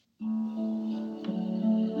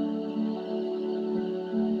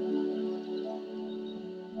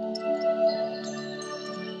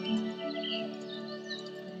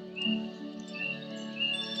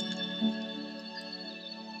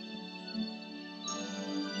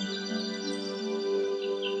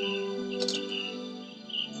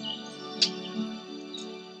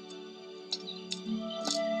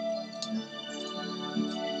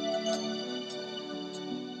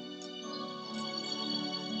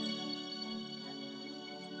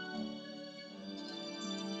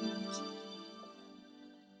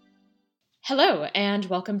Hello, and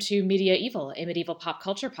welcome to Media Evil, a medieval pop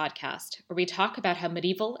culture podcast, where we talk about how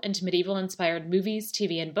medieval and medieval-inspired movies,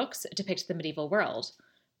 TV, and books depict the medieval world.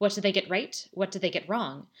 What do they get right? What do they get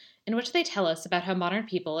wrong? And what do they tell us about how modern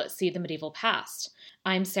people see the medieval past?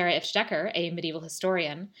 I'm Sarah Ifstecker, a medieval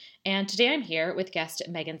historian, and today I'm here with guest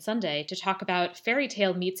Megan Sunday to talk about fairy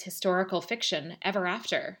tale meets historical fiction Ever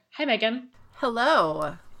After. Hi, Megan.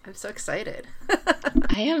 Hello. I'm so excited.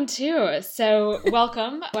 I am too. So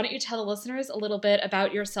welcome. Why don't you tell the listeners a little bit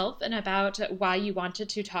about yourself and about why you wanted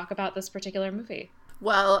to talk about this particular movie?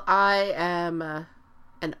 Well, I am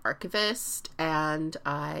an archivist and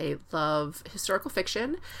I love historical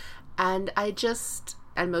fiction, and I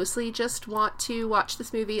mostly just want to watch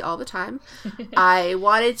this movie all the time. I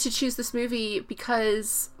wanted to choose this movie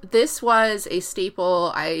because this was a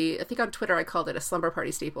staple. I think on Twitter I called it a slumber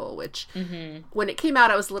party staple, which when it came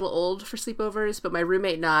out I was a little old for sleepovers, but my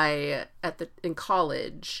roommate and I in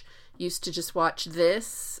college used to just watch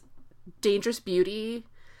this, Dangerous Beauty,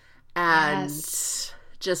 and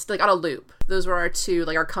just like on a loop. Those were our two,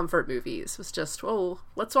 like our comfort movies. It was just, oh,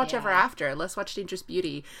 let's watch Ever After. Let's watch Dangerous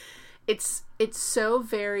Beauty. It's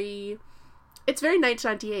very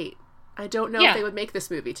 1998. I don't know if they would make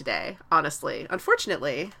this movie today, honestly.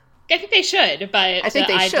 Unfortunately. I think they should, but I think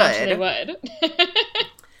they should. Don't think they would.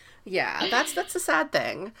 Yeah, that's a sad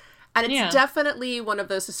thing. And it's definitely one of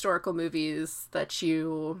those historical movies that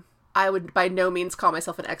I would by no means call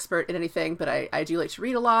myself an expert in anything, but I do like to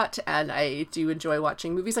read a lot, and I do enjoy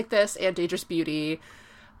watching movies like this and Dangerous Beauty,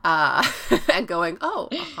 and going,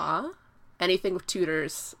 anything with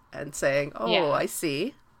tutors and saying, I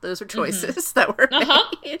see. Those are choices that were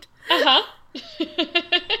made.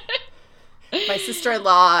 My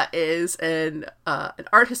sister-in-law is an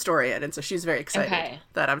art historian, and so she's very excited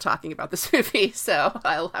that I'm talking about this movie, so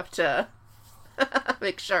I'll have to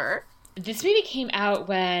make sure. This movie came out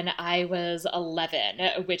when I was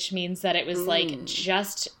 11, which means that it was like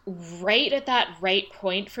just right at that right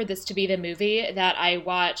point for this to be the movie that I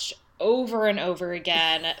watched over and over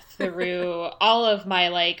again through all of my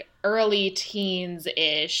like early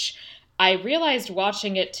teens-ish. I realized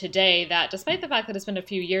watching it today that despite the fact that it's been a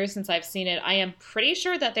few years since I've seen it, I am pretty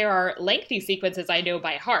sure that there are lengthy sequences I know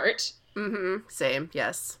by heart. Same,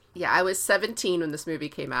 yes. Yeah, I was 17 when this movie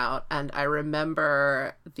came out, and I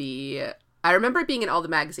remember it being in all the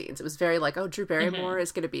magazines. It was very like, Drew Barrymore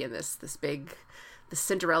is going to be in this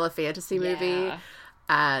Cinderella fantasy movie,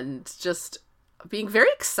 and just being very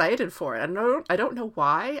excited for it. I don't know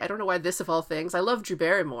why. I don't know why this of all things. I love Drew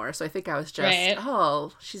Barrymore, so I think I was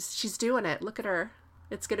just, she's doing it. Look at her.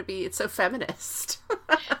 It's so feminist.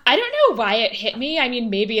 I don't know why it hit me. I mean,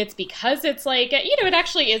 maybe it's because it's like, it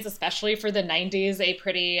actually is, especially for the 90s, a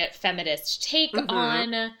pretty feminist take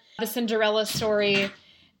on the Cinderella story.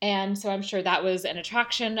 And so I'm sure that was an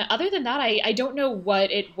attraction. Other than that, I don't know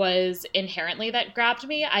what it was inherently that grabbed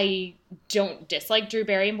me. I don't dislike Drew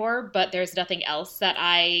Barrymore, but there's nothing else but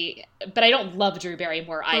I don't love Drew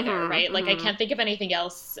Barrymore either, right? Like, I can't think of anything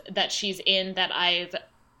else that she's in that I've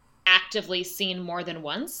actively seen more than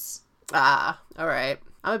once. All right.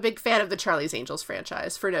 I'm a big fan of the Charlie's Angels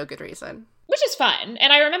franchise for no good reason. Which is fun.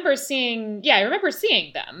 And I remember seeing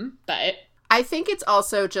them, but I think it's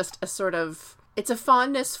also just it's a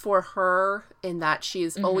fondness for her in that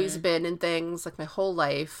she's always been in things like my whole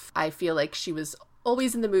life. I feel like she was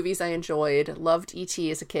always in the movies I enjoyed, loved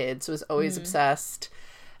E.T. as a kid, so was always obsessed.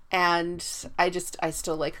 And I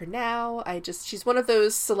still like her now. She's one of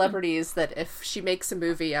those celebrities that if she makes a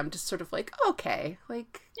movie, I'm just sort of like, okay,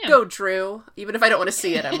 like, go Drew. Even if I don't want to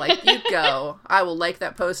see it, I'm like, you go. I will like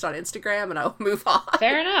that post on Instagram and I'll move on.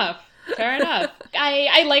 Fair enough.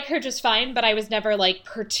 I like her just fine, but I was never like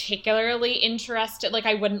particularly interested. Like,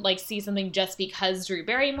 I wouldn't like see something just because Drew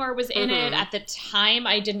Barrymore was in it. At the time,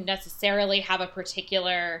 I didn't necessarily have a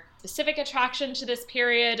particular specific attraction to this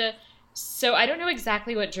period. So I don't know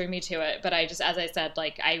exactly what drew me to it, but I just, as I said,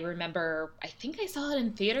 like, I remember, I think I saw it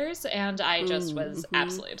in theaters, and I just was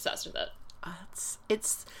absolutely obsessed with it.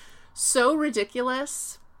 It's so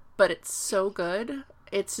ridiculous, but it's so good.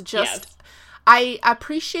 It's just, I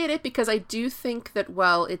appreciate it because I do think that,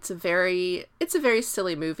 it's a very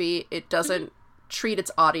silly movie. It doesn't treat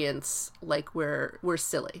its audience like we're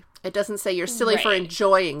silly. It doesn't say you're silly for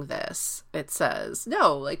enjoying this. It says,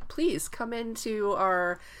 no, like, please come into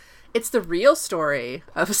it's the real story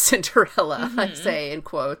of Cinderella, I say in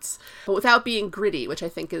quotes, but without being gritty, which I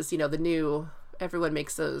think is, the new, everyone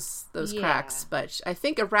makes those cracks. But I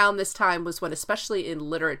think around this time was when, especially in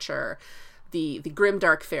literature, the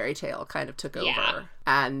grimdark fairy tale kind of took over.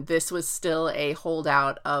 And this was still a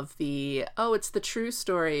holdout of the, it's the true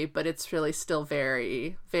story, but it's really still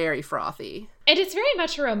very, very frothy. And it's very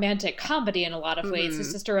much a romantic comedy in a lot of ways.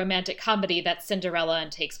 It's just a romantic comedy that's Cinderella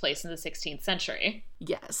and takes place in the 16th century.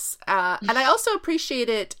 Yes. And I also appreciate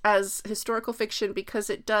it as historical fiction because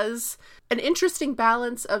it does an interesting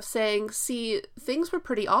balance of saying, see, things were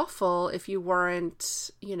pretty awful if you weren't,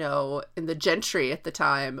 in the gentry at the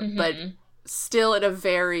time, but still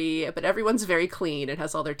but everyone's very clean and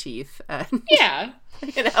has all their teeth. And,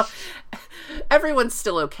 everyone's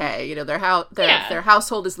still okay. Their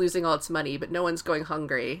household is losing all its money, but no one's going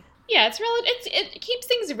hungry. Yeah, it keeps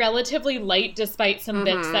things relatively light despite some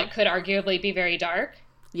bits that could arguably be very dark.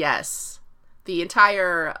 Yes. The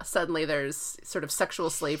entire, suddenly there's sort of sexual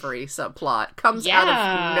slavery subplot comes out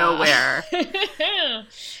of nowhere.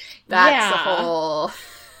 That's the whole...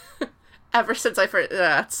 Ever since I first...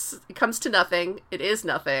 it comes to nothing. It is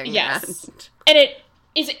nothing. Yes. And it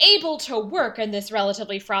is able to work in this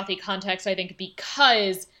relatively frothy context, I think,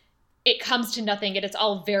 because it comes to nothing and it's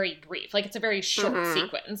all very brief. Like, it's a very short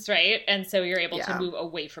sequence, right? And so you're able to move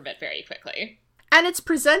away from it very quickly. And it's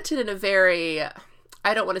presented in a very...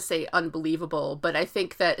 I don't want to say unbelievable, but I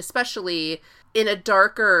think that especially in a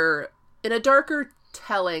darker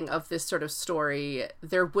telling of this sort of story,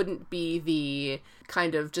 there wouldn't be the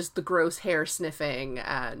kind of just the gross hair sniffing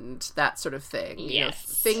and that sort of thing.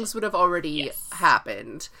 Things would have already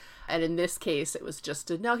happened. And in this case, it was just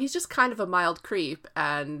he's just kind of a mild creep,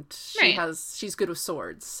 and she's good with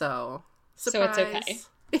swords, so surprise. So it's okay.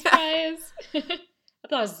 Surprise. I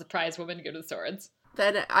thought it was a surprise woman good with swords.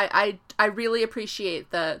 Then I really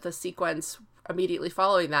appreciate the sequence immediately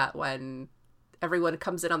following that when everyone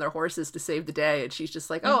comes in on their horses to save the day, and she's just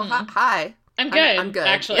like, hi. I'm good. I'm good.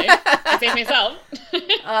 Actually. I saved myself.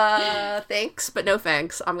 Thanks, but no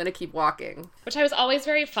thanks. I'm going to keep walking. Which I was always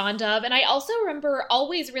very fond of. And I also remember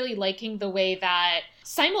always really liking the way that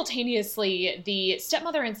simultaneously the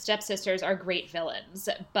stepmother and stepsisters are great villains,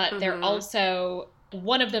 but they're also,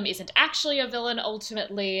 one of them isn't actually a villain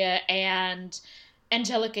ultimately, and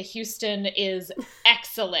Angelica Houston is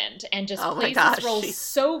excellent and just plays this role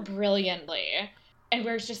so brilliantly. And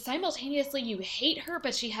where it's just simultaneously you hate her,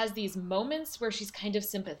 but she has these moments where she's kind of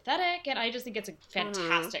sympathetic, and I just think it's a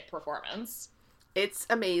fantastic performance. It's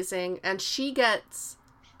amazing, and she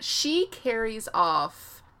carries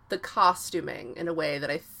off the costuming in a way that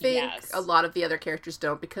I think a lot of the other characters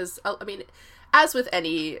don't, because, I mean, as with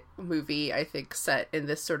any movie, I think, set in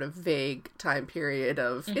this sort of vague time period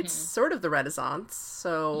of, it's sort of the Renaissance,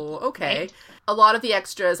 so, okay. Right. A lot of the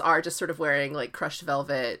extras are just sort of wearing, like, crushed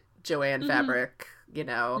velvet, Joanne fabric,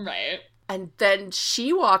 Right. And then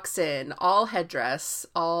she walks in, all headdress,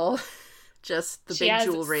 all just the big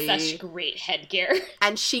jewelry. She has such great headgear.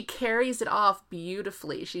 And she carries it off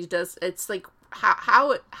beautifully. She does, it's like,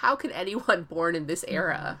 how can anyone born in this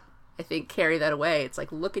era, I think, carry that away? It's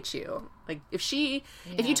like, look at you. Like, if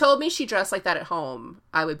you told me she dressed like that at home,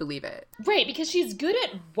 I would believe it. Right, because she's good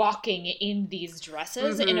at walking in these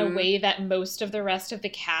dresses in a way that most of the rest of the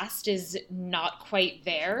cast is not quite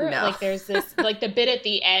there. No. Like, there's this, like, the bit at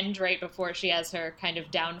the end right before she has her kind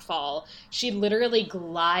of downfall, she literally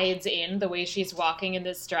glides in the way she's walking in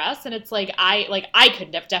this dress, and it's like, I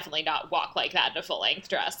could definitely not walk like that in a full-length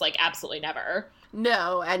dress, like, absolutely never.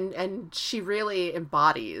 No, and she really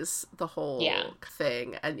embodies the whole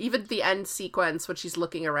thing. And even the end sequence when she's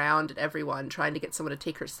looking around at everyone trying to get someone to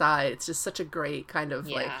take her side, it's just such a great kind of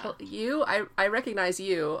like, I recognize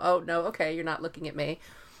you. Oh, no, okay, you're not looking at me.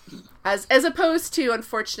 As opposed to,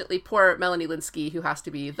 unfortunately, poor Melanie Lynskey, who has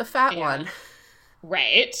to be the fat one.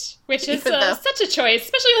 Right. Which is such a choice,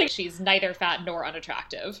 especially like she's neither fat nor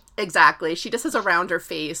unattractive. Exactly. She just has a rounder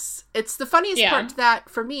face. It's the funniest part to that,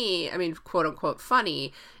 for me, I mean, quote unquote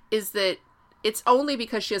funny, is that it's only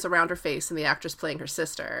because she has a rounder face and the actress playing her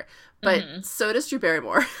sister. But so does Drew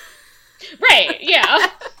Barrymore. Right, yeah.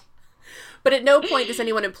 But at no point does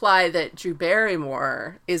anyone imply that Drew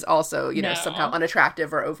Barrymore is also, somehow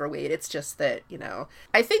unattractive or overweight. It's just that,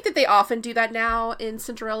 I think that they often do that now in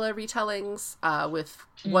Cinderella retellings, with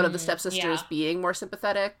one of the stepsisters being more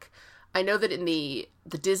sympathetic. I know that in the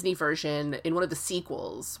Disney version, in one of the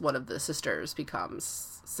sequels, one of the sisters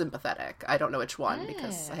becomes sympathetic. I don't know which one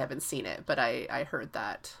because I haven't seen it, but I heard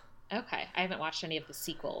that. Okay. I haven't watched any of the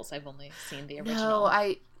sequels. I've only seen the original.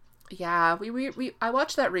 No, Yeah, I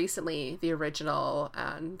watched that recently, the original,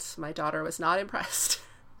 and my daughter was not impressed.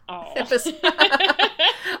 Oh.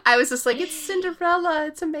 I was just like, it's Cinderella,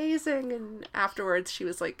 it's amazing, and afterwards she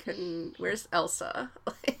was like, where's Elsa?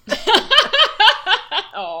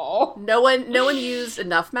 Oh. No one used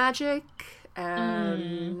enough magic,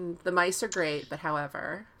 and the mice are great, but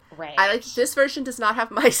however... Right. I like this version does not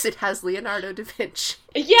have mice, it has Leonardo da Vinci.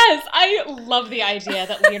 Yes, I love the idea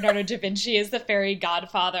that Leonardo da Vinci is the fairy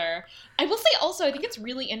godfather. I will say also, I think it's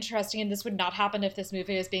really interesting, and this would not happen if this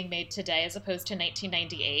movie was being made today as opposed to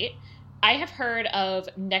 1998. I have heard of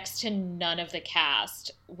next to none of the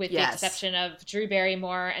cast, with the exception of Drew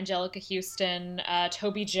Barrymore, Angelica Houston,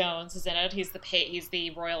 Toby Jones is in it. He's the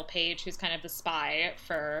royal page who's kind of the spy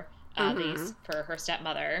for for her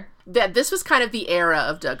stepmother. This was kind of the era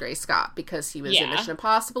of Doug Ray Scott, because he was in Mission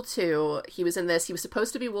Impossible 2. He was in this. He was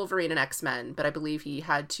supposed to be Wolverine in X-Men, but I believe he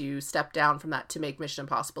had to step down from that to make Mission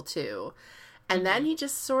Impossible 2. And then he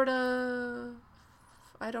just sort of...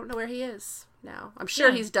 I don't know where he is now. I'm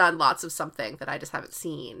sure he's done lots of something that I just haven't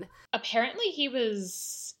seen. Apparently he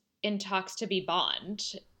was in talks to be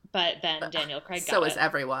Bond, but then Daniel Craig got So is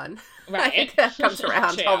everyone. Right. I think that comes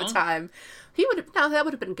around all the time. That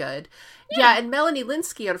would have been good. Yeah, and Melanie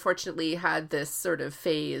Linsky, unfortunately, had this sort of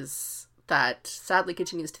phase that sadly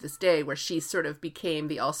continues to this day, where she sort of became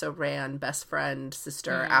the also ran best friend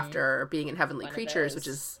sister after being in Heavenly Creatures, which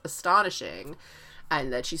is astonishing,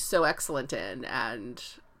 and that she's so excellent in,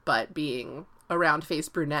 but being a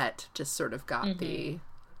round-faced brunette just sort of got the,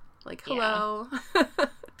 like, hello.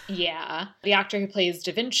 Yeah. The actor who plays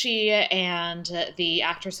Da Vinci and the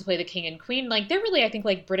actors who play the king and queen, like, they're really, I think,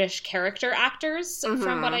 like, British character actors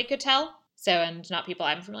from what I could tell. So, and not people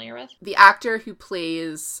I'm familiar with. The actor who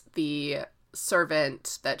plays the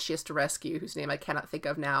servant that she has to rescue, whose name I cannot think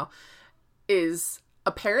of now, is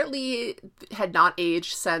apparently had not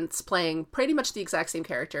aged since playing pretty much the exact same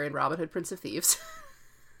character in Robin Hood, Prince of Thieves.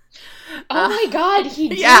 Oh my god, he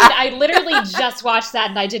did! Yeah. I literally just watched that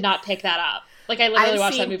and I did not pick that up. Like, I literally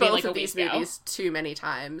watched that movie like a week ago. I've seen both of these movies too many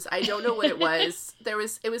times. I don't know what it was.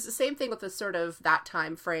 It was the same thing with the sort of that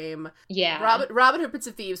time frame. Yeah. Robin Hood, Prince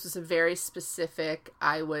of Thieves was a very specific,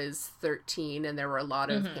 I was 13 and there were a lot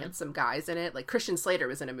of handsome guys in it. Like, Christian Slater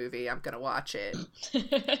was in a movie. I'm going to watch it.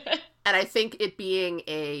 And I think it being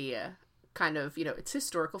a kind of, it's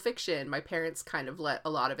historical fiction. My parents kind of let a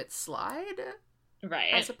lot of it slide.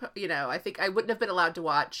 Right. I suppose, I think I wouldn't have been allowed to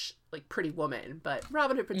watch, like, Pretty Woman, but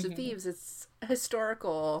Robin Hood, Prince of Thieves, it's a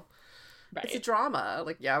historical, it's a drama.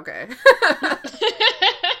 Like, yeah, okay.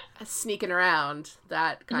 Sneaking around,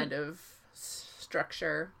 that kind of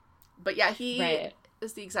structure. But yeah, he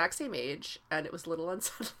is the exact same age, and it was a little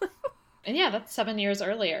unsettling. And yeah, that's 7 years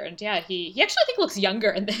earlier. And yeah, he actually, I think, looks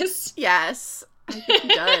younger in this. Yes. I think he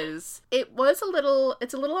does.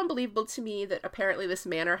 It's a little unbelievable to me that apparently this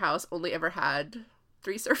manor house only ever had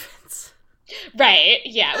 3 servants. Right,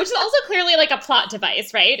 yeah, which is also clearly like a plot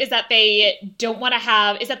device, right? Is that they want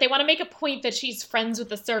to make a point that she's friends with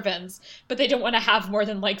the servants, but they don't want to have more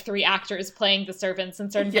than like 3 actors playing the servants,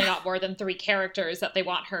 and certainly not more than 3 characters that they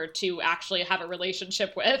want her to actually have a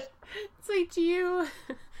relationship with. It's like,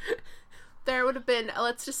 there would have been,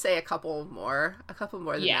 let's just say a couple more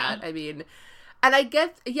than that. I mean, and I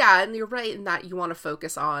get, and you're right in that you want to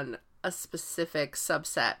focus on a specific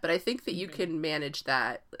subset, but I think that you can manage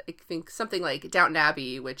that. I think something like Downton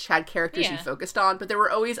Abbey, which had characters you focused on, but there were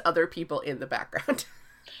always other people in the background.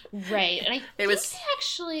 Right, and I think they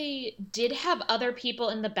actually did have other people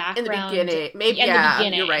in the background. In the beginning. Maybe, in the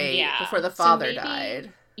beginning, you're right, before the father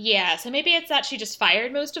died. Yeah, so maybe it's that she just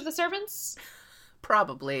fired most of the servants?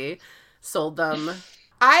 Probably. Sold them.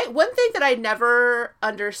 One thing that I never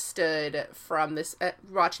understood from this,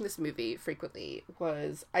 watching this movie frequently,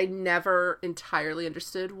 was I never entirely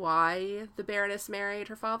understood why the Baroness married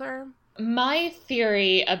her father. My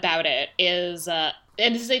theory about it is, and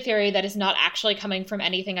this is a theory that is not actually coming from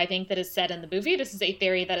anything I think that is said in the movie. This is a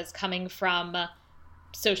theory that is coming from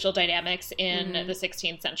social dynamics in the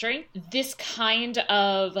 16th century. This kind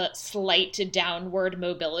of slight downward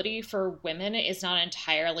mobility for women is not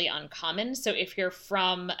entirely uncommon. So if you're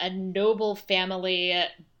from a noble family,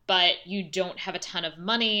 but you don't have a ton of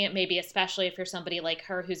money, maybe especially if you're somebody like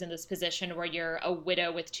her who's in this position where you're a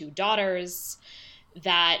widow with 2 daughters,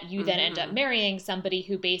 that you then end up marrying somebody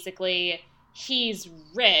who basically, he's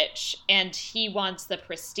rich and he wants the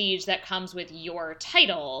prestige that comes with your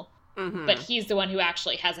title, but he's the one who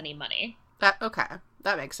actually has any money. Okay,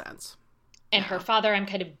 that makes sense. And her father, I'm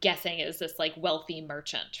kind of guessing, is this like wealthy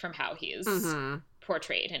merchant from how he's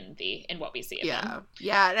portrayed in what we see of him.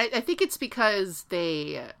 Yeah, and I think it's because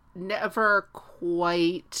they never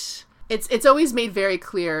quite... It's always made very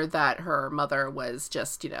clear that her mother was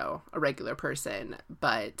just, a regular person,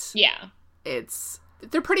 but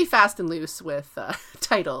they're pretty fast and loose with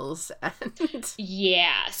titles. And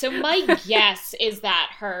yeah, so my guess is that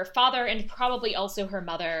her father and probably also her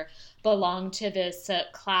mother belonged to this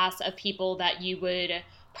class of people that you would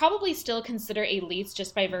probably still consider elites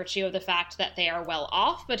just by virtue of the fact that they are well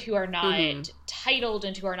off, but who are not titled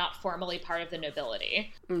and who are not formally part of the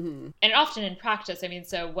nobility. And often in practice, I mean,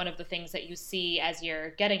 so one of the things that you see as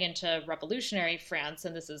you're getting into revolutionary France,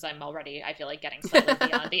 and this is, I'm already, I feel like getting slightly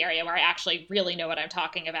beyond the area where I actually really know what I'm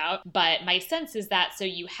talking about. But my sense is that, so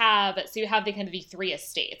you have the kind of the three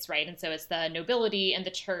estates, right? And so it's the nobility and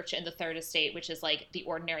the church and the third estate, which is like the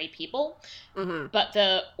ordinary people. But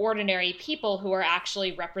the ordinary people who are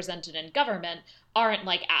actually represented in government aren't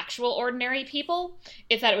like actual ordinary people.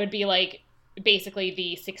 It's that it would be like basically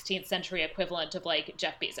the 16th century equivalent of like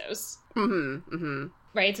Jeff Bezos.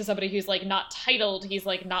 Right? So somebody who's like not titled, he's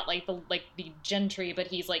like not like the gentry, but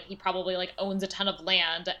he's like, he probably like owns a ton of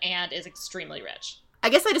land and is extremely rich. I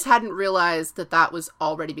guess I just hadn't realized that was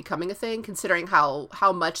already becoming a thing, considering how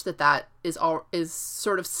much that is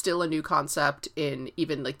sort of still a new concept in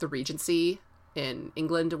even like the Regency in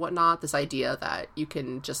England and whatnot, this idea that you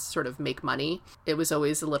can just sort of make money. It was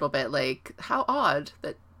always a little bit like, how odd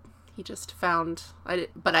that he just found,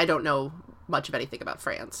 but I don't know much of anything about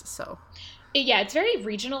France, so. Yeah, it's very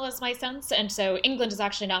regional is my sense, and so England is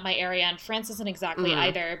actually not my area, and France isn't exactly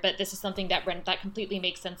either, but this is something that completely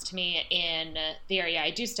makes sense to me in the area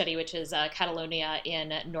I do study, which is Catalonia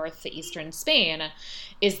in northeastern Spain,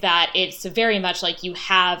 is that it's very much like you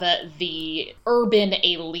have the urban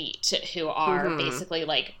elite who are basically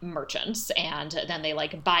like merchants, and then they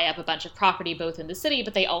like buy up a bunch of property both in the city,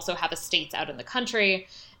 but they also have estates out in the country,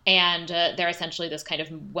 and they're essentially this kind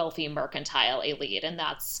of wealthy mercantile elite, and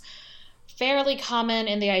that's fairly common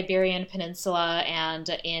in the Iberian Peninsula and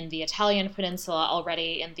in the Italian Peninsula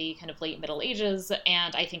already in the kind of late Middle Ages,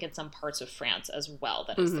 and I think in some parts of France as well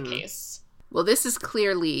that is the case. Well, this is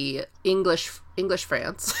clearly English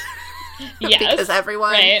France. Yes. Because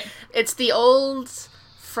everyone, right. It's the old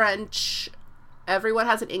French, everyone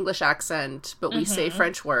has an English accent, but we say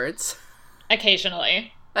French words.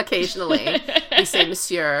 Occasionally. We say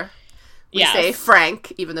monsieur. We say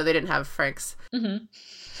Frank, even though they didn't have Franks.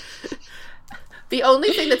 The only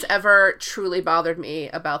thing that's ever truly bothered me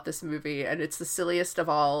about this movie, and it's the silliest of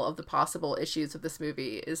all of the possible issues of this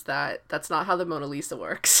movie, is that that's not how the Mona Lisa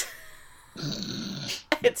works.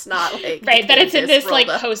 It's not like... Right, that it's in this, like,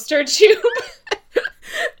 poster tube.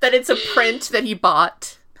 That it's a print that he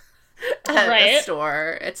bought at the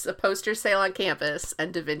store. It's a poster sale on campus,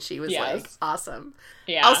 and Da Vinci was like, awesome.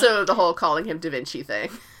 Yeah. Also, the whole calling him Da Vinci thing.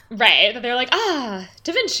 Right, that they're like, Da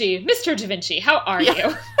Vinci, Mr. Da Vinci, how are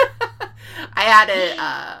you? I had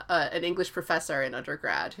an English professor in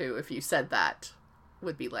undergrad who, if you said that,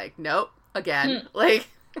 would be like, nope, again. Like,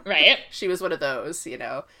 right. She was one of those, you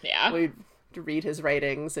know. Yeah. We'd read his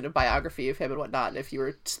writings and a biography of him and whatnot, and if you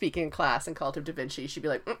were speaking in class and called him Da Vinci, she'd be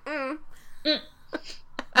like,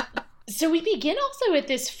 So we begin also with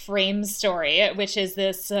this frame story, which is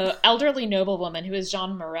this elderly noblewoman who is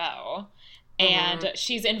Jeanne Moreau. And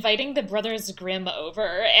she's inviting the Brothers Grimm over,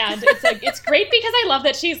 and it's like, it's great because I love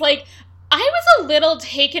that she's like, I was a little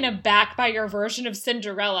taken aback by your version of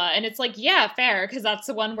Cinderella, and it's like, yeah, fair, because that's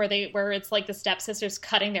the one where it's like the stepsisters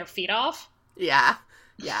cutting their feet off. Yeah,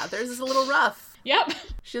 theirs is a little rough. Yep.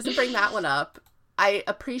 She doesn't bring that one up. I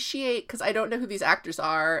appreciate, because I don't know who these actors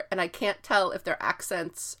are, and I can't tell if their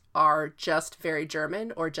accents are just very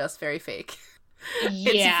German or just very fake.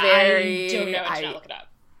 Yeah, I don't know. I look it up.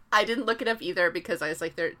 I didn't look it up either because I was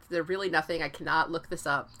like, they're really nothing. I cannot look this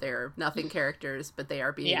up. They're nothing characters, but they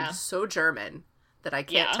are being so German that I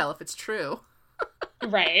can't tell if it's true.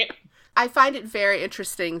 Right. I find it very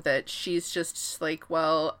interesting that she's just like,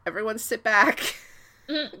 well, everyone sit back,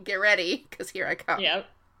 get ready, because here I come. Yep.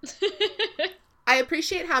 I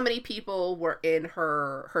appreciate how many people were in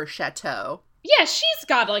her chateau. Yeah, she's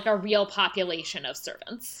got like a real population of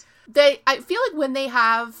servants. I feel like when they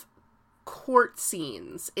have court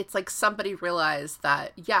scenes, it's like somebody realized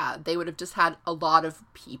that, they would have just had a lot of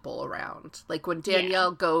people around. Like when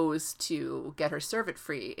Danielle goes to get her servant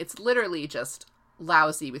free, it's literally just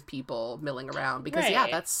lousy with people milling around because,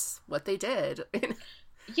 that's what they did.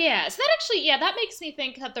 Yeah, so that actually, that makes me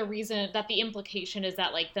think that the reason, that the implication is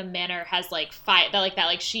that, like, the manor has, like,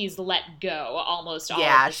 she's let go almost all of the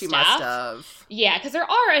staff. Yeah, she must have. Yeah, because there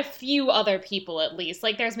are a few other people, at least.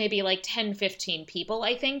 Like, there's maybe, like, 10, 15 people,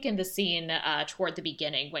 I think, in the scene toward the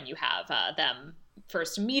beginning when you have them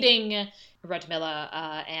first meeting Radmilla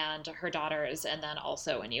and her daughters, and then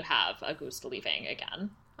also when you have Auguste leaving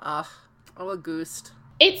again. Auguste.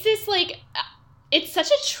 It's this, like... It's such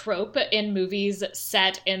a trope in movies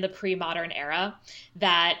set in the pre-modern era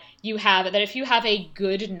that if you have a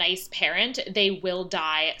good, nice parent, they will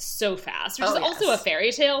die so fast. Which is also a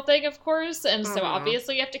fairy tale thing, of course, and so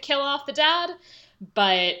obviously you have to kill off the dad.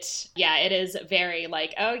 But yeah, it is very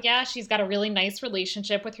like, oh yeah, she's got a really nice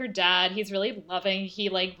relationship with her dad. He's really loving. He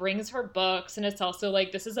like brings her books, and it's also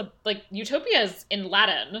like, this is a like Utopia is in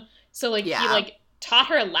Latin. So like he like taught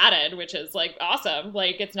her Latin, which is like awesome.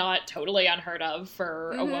 Like it's not totally unheard of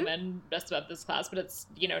for a woman just of this class, but it's,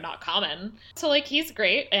 you know, not common. So like he's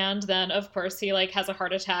great. And then of course he like has a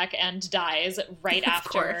heart attack and dies right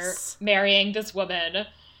after marrying this woman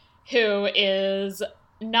who is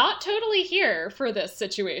not totally here for this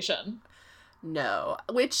situation. No,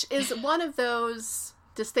 which is one of those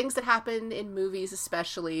just things that happen in movies,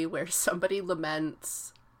 especially where somebody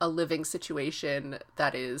laments a living situation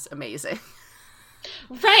that is amazing.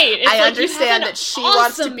 Right. It's I like understand that she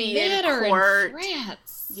wants to be in court,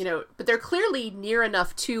 France. you know, but they're clearly near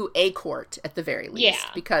enough to a court at the very least,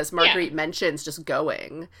 because Marguerite mentions just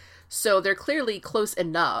going. So they're clearly close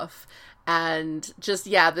enough. And just,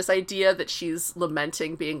 this idea that she's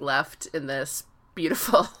lamenting being left in this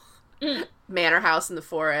beautiful manor house in the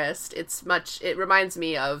forest, it reminds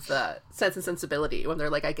me of Sense and Sensibility, when they're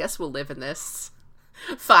like, I guess we'll live in this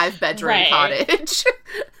 5-bedroom cottage.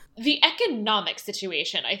 The economic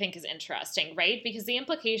situation, I think, is interesting, right? Because the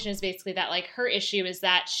implication is basically that, like, her issue is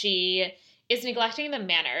that she is neglecting the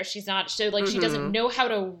manor. She's not, so, like, she doesn't know how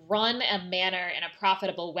to run a manor in a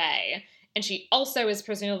profitable way. And she also is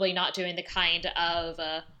presumably not doing the kind of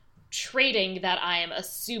trading that I am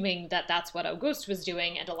assuming that that's what Auguste was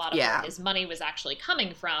doing, and a lot of where his money was actually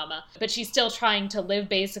coming from. But she's still trying to live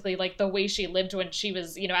basically like the way she lived when she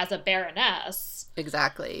was, you know, as a baroness.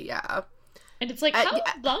 Exactly, yeah. And it's like, how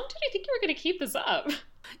long did you think you were going to keep this up?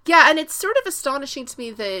 Yeah, and it's sort of astonishing to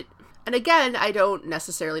me that, and again, I don't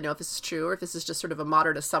necessarily know if this is true or if this is just sort of a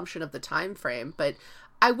modern assumption of the time frame, but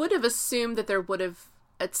I would have assumed that there would have,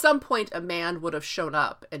 at some point, a man would have shown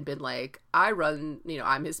up and been like, I run, you know,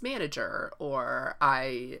 I'm his manager, or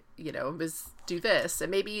I, you know, do this.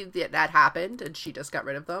 And maybe that happened and she just got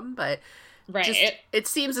rid of them. But it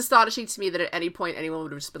seems astonishing to me that at any point anyone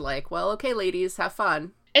would have just been like, well, okay, ladies, have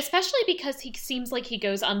fun. Especially because he seems like he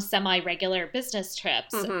goes on semi-regular business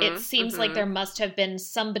trips. It seems like there must have been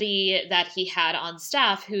somebody that he had on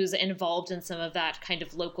staff who's involved in some of that kind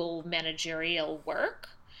of local managerial work.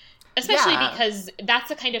 Especially because that's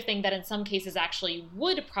the kind of thing that in some cases actually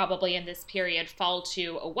would probably in this period fall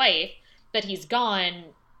to a wife, but he's gone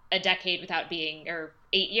a decade without being, or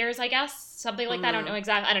 8 years, I guess, something like that. I don't know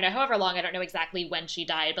exactly. I don't know, however long, I don't know exactly when she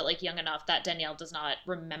died, but like young enough that Danielle does not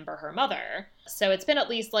remember her mother. So it's been at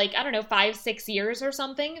least like, I don't know, 5-6 years or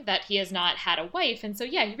something that he has not had a wife. And so,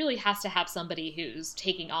 yeah, he really has to have somebody who's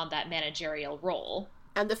taking on that managerial role.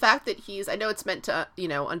 And the fact that I know it's meant to, you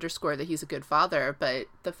know, underscore that he's a good father, but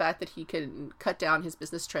the fact that he can cut down his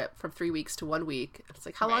business trip from 3 weeks to 1 week, it's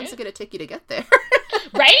like, how long is it going to take you to get there?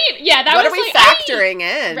 Right? Yeah, that what was are we like, factoring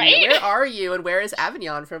in? Right? Where are you, and where is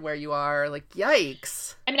Avignon from where you are? Like,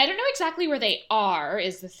 yikes. I mean, I don't know exactly where they are,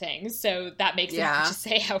 is the thing, so that makes it hard to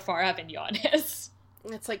say how far Avignon is.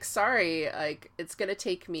 It's like, sorry, like, it's going to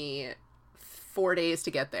take me 4 days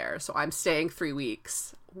to get there, so I'm staying 3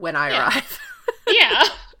 weeks when I arrive. Yeah.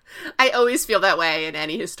 I always feel that way in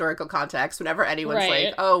any historical context whenever anyone's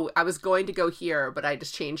like, oh, I was going to go here, but I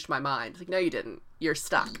just changed my mind. It's like, no, you didn't. You're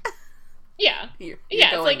stuck. Yeah. You're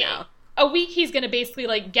it's like now. A week he's going to basically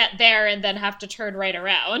like get there and then have to turn right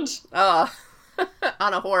around. Oh,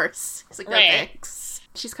 on a horse. He's like, no thanks.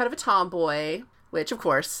 She's kind of a tomboy, which of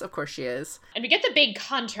course she is. And we get the big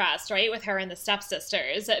contrast, right, with her and the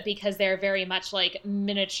stepsisters, because they're very much like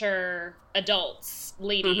miniature adults,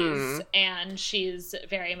 ladies, and she's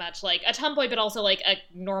very much like a tomboy, but also like a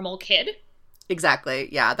normal kid. Exactly.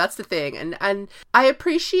 Yeah, that's the thing. And I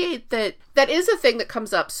appreciate that is a thing that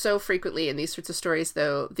comes up so frequently in these sorts of stories,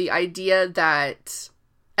 though. The idea that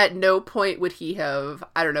at no point would he have,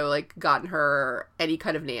 I don't know, like gotten her any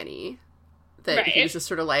kind of nanny. That he was just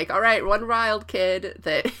sort of like, all right, one wild kid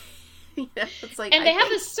that, you know, it's like. And they have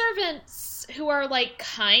the servants who are like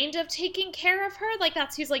kind of taking care of her. Like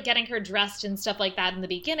that's who's like getting her dressed and stuff like that in the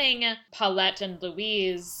beginning. Paulette and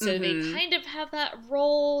Louise. So they kind of have that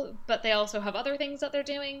role, but they also have other things that they're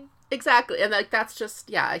doing. Exactly. And like that's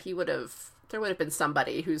just, there would have been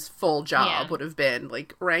somebody whose full job would have been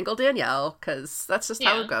like wrangle Danielle, because that's just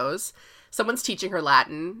how it goes. Someone's teaching her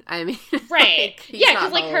Latin. I mean, right? Like, yeah,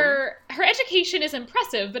 because like her education is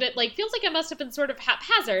impressive, but it like feels like it must have been sort of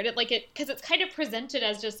haphazard. Because it's kind of presented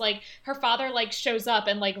as just like her father like shows up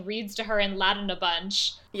and like reads to her in Latin a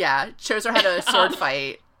bunch. Yeah, shows her how to sword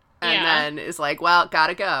fight, and then is like, well,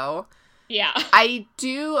 gotta go. Yeah, I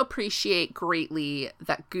do appreciate greatly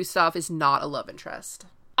that Gustav is not a love interest.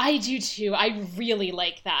 I do too. I really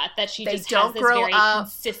like that she They just don't has this grow very up.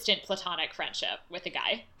 consistent platonic friendship with a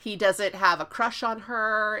guy. He doesn't have a crush on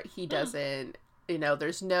her. He doesn't,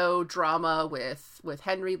 there's no drama with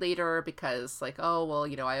Henry later because like, oh,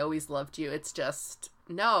 well, I always loved you. It's just,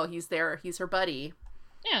 no, he's there. He's her buddy.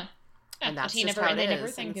 Yeah. And that's they just never, how it they is. never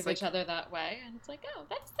And think it's of each other that way. And it's like, oh,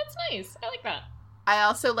 that's nice. I like that. I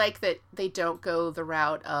also like that they don't go the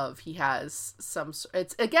route of he has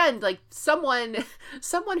it's again like someone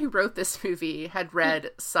who wrote this movie had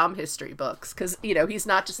read some history books because he's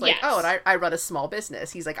not just like, yes. oh, and I run a small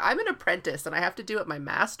business. He's like, I'm an apprentice and I have to do what my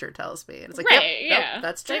master tells me. And it's like, right, yep, yeah,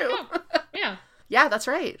 that's true. Yeah. Yeah, that's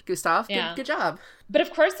right, Gustav. Yeah. Good job. But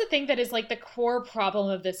of course, the thing that is like the core problem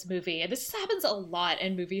of this movie, and this happens a lot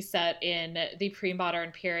in movies set in the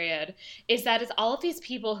pre-modern period, is that it's all of these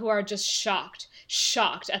people who are just shocked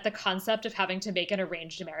at the concept of having to make an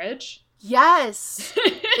arranged marriage. Yes.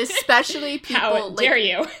 Especially people How dare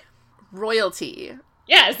you? Royalty.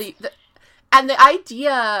 Yes. And the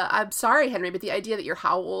idea, I'm sorry, Henry, but the idea that you're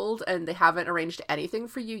how old and they haven't arranged anything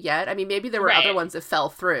for you yet. I mean, maybe there were other ones that fell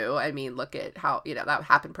through. I mean, look at how, that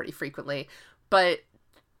happened pretty frequently. But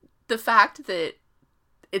the fact that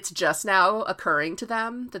it's just now occurring to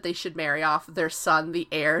them that they should marry off their son, the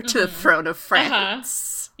heir to the throne of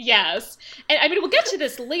France. Yes. And I mean, we'll get to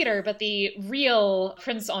this later, but the real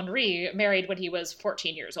Prince Henri married when he was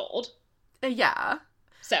 14 years old. Yeah.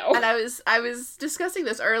 So. And I was discussing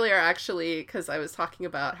this earlier, actually, because I was talking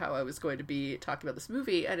about how I was going to be talking about this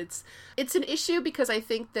movie, and it's an issue because I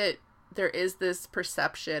think that there is this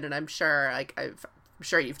perception, and I'm sure, like, I'm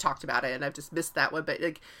sure you've talked about it, and I've just missed that one, but,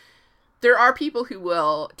 like, there are people who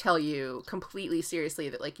will tell you completely seriously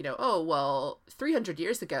that, like, oh, well, 300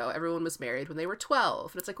 years ago, everyone was married when they were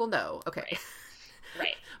 12. And it's like, well, no, okay.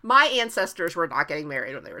 Right. My ancestors were not getting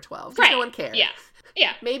married when they were 12. Because no one cared. Yeah.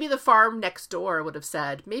 Yeah. Maybe the farm next door would have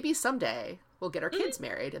said, maybe someday we'll get our kids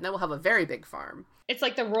married, and then we'll have a very big farm. It's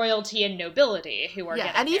like the royalty and nobility who are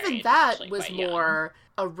getting and married, even that was more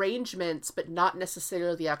arrangements, but not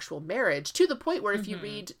necessarily the actual marriage, to the point where if you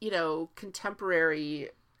read, contemporary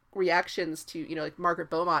reactions to, like Margaret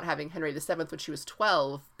Beaumont having Henry VII when she was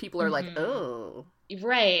 12, people are like, oh.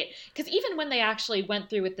 Right. Because even when they actually went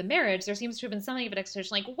through with the marriage, there seems to have been something of an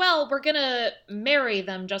expectation like, well, we're going to marry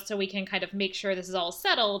them just so we can kind of make sure this is all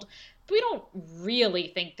settled. But we don't really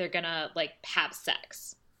think they're going to, like, have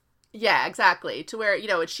sex. Yeah, exactly. To where,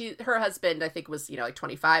 her husband, I think, was, like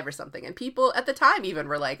 25 or something. And people at the time even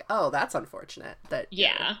were like, oh, that's unfortunate. That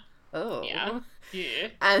Yeah. Oh. Yeah. Yeah.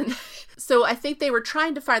 And so I think they were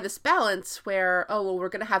trying to find this balance where, oh, well, we're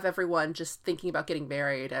going to have everyone just thinking about getting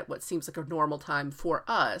married at what seems like a normal time for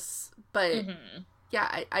us. But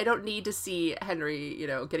yeah, I don't need to see Henry,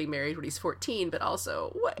 getting married when he's 14, but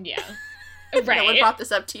also what? Yeah. Right. No one brought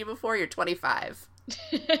this up to you before. You're 25.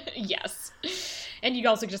 Yes. And you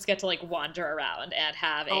also just get to like wander around and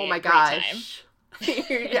have a oh my great gosh. Time.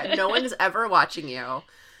 Yeah, no one is ever watching you.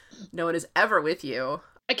 No one is ever with you.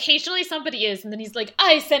 Occasionally somebody is, and then he's like,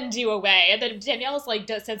 I send you away. And then Danielle's like,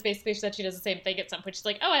 says basically that she does the same thing at some point. She's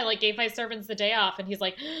like, oh, I like gave my servants the day off. And he's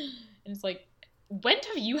like, and it's like, when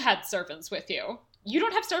have you had servants with you? You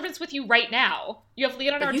don't have servants with you right now. You have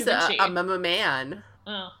Leonardo da Vinci. He's a man.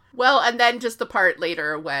 Oh. Well, and then just the part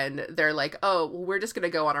later when they're like, oh, well, we're just going to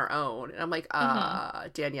go on our own. And I'm like,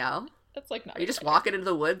 Danielle? That's like not. Are you just walking into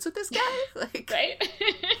the woods with this guy? Like,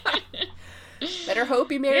 right? Better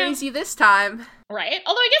hope he marries you this time. Right?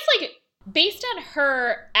 Although I guess, like, based on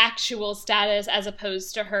her actual status as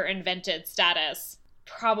opposed to her invented status,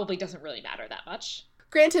 probably doesn't really matter that much.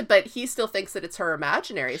 Granted, but he still thinks that it's her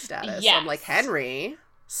imaginary status. Yes. I'm like, Henry,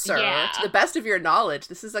 sir, Yeah. to the best of your knowledge,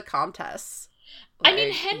 this is a comtesse. Like, I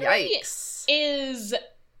mean, Henry yikes. is,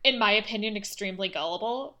 in my opinion, extremely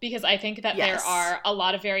gullible, because I think that there are a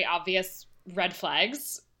lot of very obvious red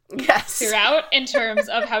flags throughout in terms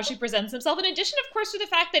of how she presents himself. In addition, of course, to the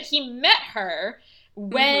fact that he met her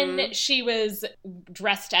when she was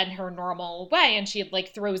dressed in her normal way, and she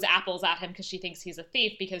like throws apples at him because she thinks he's a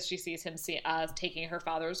thief because she sees him taking her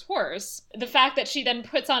father's horse. The fact that she then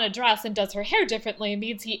puts on a dress and does her hair differently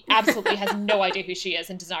means he absolutely has no idea who she is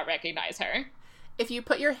and does not recognize her. If you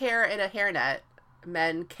put your hair in a hairnet,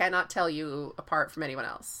 men cannot tell you apart from anyone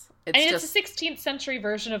else. It's a 16th century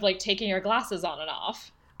version of like taking your glasses on and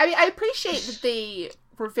off. I mean, I appreciate that they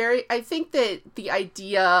were I think that the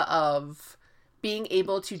idea of being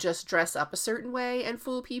able to just dress up a certain way and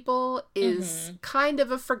fool people is kind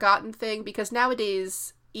of a forgotten thing, because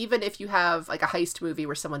nowadays, even if you have like a heist movie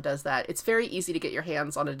where someone does that, it's very easy to get your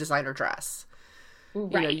hands on a designer dress.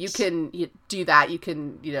 Right. You can do that. You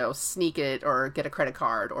can, sneak it or get a credit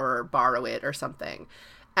card or borrow it or something.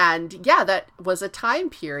 And yeah, that was a time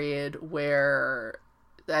period where,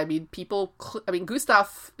 I mean,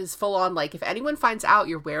 Gustav is full on, like, if anyone finds out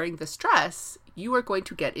you're wearing this dress, you are going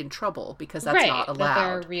to get in trouble because that's not allowed. That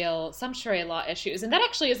there are real sumptuary law issues. And that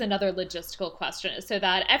actually is another logistical question, so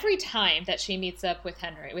that every time that she meets up with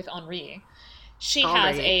Henri, she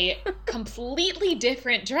has a completely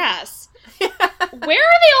different dress. Where are they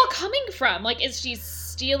all coming from? Like, is she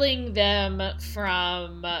stealing them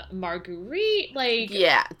from Marguerite? Like,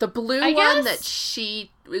 yeah, the blue one that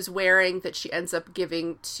she is wearing that she ends up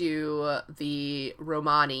giving to the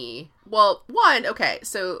Romani. Well,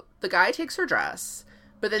 so the guy takes her dress,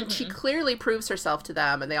 but then she clearly proves herself to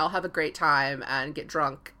them, and they all have a great time and get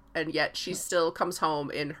drunk. And yet she still comes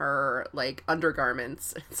home in her, like,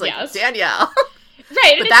 undergarments. It's like, Danielle.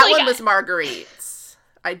 Right. But that one was Marguerite's.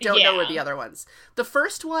 I don't know where the other ones. The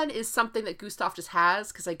first one is something that Gustav just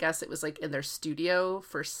has, because I guess it was, like, in their studio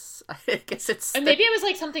for, I guess it's... And maybe it was,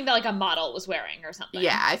 like, something that, like, a model was wearing or something.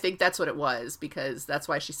 Yeah, I think that's what it was, because that's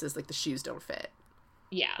why she says, like, the shoes don't fit.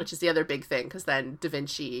 Yeah. Which is the other big thing, because then Da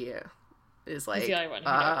Vinci is like, he's the other one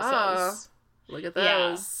who notices. Look at those.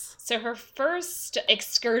 Yeah. So her first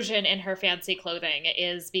excursion in her fancy clothing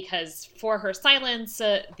is because for her silence,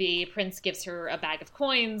 the prince gives her a bag of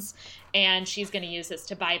coins, and she's going to use this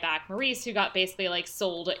to buy back Maurice, who got basically, like,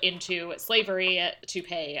 sold into slavery to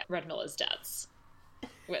pay Redmilla's debts,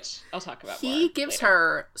 which I'll talk about more. He gives later.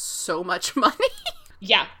 her so much money.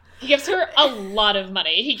 Yeah. He gives her a lot of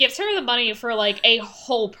money. He gives her the money for, like, a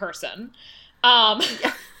whole person.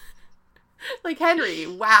 Yeah. Like, Henry,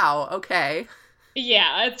 wow, okay.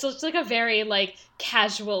 Yeah, it's just, like, a very, like,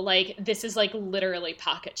 casual, like, this is, like, literally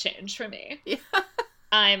pocket change for me. Yeah.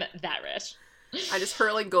 I'm that rich. I'm just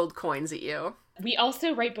hurling gold coins at you. We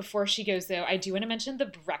also, right before she goes, though, I do want to mention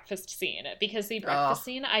the breakfast scene, because the breakfast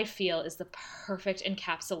scene, I feel, is the perfect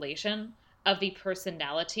encapsulation of the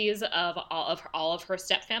personalities of all of her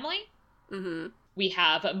stepfamily. Mm-hmm. We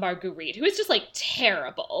have Marguerite, who is just, like,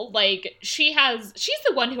 terrible. Like, she's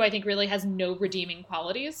the one who I think really has no redeeming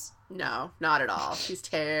qualities. No, not at all. She's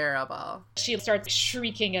terrible. She starts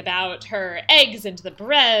shrieking about her eggs into the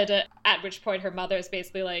bread, at which point her mother is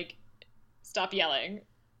basically like, stop yelling.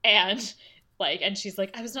 And, like, and she's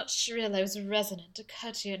like, I was not shrill, I was resonant.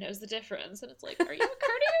 Katya knows the difference. And it's like, are you a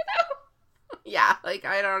courtier now? Yeah, like,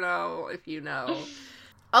 I don't know if you know.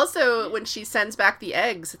 Also, when she sends back the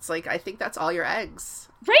eggs, it's like, I think that's all your eggs.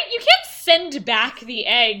 Right? You can't send back the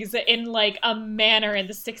eggs in, like, a manor in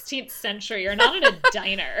the 16th century. You're not in a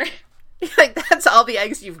diner. Like, that's all the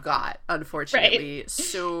eggs you've got, unfortunately. Right.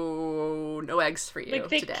 So, no eggs for you like,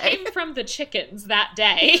 they today. came from the chickens that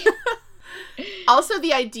day. Also,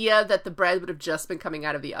 the idea that the bread would have just been coming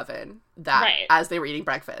out of the oven as they were eating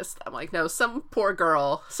breakfast. I'm like, no, some poor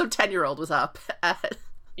girl, some 10-year-old was up at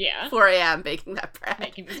 4 a.m. baking that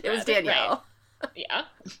bread. It was Danielle. Right. Yeah.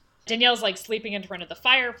 Danielle's, like, sleeping in front of the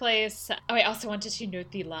fireplace. Oh, I also wanted to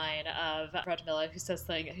note the line of Radmilla who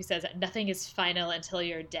says, nothing is final until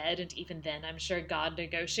you're dead, and even then I'm sure God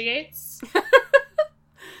negotiates.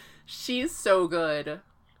 She's so good.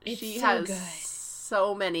 She has good.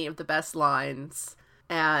 So many of the best lines.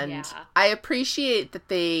 And I appreciate that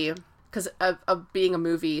they, because of being a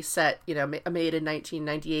movie set, you know, made in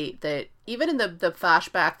 1998, that even in the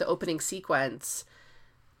flashback, the opening sequence,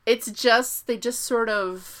 it's just, they just sort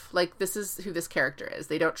of, like, this is who this character is.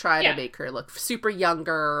 They don't try to make her look super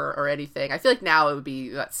younger or anything. I feel like now it would be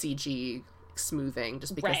that CG smoothing,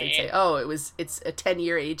 just because they'd say, oh, it's a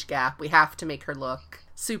 10-year age gap. We have to make her look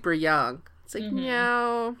super young. It's like,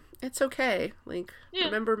 no, it's okay. Like,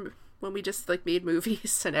 remember when we just, like, made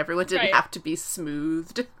movies and everyone didn't have to be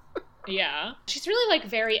smoothed? Yeah. She's really, like,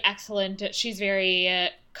 very excellent. She's very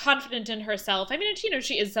confident in herself. I mean, you know,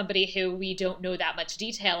 she is somebody who we don't know that much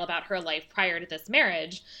detail about her life prior to this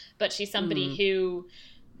marriage, but she's somebody who,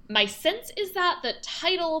 my sense is that the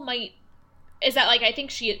title like, I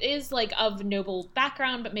think she is, like, of noble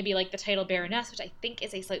background, but maybe, like, the title Baroness, which I think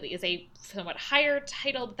is a somewhat higher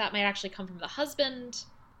title, but that might actually come from the husband.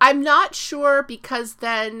 I'm not sure, because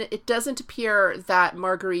then it doesn't appear that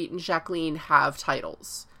Marguerite and Jacqueline have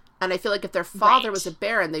titles. And I feel like if their father was a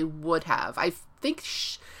baron, they would have. I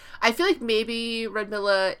feel like maybe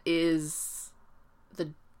Redmilla is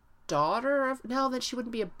the daughter of... No, then she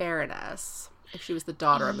wouldn't be a baroness. If she was the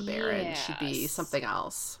daughter of a baron, she'd be something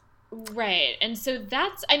else. Right. And so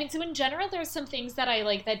that's... I mean, so in general, there's some things that I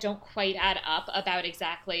like that don't quite add up about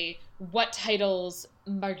exactly what titles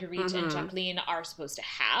Marguerite and Jacqueline are supposed to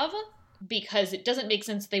have. Because it doesn't make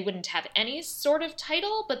sense they wouldn't have any sort of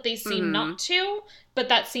title, but they seem not to. But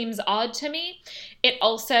that seems odd to me. It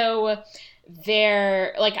also,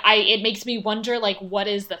 they're like, it makes me wonder, like, what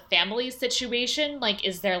is the family situation? Like,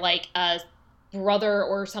 is there like a brother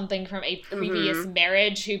or something from a previous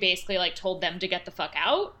marriage who basically like told them to get the fuck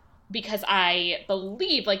out? Because I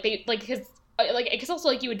believe like they like his like, because also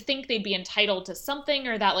like you would think they'd be entitled to something,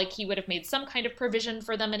 or that like he would have made some kind of provision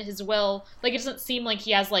for them in his will. Like, it doesn't seem like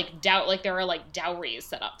he has like like there are like dowries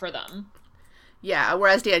set up for them. Yeah,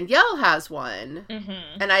 whereas Danielle has one,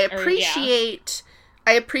 and I appreciate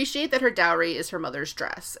that her dowry is her mother's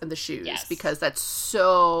dress and the shoes, because that's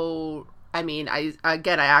so. I mean, I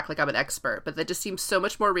act like I'm an expert, but that just seems so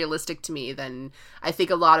much more realistic to me than I think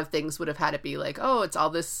a lot of things would have had it be like, oh, it's all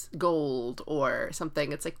this gold or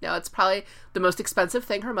something. It's like, no, it's probably the most expensive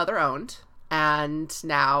thing her mother owned. And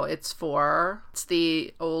now it's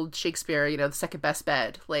the old Shakespeare, the second best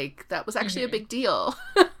bed. Like, that was actually a big deal.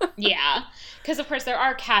 Yeah. Because, of course, there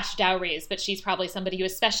are cash dowries, but she's probably somebody who,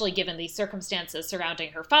 especially given the circumstances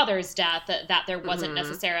surrounding her father's death, that there wasn't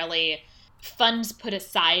necessarily funds put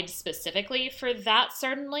aside specifically for that,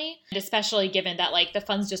 certainly. And especially given that, like, the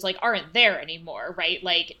funds just, like, aren't there anymore, right?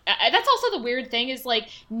 Like, that's also the weird thing is, like,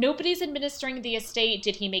 nobody's administering the estate.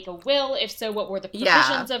 Did he make a will? If so, what were the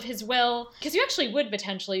provisions of his will? Because you actually would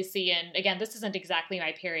potentially see, and again, this isn't exactly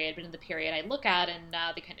my period, but in the period I look at in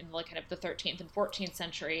the 13th and 14th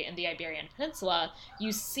century in the Iberian Peninsula,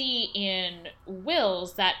 you see in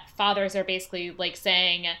wills that fathers are basically, like,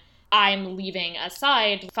 saying, I'm leaving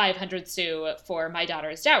aside 500 sous for my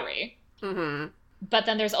daughter's dowry. But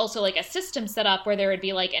then there's also, like, a system set up where there would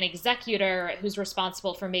be, like, an executor who's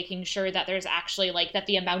responsible for making sure that there's actually, like, that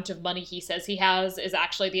the amount of money he says he has is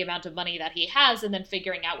actually the amount of money that he has, and then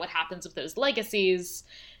figuring out what happens with those legacies,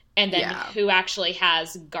 and then who actually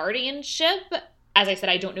has guardianship. As I said,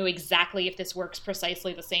 I don't know exactly if this works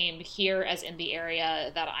precisely the same here as in the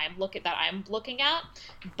area that I'm looking at,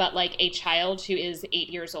 but like a child who is 8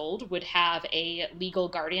 years old would have a legal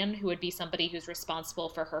guardian who would be somebody who's responsible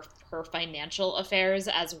for her financial affairs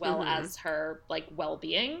as well as her like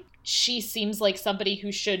well-being. She seems like somebody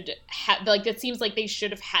who should have, like, it seems like they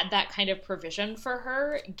should have had that kind of provision for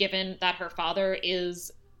her, given that her father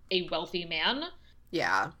is a wealthy man.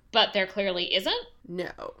 Yeah. But there clearly isn't.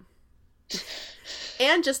 No.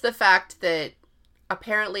 And just the fact that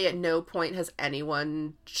apparently at no point has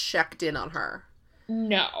anyone checked in on her.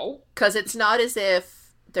 No. Because it's not as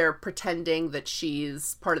if they're pretending that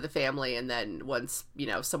she's part of the family and then once,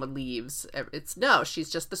 someone leaves, she's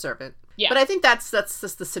just the servant. Yeah. But I think that's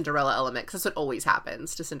just the Cinderella element, because that's what always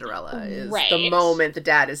happens to Cinderella, is the moment the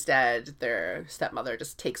dad is dead, their stepmother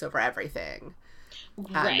just takes over everything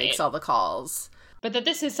and makes all the calls. But that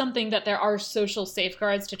this is something that there are social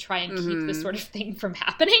safeguards to try and keep this sort of thing from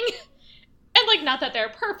happening. And, like, not that they're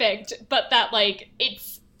perfect, but that, like,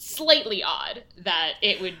 it's slightly odd that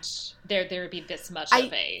it would, there would be this much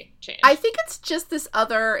of a change. I think it's just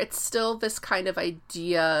it's still this kind of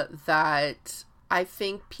idea that I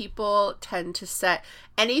think people tend to set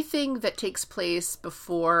anything that takes place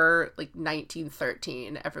before, like,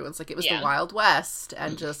 1913. Everyone's like, it was the Wild West,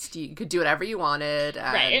 and just, you could do whatever you wanted,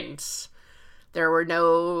 and... There were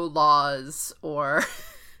no laws or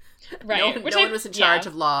no one was in charge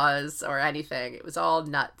of laws or anything. It was all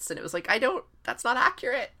nuts. And it was like, that's not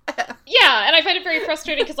accurate. Yeah. And I find it very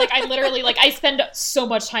frustrating because, like, I literally, like, I spend so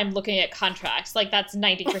much time looking at contracts. Like, that's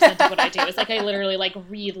 90% of what I do is, like, I literally, like,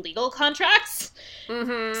 read legal contracts.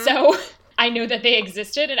 So I know that they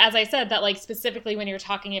existed. And as I said, that, like, specifically when you're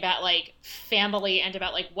talking about, like, family and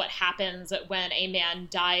about, like, what happens when a man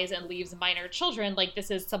dies and leaves minor children, like, this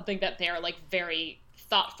is something that they're, like, very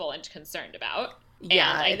thoughtful and concerned about.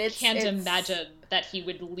 Yeah. And I can't imagine that he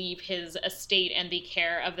would leave his estate and the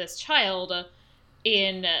care of this child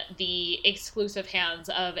in the exclusive hands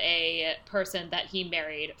of a person that he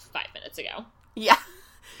married 5 minutes ago. Yeah.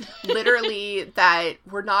 Literally, that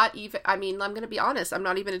we're not even, I mean, I'm going to be honest, I'm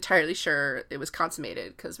not even entirely sure it was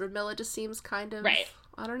consummated, because Radmilla just seems kind of,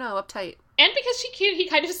 I don't know, uptight. And because he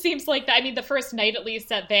kind of seems like, I mean, the first night at least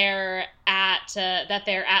that they're at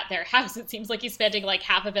their house, it seems like he's spending like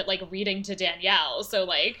half of it like reading to Danielle, so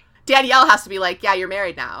like... Danielle has to be like, yeah, you're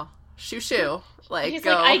married now. Shoo. Like, he's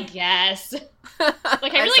go. like, I guess.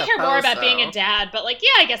 Like, I really care more about being a dad, but like,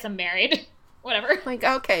 yeah, I guess I'm married. Whatever. Like,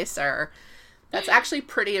 okay, sir. That's actually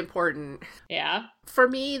pretty important. Yeah. For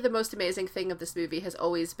me, the most amazing thing of this movie has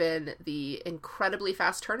always been the incredibly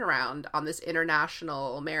fast turnaround on this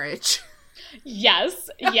international marriage. Yes.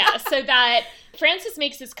 So that Francis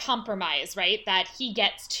makes this compromise, right? That he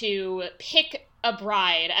gets to pick a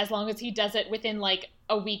bride as long as he does it within like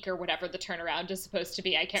a week or whatever the turnaround is supposed to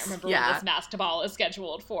be. I can't remember when this masked ball is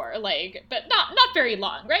scheduled for, like, but not very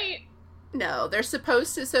long, right? No, they're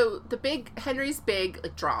supposed to. So Henry's big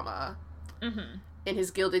like drama in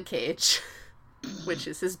his gilded cage, which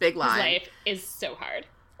is his big line. His life is so hard.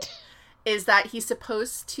 Is that he's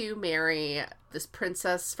supposed to marry this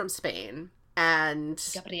princess from Spain, and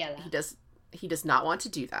Gabriela. he does not want to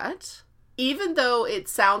do that. Even though it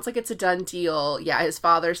sounds like it's a done deal, yeah, his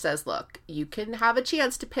father says, look, you can have a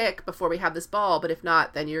chance to pick before we have this ball, but if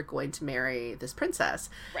not, then you're going to marry this princess.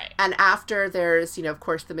 Right. And after there's, of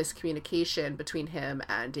course, the miscommunication between him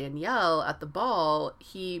and Danielle at the ball,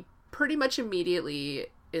 he pretty much immediately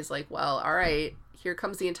is like, well, all right, here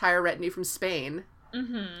comes the entire retinue from Spain.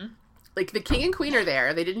 Mm-hmm. Like, the king and queen are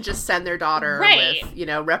there. They didn't just send their daughter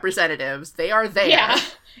with, representatives. They are there. Yeah.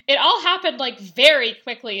 It all happened, very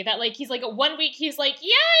quickly. That, he's 1 week, he's like, yeah,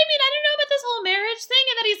 I don't know about this whole marriage thing.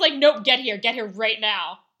 And then he's like, nope, get here right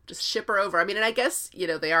now. Just ship her over. And I guess,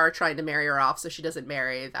 they are trying to marry her off so she doesn't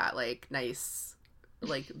marry that, nice,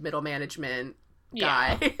 middle management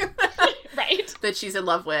guy. Right. That she's in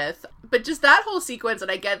love with. But just that whole sequence, and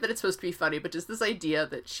I get that it's supposed to be funny, but just this idea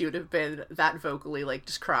that she would have been that vocally,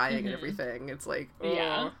 just crying and everything. It's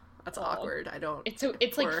that's awkward. I don't... It's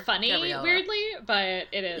funny, Gabriela. Weirdly, but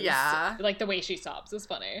it is. Yeah. The way she sobs is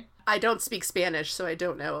funny. I don't speak Spanish, so I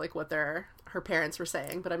don't know, what her parents were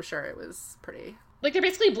saying, but I'm sure it was pretty... they're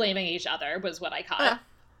basically blaming each other, was what I caught.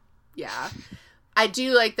 Yeah. I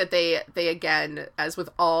do like that they again, as with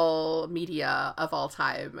all media of all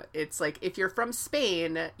time, it's if you're from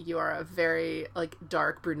Spain, you are a very,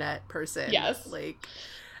 dark brunette person. Yes.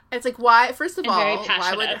 It's why, first of all,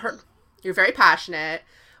 why would you're very passionate.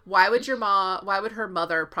 Why would her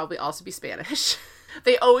mother probably also be Spanish?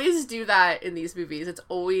 They always do that in these movies. It's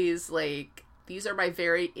always these are my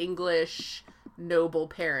very English, noble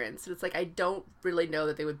parents. And it's I don't really know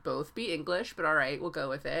that they would both be English, but all right, we'll go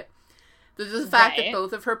with it. The fact that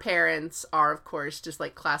both of her parents are, of course, just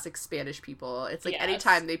classic Spanish people. It's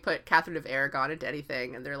anytime they put Catherine of Aragon into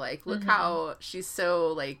anything and they're look how she's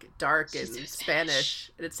so dark and so Spanish.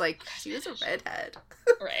 And it's she was a redhead.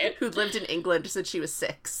 Right. Who lived in England since she was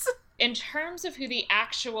 6. In terms of who the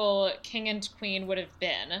actual king and queen would have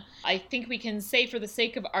been, I think we can say, for the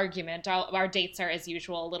sake of argument, our dates are as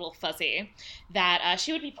usual a little fuzzy, that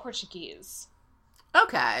she would be Portuguese.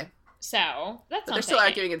 Okay. So, that's But they're still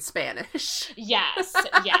arguing in Spanish. Yes.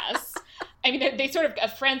 They sort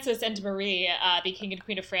of, Francis and Marie, the king and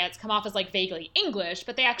queen of France, come off as, vaguely English,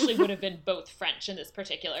 but they actually would have been both French in this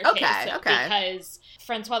particular case. Okay. Because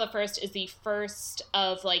Francois I is the first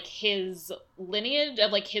of, his lineage,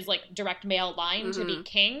 of, his, direct male line to be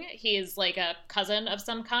king. He is, a cousin of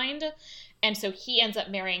some kind. And so he ends up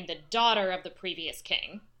marrying the daughter of the previous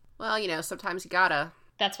king. Well, sometimes you gotta...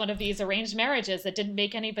 That's one of these arranged marriages that didn't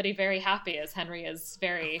make anybody very happy, as Henry is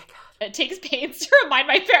very... it takes pains to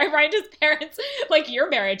remind his parents, your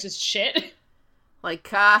marriage is shit.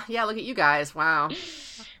 Yeah, look at you guys. Wow.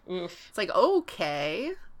 Oof. It's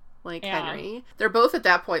okay. Henry. They're both at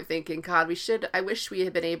that point thinking, God, I wish we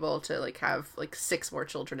had been able to, have, 6 more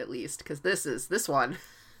children at least, because this one.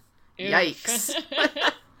 Oof. Yikes.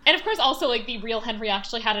 And of course, also, the real Henry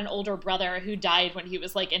actually had an older brother who died when he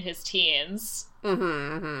was, in his teens.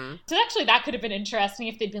 Mm-hmm. So actually, that could have been interesting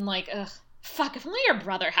if they'd been ugh, fuck, if only your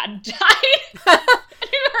brother hadn't died.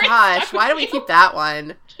 Gosh, why do we keep that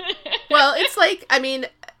one? Well, it's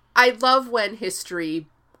I love when history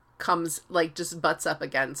comes, just butts up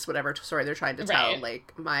against whatever story they're trying to tell.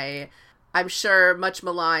 Right. I'm sure much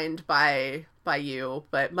maligned by you,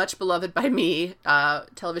 but much beloved by me,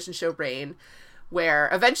 television show Brain, where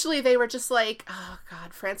eventually they were just oh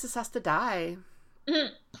God, Francis has to die.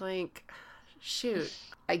 Mm-hmm. Shoot,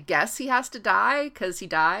 I guess he has to die because he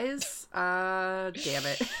dies. Damn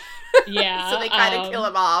it. Yeah. So they kind of kill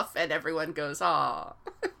him off and everyone goes, aw.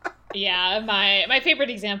 Yeah, my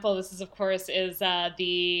favorite example of this of course is I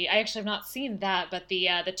actually have not seen that, but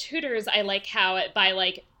the Tudors. I like how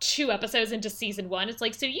by 2 episodes into season 1,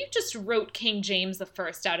 it's so you just wrote King James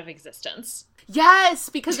I out of existence. Yes,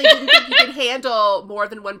 because they didn't think you could handle more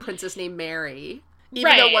than one princess named Mary,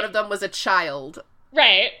 even though one of them was a child.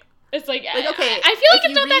 Right. It's okay, I feel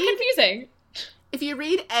it's not that confusing. If you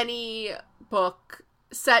read any book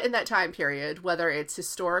set in that time period, whether it's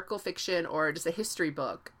historical fiction or just a history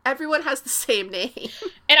book, everyone has the same name.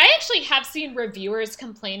 And I actually have seen reviewers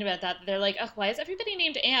complain about that. They're why is everybody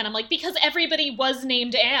named Anne? I'm because everybody was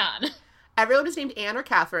named Anne. Everyone was named Anne or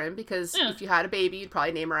Catherine because if you had a baby, you'd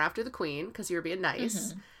probably name her after the queen because you were being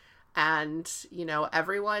nice. Mm-hmm. And,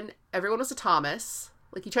 everyone was a Thomas.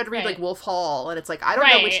 You tried to read, Wolf Hall, and it's I don't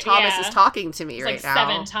know which Thomas is talking to me right now.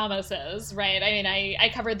 7 Thomases, right?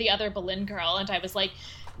 I covered The Other Boleyn Girl, and I was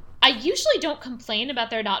I usually don't complain about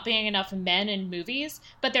there not being enough men in movies,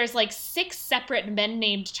 but there's like 6 separate men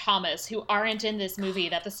named Thomas who aren't in this movie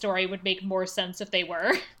that the story would make more sense if they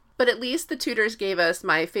were. But at least the Tudors gave us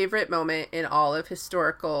my favorite moment in all of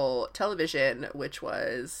historical television, which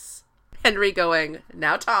was Henry going,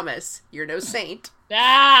 "Now, Thomas, you're no saint."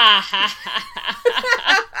 Like,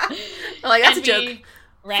 that's a joke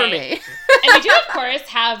for me. And we do, of course,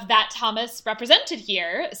 have that Thomas represented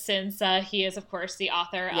here, since he is, of course, the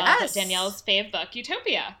author of Danielle's fave book,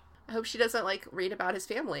 Utopia. I hope she doesn't, like, read about his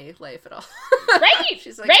family life at all. Right!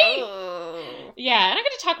 She's like, right? Oh. Yeah, and I'm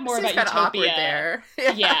going to talk more about Utopia. Awkward there.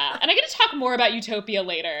 Yeah, and I'm going to talk more about Utopia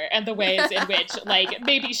later, and the ways in which, like,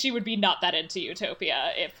 maybe she would be not that into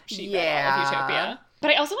Utopia if she read all of Utopia.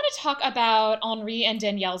 But I also want to talk about Henri and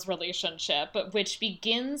Danielle's relationship, which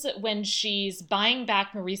begins when she's buying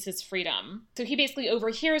back Maurice's freedom. So he basically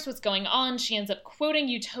overhears what's going on. She ends up quoting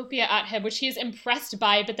Utopia at him, which he is impressed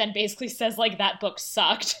by, but then basically says, like, that book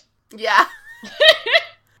sucked. Yeah.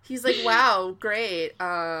 He's like, wow, great.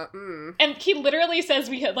 And he literally says,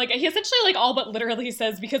 he essentially, like, all but literally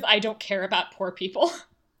says, because I don't care about poor people.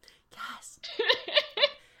 Yes.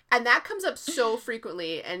 And that comes up so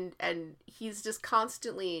frequently, and he's just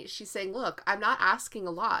constantly, she's saying, look, I'm not asking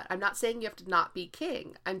a lot. I'm not saying you have to not be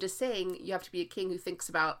king. I'm just saying you have to be a king who thinks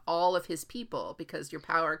about all of his people, because your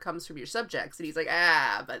power comes from your subjects. And he's like,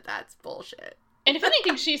 but that's bullshit. And if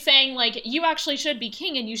anything, she's saying, like, you actually should be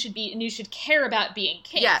king, and you should care about being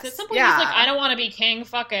king. Yes. So at some point, he's like, I don't want to be king,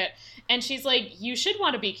 fuck it. And she's like, you should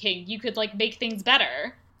want to be king. You could, like, make things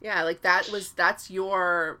better. Yeah, like, that's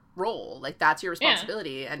your role. Like, that's your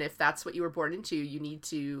responsibility. Yeah. And if that's what you were born into, you need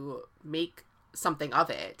to make something of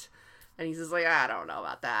it. And he's just like, I don't know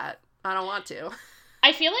about that. I don't want to.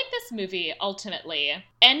 I feel like this movie ultimately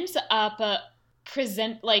ends up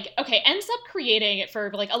creating, for,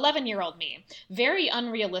 like, 11-year-old me, very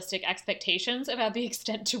unrealistic expectations about the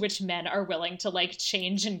extent to which men are willing to, like,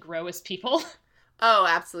 change and grow as people. Oh,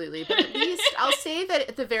 absolutely. But at least, I'll say that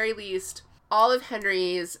at the very least, all of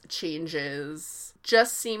Henry's changes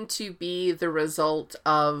just seem to be the result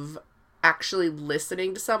of actually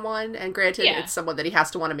listening to someone. And granted, it's someone that he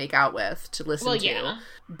has to want to make out with to listen to. Yeah.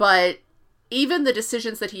 But even the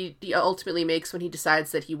decisions that he ultimately makes when he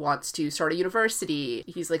decides that he wants to start a university,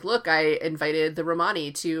 he's like, look, I invited the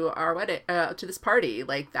Romani to our wedding, to this party.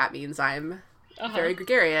 Like, that means I'm very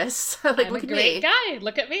gregarious. Like, I'm a great guy.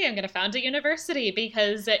 Look at me. I'm going to found a university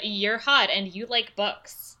because you're hot and you like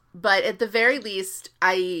books. But at the very least,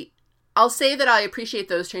 I'll say that I appreciate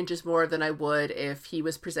those changes more than I would if he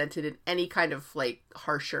was presented in any kind of, like,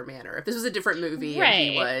 harsher manner. If this was a different movie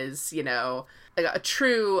and he was, you know, like a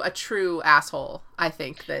true asshole, I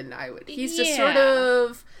think, then I would. He's just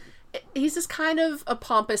he's just kind of a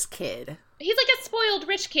pompous kid. He's like a spoiled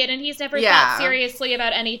rich kid, and he's never thought seriously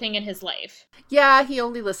about anything in his life. Yeah, he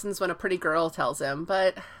only listens when a pretty girl tells him,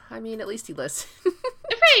 but, I mean, at least he listens.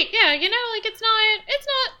 Right, yeah, you know, like, it's not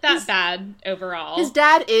that bad overall. His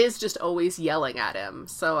dad is just always yelling at him,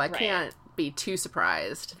 so I can't be too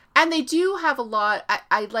surprised. And they do have a lot,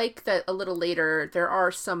 I like that a little later, there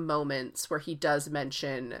are some moments where he does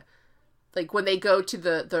mention, like, when they go to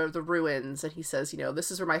the ruins, and he says, you know,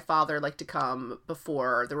 this is where my father liked to come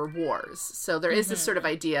before there were wars. So there is this sort of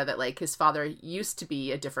idea that, like, his father used to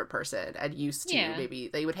be a different person, and used to, maybe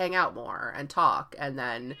they would hang out more and talk, and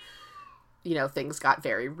then, you know, things got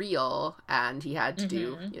very real, and he had to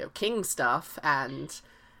do, you know, king stuff, and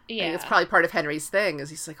I think it's probably part of Henry's thing, is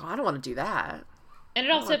he's like, oh, I don't want to do that. And it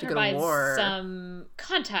also provides some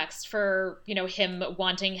context for, you know, him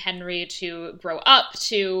wanting Henry to grow up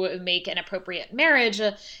to make an appropriate marriage,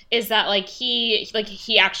 is that, like, he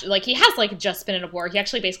actually, like, he has, like, just been in a war. He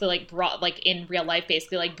actually basically, like, brought, like, in real life,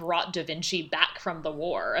 basically, like, brought Da Vinci back from the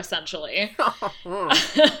war, essentially.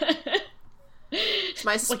 It's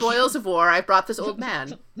my spoils of war. I brought this old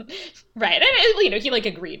man. Right. And, you know, he, like,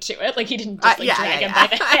 agreed to it. Like, he didn't just, like, drag him by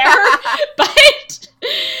the hair.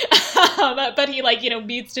 But he, like, you know,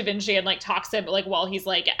 meets Da Vinci and, like, talks him, like, while he's,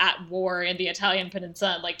 like, at war in the Italian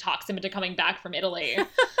peninsula, and, like, talks him into coming back from Italy.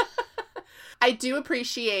 I do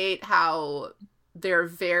appreciate how they're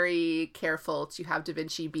very careful to have Da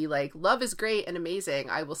Vinci be like, love is great and amazing.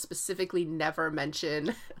 I will specifically never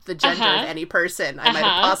mention the gender of any person I might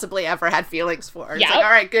have possibly ever had feelings for. It's like,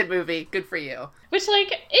 all right, good movie. Good for you. Which,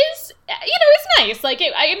 like, is, you know, is nice. Like,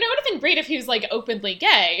 it would have been great if he was, like, openly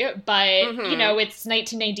gay, but, you know, it's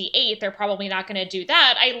 1998. They're probably not going to do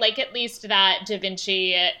that. I like at least that Da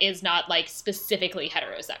Vinci is not, like, specifically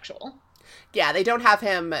heterosexual. Yeah, they don't have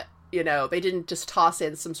him, you know, they didn't just toss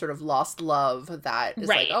in some sort of lost love that is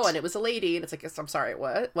like, oh, and it was a lady, and it's like, I'm sorry,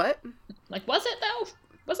 what? Like, was it, though?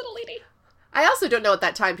 Was it a lady? I also don't know at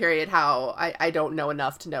that time period how, I don't know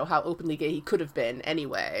enough to know how openly gay he could have been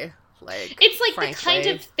anyway. Like, it's like frankly. the kind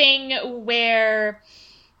of thing where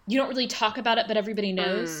you don't really talk about it, but everybody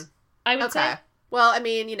knows, I would say. Well, I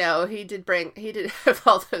mean, he did have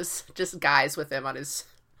all those just guys with him on his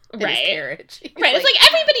carriage. Right. It's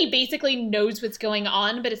like everybody basically knows what's going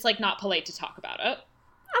on, but it's like not polite to talk about it.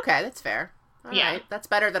 Okay, that's fair. All right. That's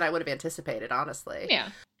better than I would have anticipated, honestly. Yeah.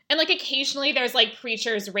 And like occasionally there's like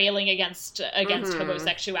preachers railing against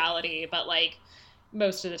homosexuality, but like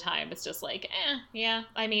most of the time it's just like, yeah.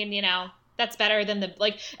 I mean, that's better than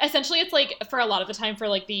essentially it's like for a lot of the time for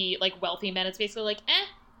like the like wealthy men, it's basically like,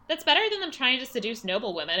 that's better than them trying to seduce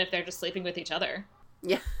noble women if they're just sleeping with each other.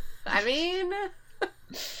 Yeah. I mean,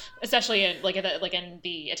 especially in in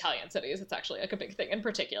the Italian cities, it's actually like a big thing in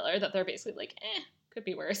particular that they're basically like, could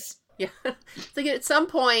be worse. Yeah. It's like at some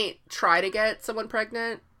point try to get someone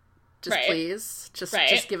pregnant. Just please. Just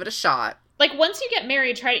give it a shot. Like, once you get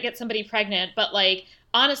married, try to get somebody pregnant. But, like,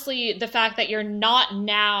 honestly, the fact that you're not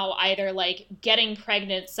now either, like, getting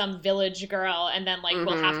pregnant some village girl and then, like,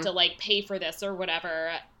 we'll have to, like, pay for this or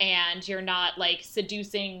whatever, and you're not, like,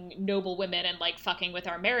 seducing noble women and, like, fucking with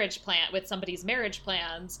with somebody's marriage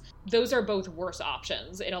plans, those are both worse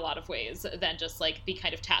options in a lot of ways than just, like, the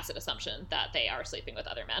kind of tacit assumption that they are sleeping with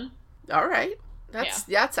other men. All right.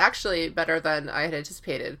 That's actually better than I had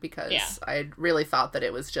anticipated, because I really thought that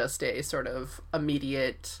it was just a sort of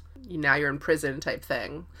immediate, now you're in prison type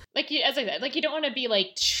thing. Like, as I said, like, you don't want to be,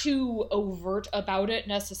 like, too overt about it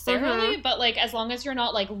necessarily, but, like, as long as you're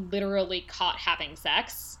not, like, literally caught having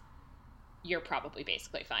sex, you're probably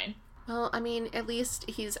basically fine. Well, I mean, at least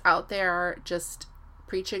he's out there just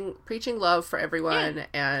preaching love for everyone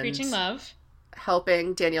and preaching love,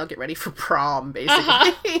 helping Danielle get ready for prom,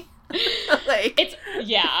 basically.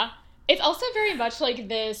 It's also very much like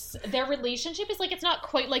this, their relationship is like, it's not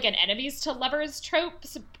quite like an enemies to lovers trope,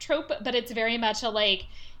 but it's very much a like,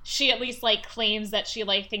 she at least like claims that she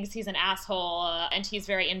like thinks he's an asshole and he's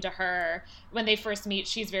very into her. When they first meet,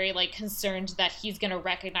 she's very like concerned that he's gonna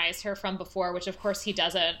recognize her from before, which of course he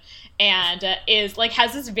doesn't, and is like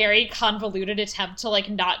has this very convoluted attempt to like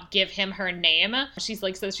not give him her name. She's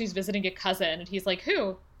like says she's visiting a cousin and he's like,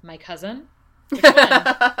 who? My cousin? Which one?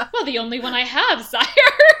 Well, the only one I have, sire.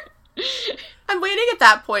 I'm waiting at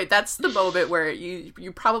that point. That's the moment where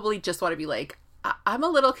you probably just want to be like, I'm a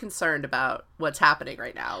little concerned about what's happening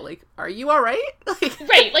right now. Like, are you all right? Like,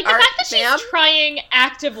 right. Like, the fact that she's trying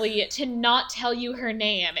actively to not tell you her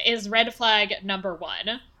name is red flag number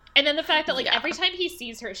one. And then the fact that, like, every time he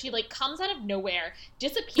sees her, she, like, comes out of nowhere,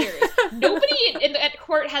 disappears. Nobody at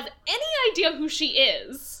court has any idea who she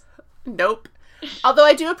is. Nope. Although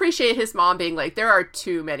I do appreciate his mom being like, there are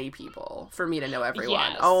too many people for me to know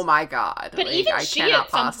everyone. Yes. Oh my god. But like, even she at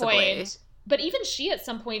some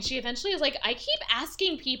point, she eventually is like, I keep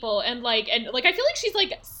asking people and I feel like she's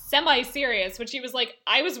like semi-serious when she was like,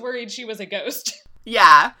 I was worried she was a ghost.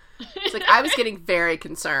 Yeah. It's like, I was getting very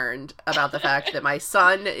concerned about the fact that my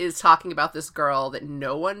son is talking about this girl that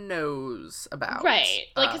no one knows about. Right.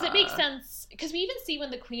 Like, because it makes sense. Because we even see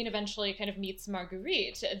when the queen eventually kind of meets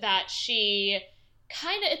Marguerite that she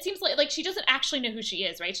kind of, it seems like she doesn't actually know who she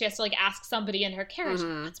is, right? She has to like ask somebody in her carriage,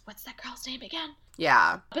 what's that girl's name again?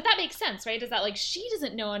 Yeah. But that makes sense, right? Is that like she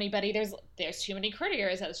doesn't know anybody. There's too many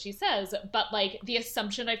courtiers, as she says. But like the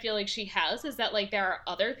assumption I feel like she has is that like there are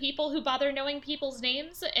other people who bother knowing people's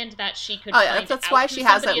names, and that she could. Oh yeah, that's why she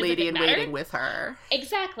has that lady in waiting with her.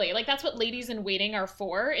 Exactly. Like that's what ladies in waiting are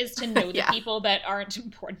for, is to know the people that aren't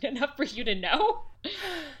important enough for you to know.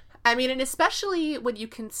 I mean, and especially when you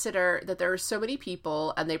consider that there are so many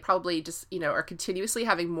people and they probably just, are continuously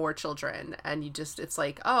having more children, and it's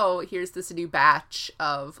like, oh, here's this new batch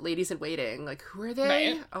of ladies in waiting. Like, who are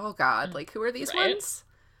they? Right. Oh, God. Like, who are these ones?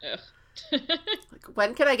 Like,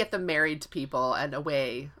 when can I get them married to people and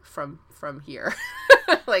away from here?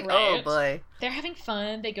 Like, oh, boy. They're having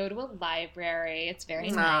fun. They go to a library. It's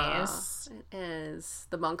very nice. It is.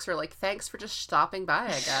 The monks are like, thanks for just stopping by, I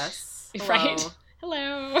guess. Hello. Right.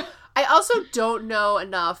 Hello. I also don't know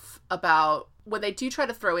enough about when they do try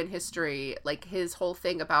to throw in history, like his whole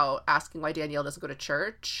thing about asking why Danielle doesn't go to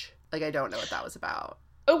church. Like, I don't know what that was about.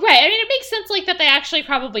 Oh, right. I mean, it makes sense, like, that they actually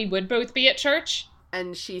probably would both be at church.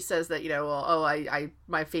 And she says that, I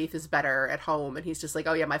my faith is better at home. And he's just like,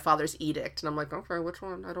 oh, yeah, my father's edict. And I'm like, okay, which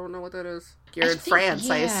one? I don't know what that is. You're in France.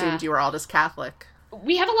 Yeah. I assumed you were all just Catholic.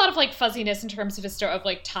 We have a lot of, like, fuzziness in terms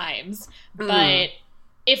of times. But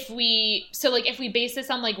if we base this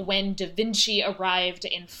on like when Da Vinci arrived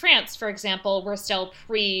in France, for example, we're still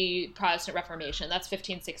pre-Protestant Reformation. That's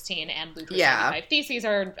 1516, and Luther's 75 Theses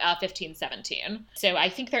are 1517. So I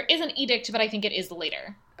think there is an edict, but I think it is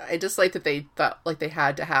later. I just like that they thought like they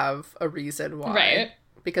had to have a reason why. Right.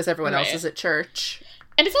 Because everyone else is at church.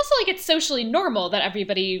 And it's also like it's socially normal that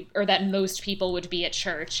everybody, or that most people would be at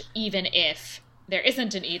church, even if there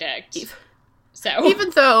isn't an edict. So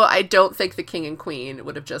even though I don't think the king and queen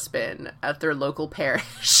would have just been at their local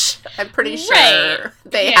parish, I'm pretty sure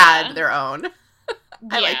they had their own.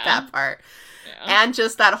 I like that part. Yeah. And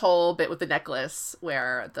just that whole bit with the necklace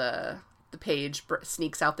where the page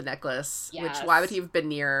sneaks out the necklace, which why would he have been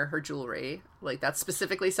near her jewelry? Like, that's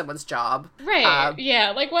specifically someone's job. Right.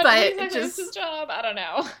 like what exactly is his job? I don't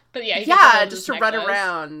know. But he just to run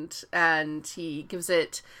around, and he gives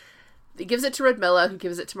it to Radmilla, who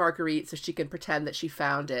gives it to Marguerite so she can pretend that she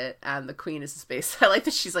found it, and the queen is his base. I like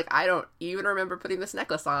that she's like, I don't even remember putting this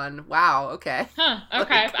necklace on. Wow, okay. Huh,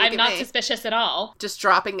 okay. I'm not suspicious at all.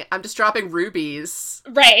 I'm just dropping rubies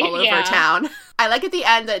all over town. I like at the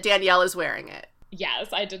end that Danielle is wearing it. Yes,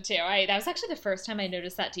 I did too. That was actually the first time I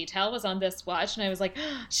noticed that detail was on this watch, and I was like,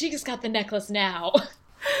 oh, she just got the necklace now.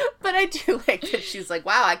 But I do like that she's like,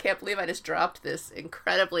 wow, I can't believe I just dropped this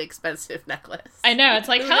incredibly expensive necklace. I know. It's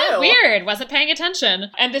like, huh, weird. Wasn't paying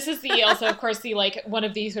attention. And this is also, of course, like, one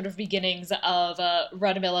of the sort of beginnings of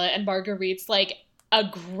Radmilla and Marguerite's, like,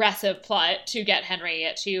 aggressive plot to get Henry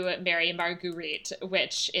to marry Marguerite,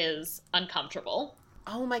 which is uncomfortable.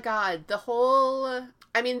 Oh my god. The whole...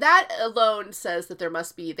 I mean, that alone says that they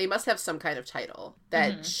must have some kind of title,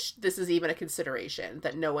 that this is even a consideration,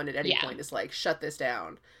 that no one at any point is like, shut this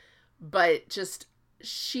down. But just,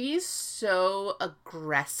 she's so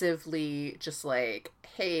aggressively just like,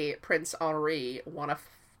 hey, Prince Henri,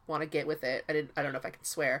 wanna get with it. I don't know if I can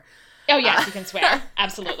swear. Oh, yes, you can swear.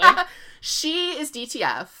 Absolutely. She is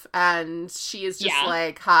DTF, and she is just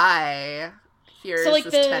like, hi... Here's so, like,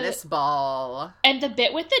 this tennis ball. And the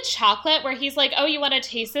bit with the chocolate where he's like, oh, you want to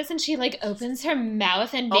taste this? And she, like, opens her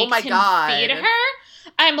mouth and makes him feed her.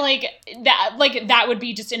 I'm like, that would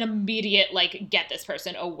be just an immediate, like, get this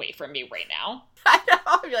person away from me right now. I know.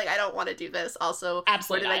 I'd be like, I don't want to do this. Also,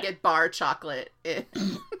 absolutely where did I get bar chocolate in?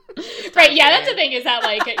 Right, yeah, that's the thing is that,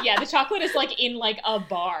 like, the chocolate is, like, in, like, a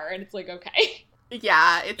bar. And it's like, okay.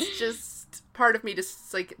 Yeah, it's just... part of me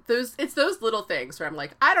just like it's those little things where I'm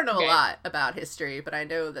like, I don't know a lot about history, but I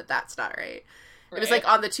know that that's not right. It was like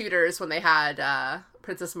on the Tudors when they had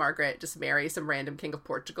Princess Margaret just marry some random king of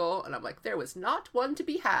Portugal, and I'm like, there was not one to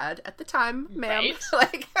be had at the time, ma'am.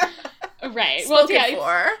 Like, right. Well,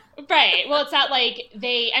 right. Well, it's that like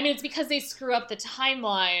it's because they screw up the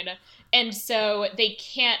timeline. And so they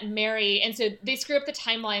can't marry, and so they screw up the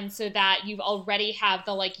timeline so that you already have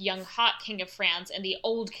the, like, young, hot King of France, and the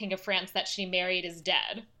old King of France that she married is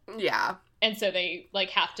dead. Yeah. And so they, like,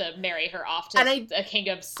 have to marry her off to a king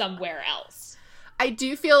of somewhere else. I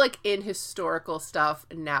do feel like in historical stuff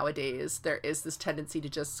nowadays, there is this tendency to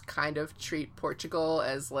just kind of treat Portugal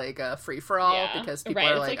as, like, a free-for-all, because people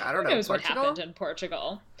are like, I don't know, Portugal? What happened in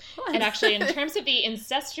Portugal. And actually, in terms of the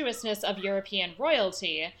incestuousness of European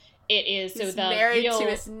royalty... It is He's married to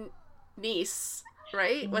his niece,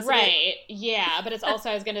 right? Right, yeah. But it's also,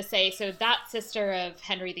 I was going to say, so that sister of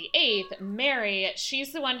Henry VIII, Mary,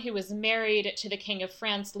 she's the one who was married to the King of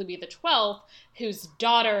France, Louis XII, whose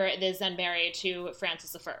daughter is then married to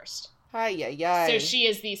Francis I. So she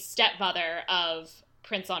is the stepmother of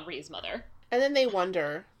Prince Henri's mother. And then they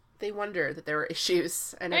wonder that there were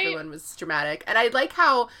issues, and everyone was dramatic. And I like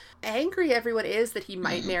how angry everyone is that he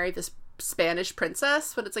might marry this Spanish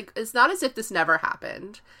princess, but it's like, it's not as if this never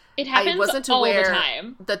happened. It happens. I wasn't aware all the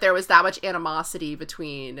time that there was that much animosity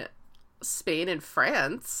between Spain and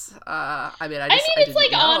France. It's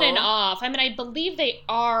like on and off. I mean, I believe they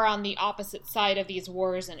are on the opposite side of these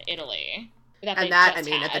wars in Italy. At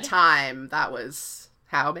the time, that was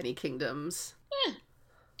how many kingdoms?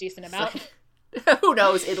 Decent amount. Like, who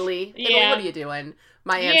knows, Italy? Italy, what are you doing?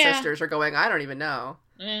 My ancestors are going, I don't even know.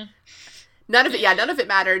 None of it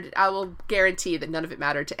mattered. I will guarantee that none of it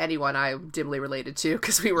mattered to anyone I'm dimly related to,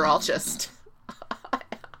 because we were all just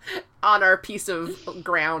on our piece of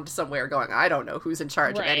ground somewhere going, I don't know who's in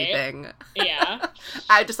charge of anything. Yeah.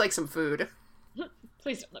 I'd just like some food.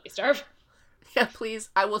 Please don't let me starve. Yeah, please.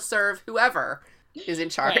 I will serve whoever is in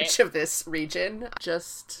charge of this region.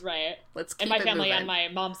 Just let's keep it moving. And my family on my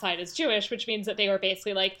mom's side is Jewish, which means that they were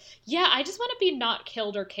basically like, yeah, I just want to be not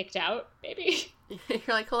killed or kicked out, maybe. You're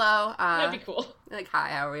like, hello. That'd be cool. Like, hi,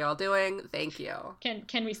 how are we all doing? Thank you.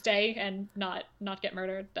 Can we stay and not get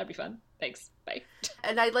murdered? That'd be fun. Thanks. Bye.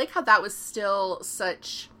 And I like how that was still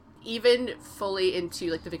such even fully into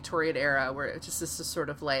like the Victorian era, where it just is sort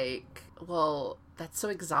of like, well, that's so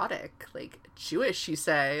exotic, like Jewish, you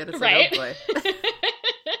say, and it's right. like, oh boy.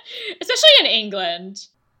 Especially in England.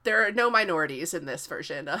 There are no minorities in this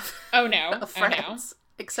version of, of France,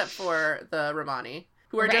 except for the Romani,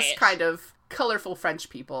 who are just kind of colorful French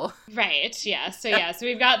people. Right, yeah. So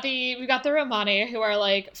we've got the Romani, who are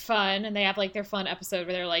like fun, and they have like their fun episode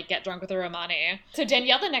where they're like get drunk with the Romani. So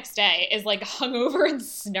Danielle the next day is like hungover and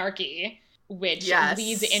snarky, which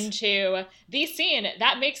leads into the scene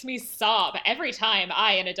that makes me sob every time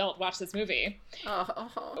I, an adult, watch this movie.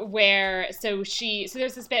 Where so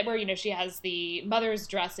there's this bit where, you know, she has the mother's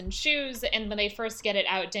dress and shoes, and when they first get it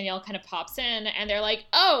out, Danielle kind of pops in and they're like,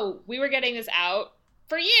 oh, we were getting this out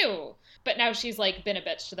for you. But now she's like been a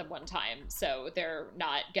bitch to them one time, so they're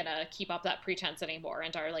not gonna keep up that pretense anymore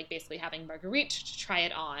and are like basically having Marguerite to try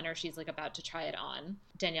it on, or she's like about to try it on.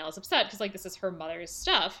 Danielle is upset because like this is her mother's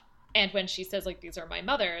stuff. And when she says, like, these are my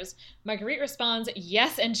mother's, Marguerite responds,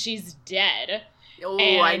 yes, and she's dead. Oh,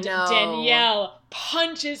 and I know. Danielle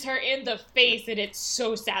punches her in the face, and it's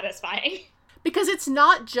so satisfying. Because it's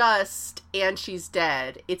not just, and she's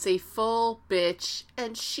dead. It's a full bitch,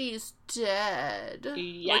 and she's dead.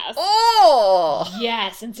 Yes. Like, oh!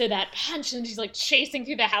 Yes, and so that punch, and she's, like, chasing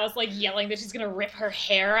through the house, like, yelling that she's gonna rip her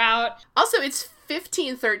hair out. Also, it's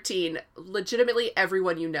 1513. Legitimately,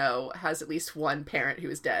 everyone you know has at least one parent who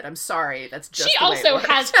is dead. I'm sorry, that's just She the way also it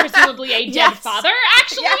has presumably a dead father,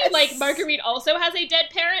 actually. Yes. Like, Marguerite also has a dead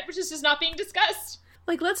parent, which is just not being discussed.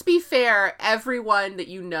 Like, let's be fair, everyone that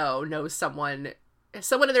you know knows someone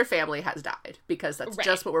in their family has died, because that's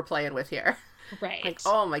just what we're playing with here. Right. Like,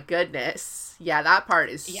 oh my goodness. Yeah, that part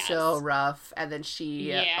is so rough. And then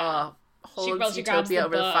she holds Utopia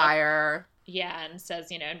over the fire. Yeah, and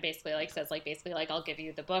says, you know, and basically like, I'll give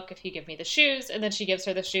you the book if you give me the shoes. And then she gives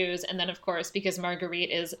her the shoes. And then, of course, because Marguerite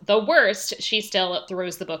is the worst, she still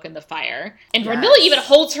throws the book in the fire. And Renilla even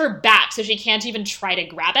holds her back so she can't even try to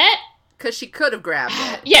grab it. Because she could have grabbed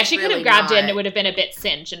it. Yeah, she could have grabbed it and it would have been a bit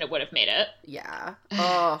singed and it would have made it. Yeah.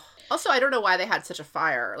 Oh. Also, I don't know why they had such a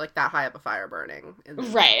fire, like that high up a fire burning.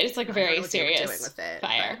 Right, it's like a very serious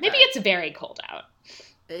fire. Maybe it's very cold out.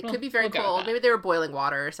 It could be very cold. Maybe they were boiling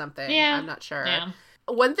water or something. Yeah. I'm not sure. Yeah.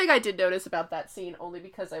 One thing I did notice about that scene, only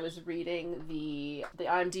because I was reading the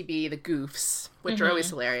IMDb, the goofs, which are always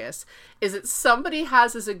hilarious, is that somebody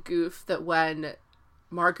has as a goof that when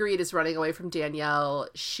Marguerite is running away from Danielle,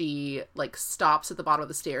 she like stops at the bottom of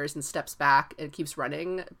the stairs and steps back and keeps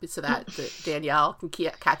running so that Danielle can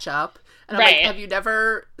catch up. And I'm like, have you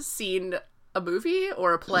never seen a movie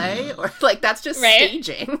or a play? Or like, that's just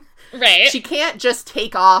staging. Right. She can't just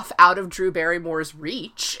take off out of Drew Barrymore's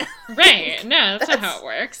reach. Right. No, that's not how it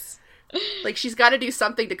works. Like, she's got to do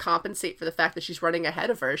something to compensate for the fact that she's running ahead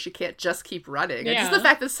of her. She can't just keep running. Yeah. And just the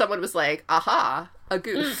fact that someone was like, aha, a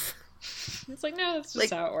goof. It's like, no, that's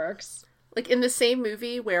just how it works. Like, in the same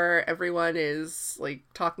movie where everyone is, like,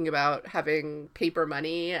 talking about having paper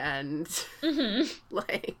money and,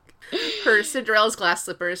 like, her Cinderella's glass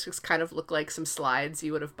slippers just kind of look like some slides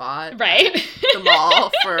you would have bought at the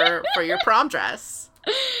mall for your prom dress.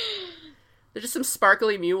 They're just some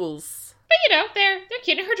sparkly mules. But, you know, they're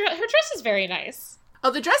cute. And her dress is very nice.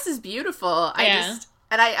 Oh, the dress is beautiful.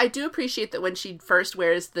 And I do appreciate that when she first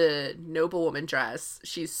wears the noblewoman dress,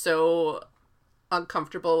 she's so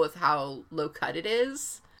uncomfortable with how low cut it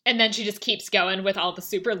is. And then she just keeps going with all the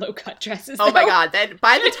super low cut dresses. Oh my god. Then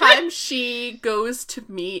by the time she goes to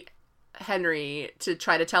meet Henry to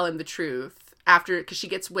try to tell him the truth, because she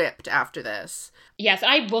gets whipped after this. Yes,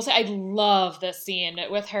 I will say I love this scene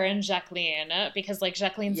with her and Jacqueline, because like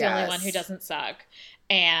Jacqueline's the only one who doesn't suck.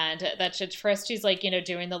 And that first she's like, you know,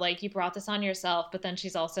 doing the like, you brought this on yourself, but then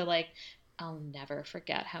she's also like, I'll never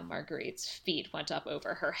forget how Marguerite's feet went up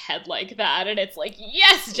over her head like that. And it's like,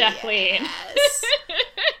 yes, Jacqueline. Yes.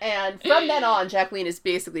 And from then on, Jacqueline is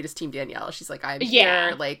basically just Team Danielle. She's like, I'm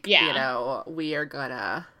here, like, you know, we are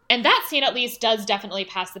gonna... And that scene at least does definitely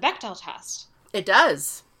pass the Bechdel test. It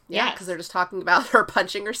does. Yeah, because they're just talking about her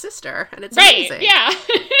punching her sister, and it's amazing. Yeah.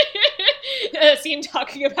 A scene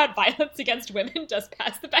talking about violence against women does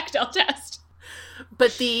pass the Bechdel test.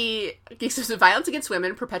 But the violence against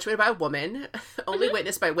women perpetuated by a woman, only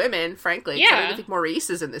witnessed by women, frankly. Yeah. I don't even think Maurice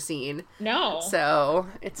is in the scene. No. So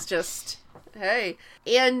it's just, hey.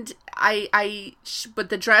 And but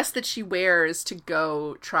the dress that she wears to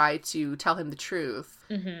go try to tell him the truth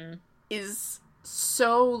is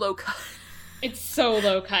so low cut. It's so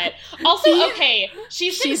low cut. Also, okay,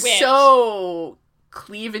 she's whipped. So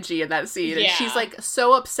cleavagey in that scene, and she's like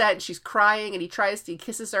so upset, and she's crying, and he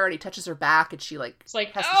kisses her, and he touches her back, and she like has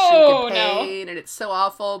to shriek in pain, and it's so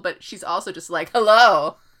awful. But she's also just like,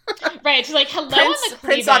 hello. Right, she's like, hello on the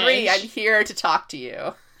Prince cleavage. Henri, I'm here to talk to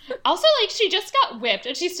you. Also, like, she just got whipped,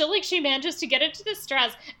 and she's still, like, she manages to get into this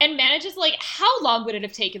dress, and manages, like, how long would it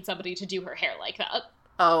have taken somebody to do her hair like that?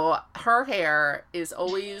 Oh, her hair is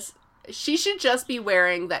always... She should just be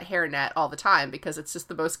wearing that hairnet all the time, because it's just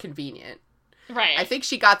the most convenient. Right. I think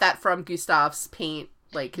she got that from Gustav's paint,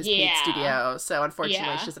 like, his paint studio, so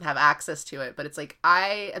unfortunately she doesn't have access to it, but it's like,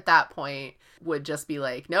 I, at that point, would just be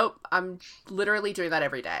like, nope, I'm literally doing that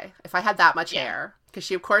every day. If I had that much hair, because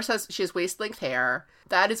she, of course, has waist-length hair.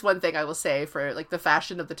 That is one thing I will say for, like, the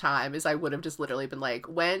fashion of the time, is I would have just literally been like,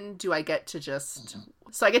 when do I get to just...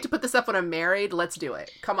 So I get to put this up when I'm married? Let's do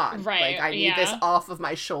it. Come on. Right, Like, I need this off of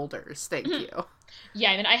my shoulders. Thank you.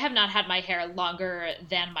 Yeah, I mean, I have not had my hair longer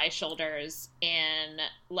than my shoulders in,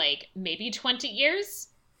 like, maybe 20 years.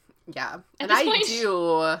 Yeah. And I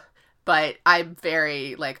do... But I'm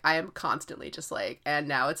very, like, I am constantly just like, and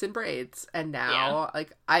now it's in braids. And now,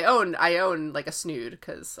 like, I own, like, a snood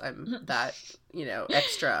because I'm that, you know,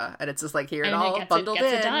 extra. And it's just like, here it all bundled in.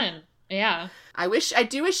 It done. Yeah. I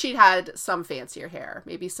do wish she'd had some fancier hair.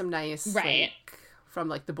 Maybe some nice, right. like, from,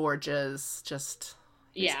 like, the Borgias, just,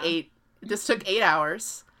 yeah. This took 8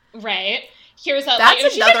 hours. Right. Here's a, that's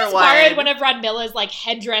like, another she one. Inspired one of Rodmilla's, like,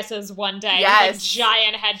 headdresses one day. Yes. Like,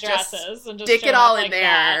 giant headdresses. And just stick it all in like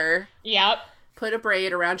there. That. Yep. Put a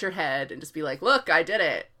braid around your head and just be like, look, I did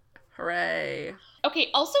it. Hooray. Okay,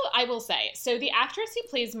 also, I will say, so the actress who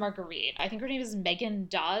plays Marguerite, I think her name is Megan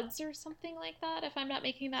Dodds or something like that, if I'm not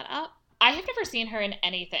making that up. I have never seen her in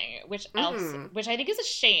anything, which I think is a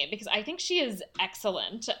shame, because I think she is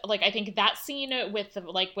excellent. Like, I think that scene with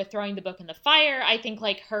throwing the book in the fire, I think,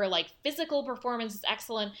 like, her, like, physical performance is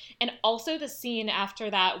excellent. And also the scene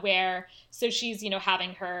after that where, so she's, you know,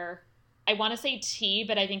 having her, I want to say tea,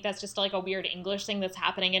 but I think that's just, like, a weird English thing that's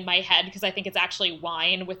happening in my head, because I think it's actually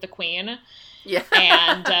wine with the queen. Yeah.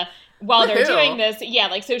 And while they're doing this,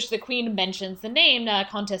 so the queen mentions the name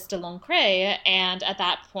Comtesse de Lancret, and at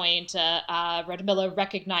that point, Radmilla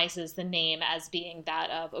recognizes the name as being that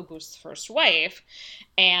of Auguste's first wife,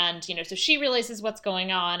 and, you know, so she realizes what's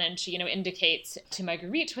going on, and she, you know, indicates to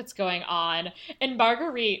Marguerite what's going on, and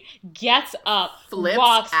Marguerite gets up,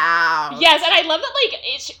 walks out. Yes, and I love that,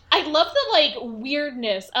 like, I love the, like,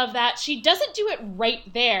 weirdness of that. She doesn't do it right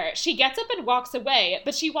there. She gets up and walks away,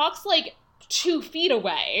 but she walks, like, 2 feet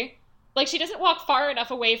away. Like, she doesn't walk far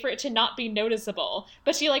enough away for it to not be noticeable.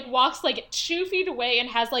 But she, like, walks, like, 2 feet away and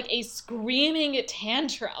has, like, a screaming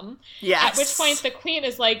tantrum. Yes. At which point the queen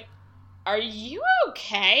is like, are you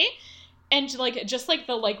okay? And, like, just, like,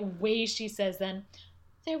 the, like, way she says then,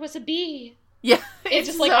 there was a bee. Yeah, it's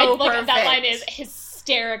just, like, so like, that line is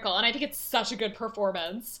hysterical. And I think it's such a good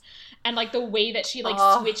performance. And, like, the way that she, like,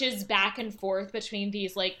 switches back and forth between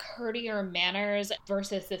these, like, courtier manners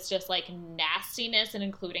versus this just, like, nastiness, and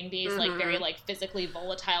including these, like, very, like, physically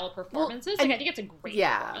volatile performances. Well, like, I think it's a great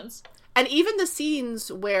performance. And even the scenes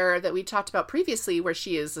that we talked about previously, where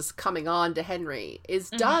she is just coming on to Henry, is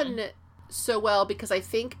done so well, because I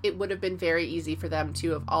think it would have been very easy for them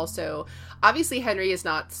to have also... Obviously, Henry is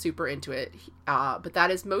not super into it, but that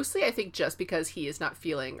is mostly, I think, just because he is not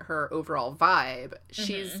feeling her overall vibe.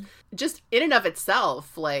 She's just, in and of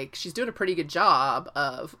itself, like, she's doing a pretty good job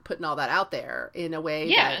of putting all that out there in a way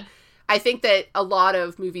that... I think that a lot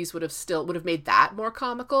of movies would have made that more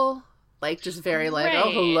comical. Like, just very, like,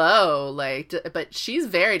 oh, hello, like, but she's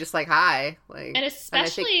very just, like, hi. Like, and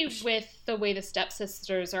especially with the way the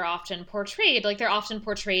stepsisters are often portrayed, like, they're often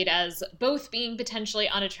portrayed as both being potentially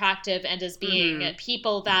unattractive and as being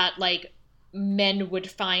people that, like, men would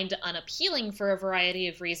find unappealing for a variety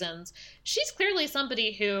of reasons. She's clearly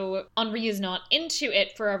somebody who Henri is not into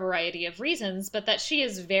it for a variety of reasons, but that she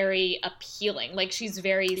is very appealing. Like, she's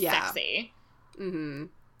very sexy. Mm-hmm.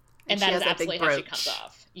 And that is absolutely how she comes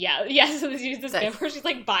off. Yeah, so there's this bit where she's,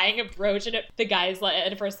 like, buying a brooch, and the guy's like,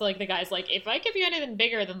 at first, like, the guy's like, if I give you anything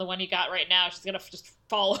bigger than the one you got right now, she's gonna just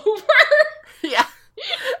fall over. Yeah.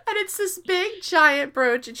 And it's this big, giant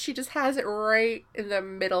brooch, and she just has it right in the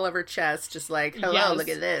middle of her chest, just like, hello, look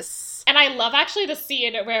at this. And I love, actually, the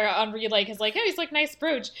scene where Henri, like, is like, oh, he's like, nice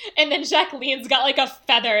brooch. And then Jacqueline's got, like, a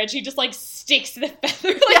feather, and she just, like, sticks the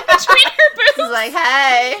feather, like, between her boobs. She's like,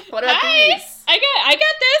 hey, what about these? I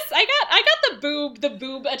got this. I got the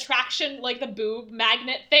boob attraction, like, the boob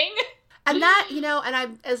magnet thing. And that, you know, and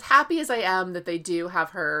I'm as happy as I am that they do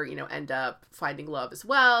have her, you know, end up finding love as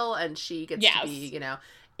well, and she gets to be, you know,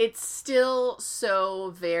 it's still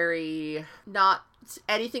so very not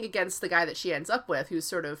anything against the guy that she ends up with, who's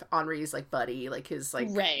sort of Henri's, like, buddy, like, his, like,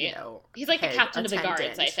 you know, he's like the captain of the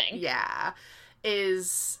guards, I think. Yeah.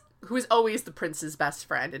 Is who is always the prince's best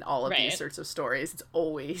friend in all of these sorts of stories. It's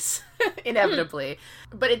always inevitably.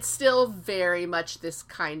 But it's still very much this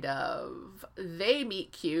kind of, they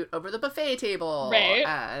meet cute over the buffet table. Right.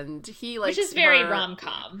 And he likes Which is very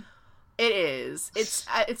rom-com. It is.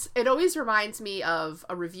 It always reminds me of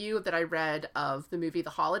a review that I read of the movie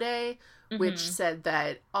The Holiday, which said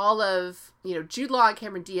that all of, Jude Law and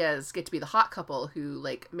Cameron Diaz get to be the hot couple who,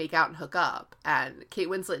 like, make out and hook up. And Kate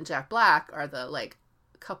Winslet and Jack Black are the, like,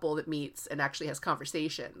 couple that meets and actually has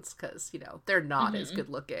conversations because, they're not as good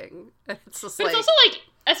looking. It's just but like... it's also, like,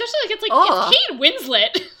 especially, like, it's Kate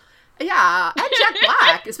Winslet. Yeah, and Jack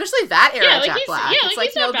Black, especially that era Jack Black. Yeah, like,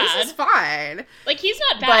 it's like, no, bad. This is fine. Like, he's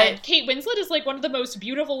not bad. But Kate Winslet is, like, one of the most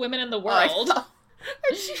beautiful women in the world.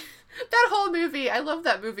 That whole movie, I love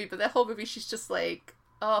that movie, but that whole movie, she's just like,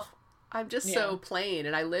 oh, I'm just so plain,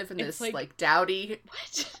 and I live in this, like dowdy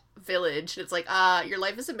village. And it's like, your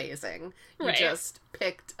life is amazing. You just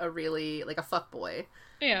picked a really, like, a fuckboy.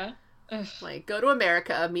 Yeah. Ugh. Like, go to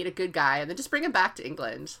America, meet a good guy, and then just bring him back to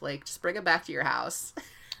England. Like, just bring him back to your house.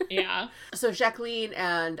 Yeah. So Jacqueline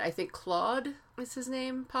and I think Claude is his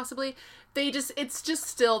name, possibly. It's just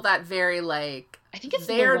still that very, like, I think it's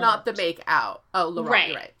they're Laurent. not the make-out. Oh, Laurent,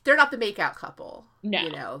 you're right. They're not the make-out couple.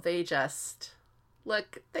 No. They just,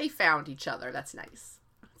 look, they found each other. That's nice.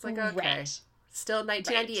 It's like, okay. Right. Still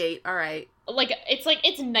 1998. All right. Like,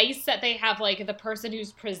 it's nice that they have, like, the person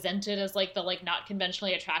who's presented as, like, the, like, not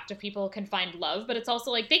conventionally attractive people can find love, but it's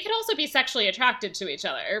also, like, they could also be sexually attracted to each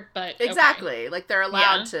other, but... Exactly. Okay. Like, they're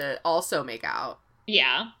allowed to also make out.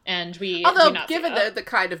 Yeah, and we Although, do not given the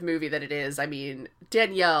kind of movie that it is, I mean,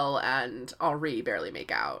 Danielle and Henri barely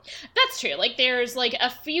make out. That's true. Like, there's, like, a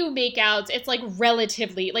few makeouts. It's, like,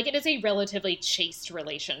 relatively... Like, it is a relatively chaste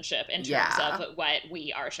relationship in terms of what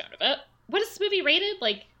we are shown of it. What is this movie rated?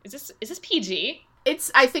 Like, is this PG?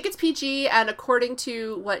 I think it's PG, and according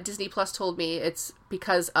to what Disney Plus told me, it's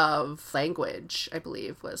because of language, I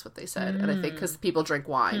believe, was what they said. And I think because people drink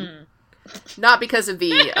wine. Not because of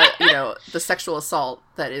the, the sexual assault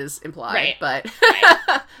that is implied, but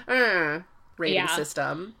rating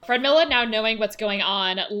system. Fredmilla, now knowing what's going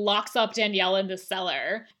on, locks up Danielle in the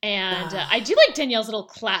cellar. And I do like Danielle's little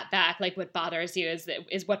clap back, like, what bothers you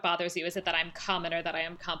is what bothers you? Is it that I'm common or that I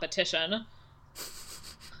am competition?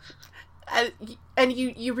 And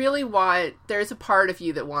you really want, there's a part of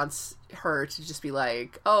you that wants her to just be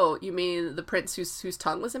like, oh, you mean the prince whose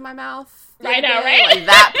tongue was in my mouth? I know, right? Like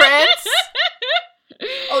that prince?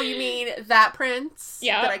 Oh, you mean that prince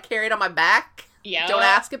that I carried on my back? Yeah. Don't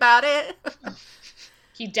ask about it.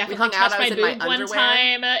 He definitely touched my boob one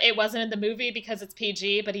time. It wasn't in the movie because it's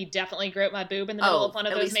PG, but he definitely groped my boob in the middle of one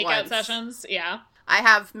of those makeout sessions. Yeah. I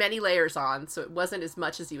have many layers on, so it wasn't as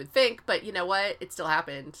much as you would think, but you know what? It still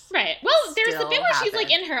happened. Right. Well, there's the bit where she's, like,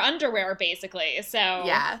 in her underwear, basically, so...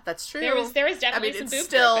 Yeah, that's true. There was definitely some boob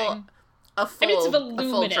still groping. It's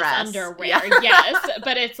voluminous underwear, yes,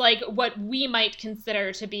 but it's, like, what we might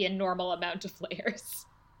consider to be a normal amount of layers.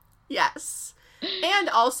 Yes. And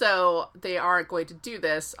also, they aren't going to do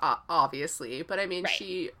this, obviously, but I mean,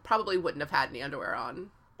 she probably wouldn't have had any underwear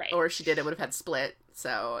on. Right. Or if she did, it would have had split,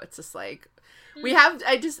 so it's just like...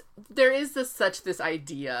 there is this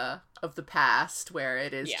idea of the past where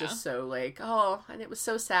it is just so like, oh, and it was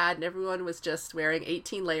so sad and everyone was just wearing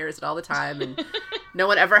 18 layers at all the time and no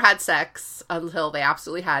one ever had sex until they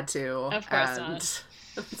absolutely had to. Of course not.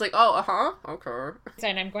 It's like, oh, okay.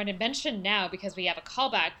 And I'm going to mention now, because we have a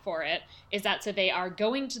callback for it, is that so they are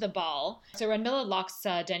going to the ball. So Fredmilla locks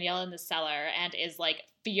Danielle in the cellar and is, like,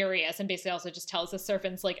 furious, and basically also just tells the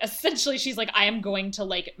servants, like, essentially she's like, I am going to,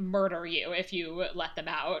 like, murder you if you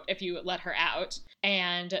let her out.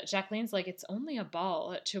 And Jacqueline's like, it's only a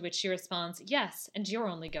ball, to which she responds, yes, and you're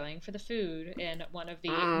only going for the food, in one of the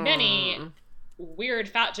many weird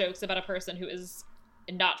fat jokes about a person who is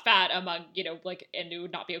not fat among, like, and it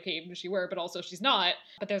would not be okay even if she were, but also she's not.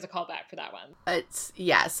 But there's a callback for that one. And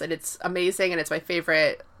it's amazing, and it's my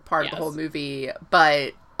favorite part of the whole movie,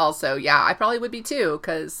 but also, I probably would be too,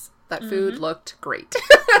 because that food looked great.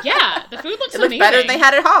 Yeah, the food looks amazing. It looked amazing. better than they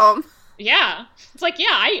had at home. Yeah. It's like,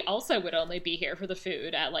 I also would only be here for the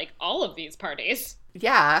food at, like, all of these parties.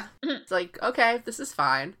 Yeah. It's like, okay, this is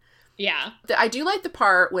fine. Yeah. I do like the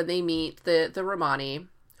part when they meet the Romani,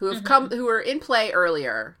 who have who were in play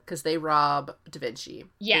earlier because they rob Da Vinci.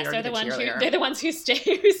 Yes, they're the ones who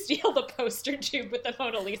steal the poster tube with the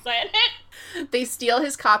Mona Lisa in it. They steal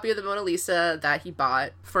his copy of the Mona Lisa that he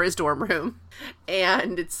bought for his dorm room.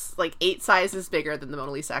 And it's like 8 sizes bigger than the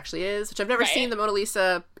Mona Lisa actually is, which I've never seen the Mona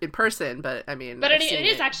Lisa in person, but I mean, but it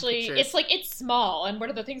is actually, it's small, and one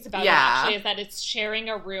of the things about it actually is that it's sharing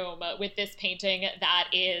a room with this painting that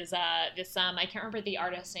is this I can't remember the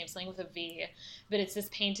artist's name, something with a V, but it's this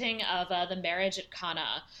painting of the Marriage at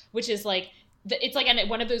Cana, which is like, it's like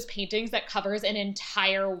one of those paintings that covers an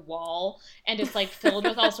entire wall, and it's like filled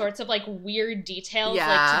with all sorts of like weird details,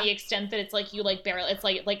 like to the extent that it's like you like barely, it's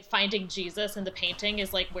like finding Jesus in the painting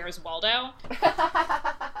is like, where's Waldo?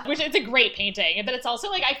 Which it's a great painting, but it's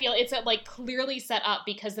also like, I feel it's like clearly set up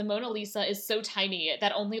because the Mona Lisa is so tiny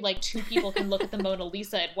that only like 2 people can look at the Mona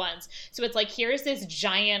Lisa at once. So it's like, here's this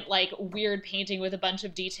giant like weird painting with a bunch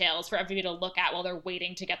of details for everybody to look at while they're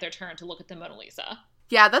waiting to get their turn to look at the Mona Lisa.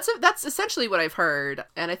 Yeah, that's essentially what I've heard,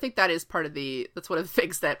 and I think that is that's one of the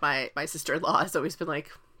things that my sister-in-law has always been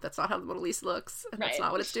like, that's not how the Mona Lisa looks, and that's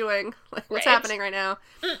not what it's doing, like, what's happening right now.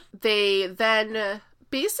 They then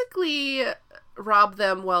basically rob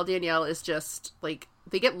them while Danielle is just, like,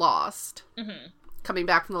 they get lost, coming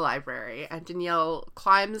back from the library, and Danielle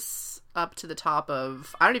climbs up to the top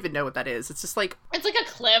of, I don't even know what that is, it's just like... It's like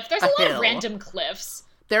a cliff, there's a lot hill. of random cliffs.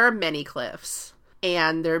 There are many cliffs.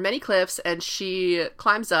 And there are many cliffs, and she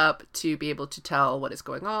climbs up to be able to tell what is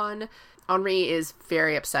going on. Henri is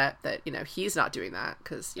very upset that, you know, he's not doing that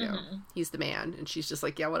because, you know, he's the man. And she's just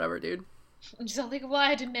like, yeah, whatever, dude. And she's like,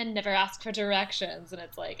 why do men never ask for directions? And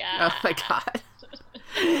it's like, Oh my God.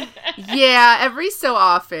 Yeah, every so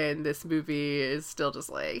often this movie is still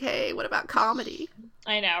just like, hey, what about comedy?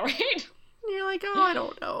 I know, right? And you're like, oh, I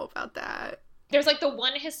don't know about that. There's like the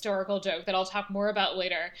one historical joke that I'll talk more about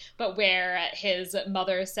later, but where his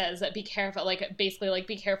mother says, be careful, like basically like,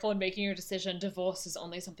 be careful in making your decision. Divorce is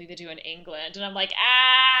only something they do in England. And I'm like,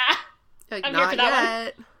 Like, I'm not here for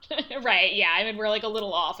that yet. one. Right, yeah. I mean, we're like a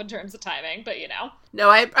little off in terms of timing, but you know. No,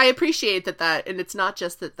 I appreciate that, and it's not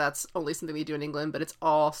just that that's only something we do in England, but it's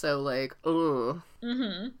also like, ooh,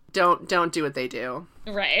 don't do what they do.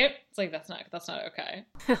 Right. It's like, that's not okay.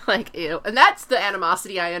 Like, ew. And that's the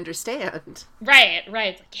animosity I understand. Right. It's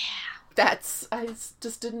like, yeah. I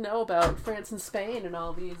just didn't know about France and Spain and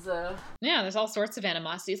all these, Yeah, there's all sorts of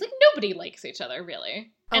animosities. Like, nobody likes each other,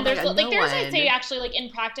 really. Oh and there's, God, like, I'd say, actually, like, in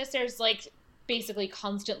practice, there's, like, basically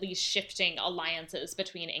constantly shifting alliances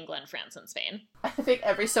between England, France, and Spain. I think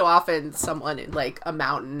every so often someone in, like, a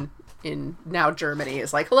mountain in now Germany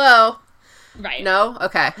is like, hello. Right. No?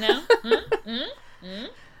 Okay. No?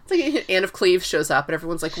 It's like Anne of Cleves shows up and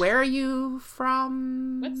everyone's like, where are you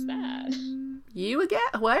from? What's that? You again?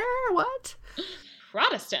 Where? What?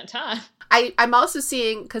 Protestant, huh? I'm also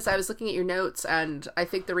seeing, because I was looking at your notes, and I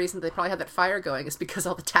think the reason they probably had that fire going is because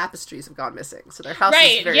all the tapestries have gone missing. So their house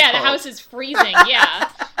is very cold. The house is freezing, yeah.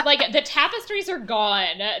 Like, the tapestries are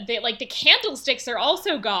gone. The candlesticks are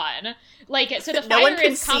also gone. Like, so the fire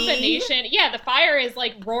is combination. Yeah, the fire is,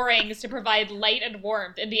 like, roaring to provide light and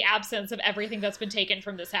warmth in the absence of everything that's been taken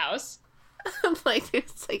from this house.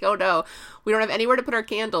 It's like, oh no, we don't have anywhere to put our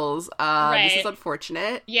candles. This is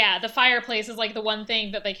unfortunate. Yeah, the fireplace is like the one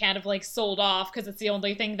thing that they kind of like sold off because it's the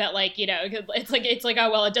only thing that, like, you know, it's like oh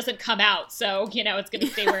well, it doesn't come out, so, you know, it's gonna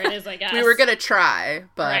stay where it is, I guess. We were gonna try,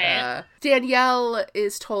 but Danielle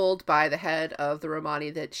is told by the head of the Romani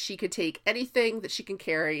that she could take anything that she can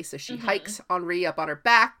carry, so she hikes Henri up on her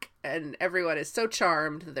back. And everyone is so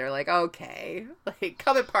charmed that they're like, okay, like,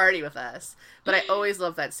 come and party with us. But I always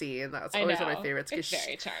love that scene. That's always one of my favorites. It's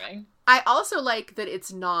very charming. I also like that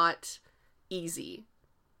it's not easy.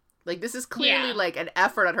 Like, this is clearly, like, an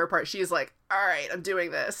effort on her part. She's like, all right, I'm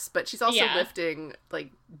doing this. But she's also lifting,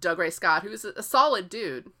 like, Dougray Scott, who's a solid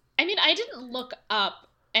dude. I mean, I didn't look up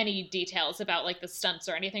any details about, like, the stunts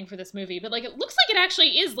or anything for this movie, but, like, it looks like it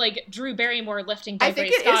actually is, like, Drew Barrymore lifting Dougray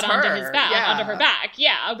Scott onto her back.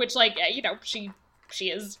 Yeah, which, like, you know, she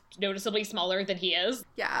is noticeably smaller than he is.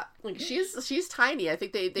 Yeah, like, she's tiny. I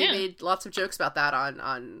think they made lots of jokes about that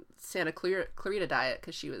on Santa Clarita Diet,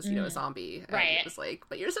 because she was, you know, a zombie. And it was like,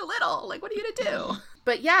 but you're so little. Like, what are you gonna do?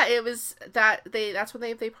 But yeah, it was that's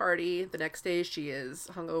when they party. The next day she is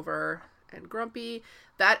hungover and grumpy.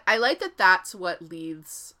 I like that's what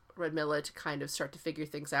leads Radmilla to kind of start to figure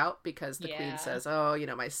things out, because the queen says, oh, you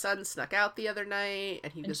know, my son snuck out the other night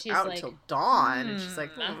and he was out until dawn. And she's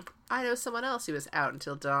like, I know someone else who was out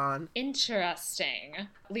until dawn. Interesting.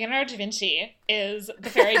 Leonardo da Vinci is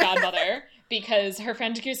the fairy godmother because her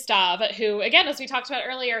friend Gustave, who, again, as we talked about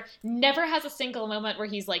earlier, never has a single moment where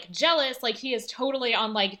he's, like, jealous. Like, he is totally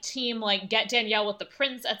on, like, team, like, get Danielle with the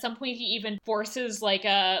prince. At some point, he even forces, like,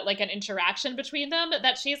 an interaction between them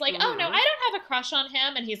that she's like, oh, no, I don't have a crush on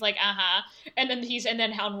him. And he's like, uh-huh. And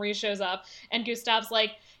then Henri shows up, and Gustave's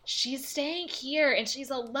like, she's staying here and she's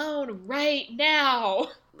alone right now.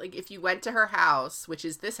 Like, if you went to her house, which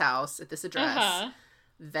is this house at this address,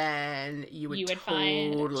 then you would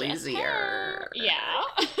totally find see her. Yeah.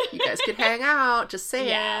 You guys could hang out, just saying.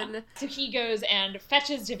 Yeah. So he goes and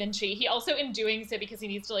fetches Da Vinci. He also, in doing so, because he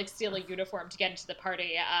needs to, like, steal a uniform to get into the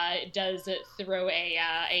party, does throw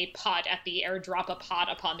a pot at the, or drop a pot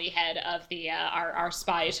upon the head of the our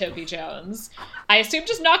spy, Toby Jones. I assume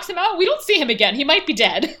just knocks him out. We don't see him again. He might be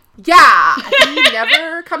dead. Yeah! He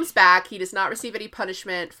never comes back. He does not receive any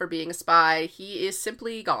punishment for being a spy. He is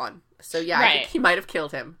simply gone. So yeah, right. I think he might have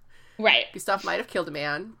killed him. Right. Gustav might have killed a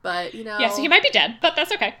man, but, you know. Yeah, so he might be dead, but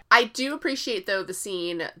that's okay. I do appreciate, though, the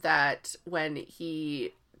scene that when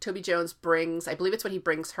Toby Jones brings, I believe it's when he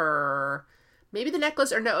brings her, maybe the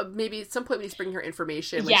necklace, or no, maybe at some point when he's bringing her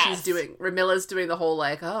information, when Ramilla's doing the whole,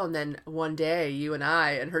 like, oh, and then one day, you and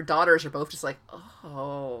I, and her daughters are both just like,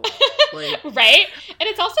 oh. Like, right? And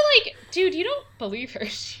it's also like, dude, you don't believe her,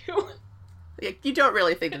 you don't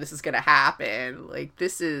really think that this is going to happen. Like,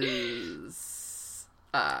 this is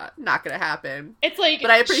not going to happen. It's like,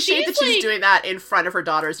 but I appreciate that she's doing that in front of her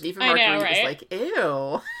daughters, and even Marguerite is like,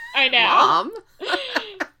 ew. I know. Mom.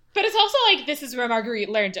 But it's also like, this is where Marguerite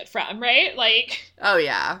learned it from, right? Like, oh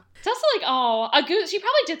yeah. It's also like, oh, Auguste, she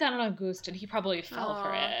probably did that on Auguste, and he probably fell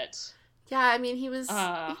for it. Yeah, I mean, he was,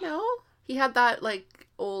 he had that, like,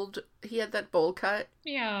 he had that bowl cut.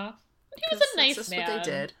 Yeah. He was a nice man. That's what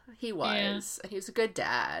they did. He was. And he was a good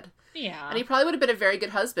dad. Yeah. And he probably would have been a very good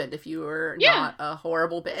husband if you were not a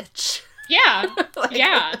horrible bitch. Yeah. Like,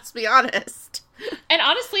 yeah. Let's be honest. And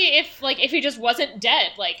honestly, if he just wasn't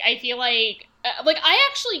dead, like, I feel like I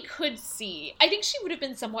actually could see, I think she would have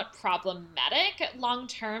been somewhat problematic long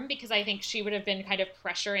term, because I think she would have been kind of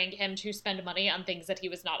pressuring him to spend money on things that he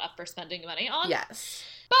was not up for spending money on. Yes.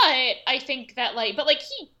 But I think that, like,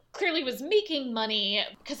 he clearly was making money,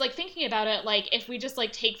 because, like, thinking about it, like, if we just,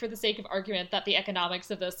 like, take for the sake of argument that the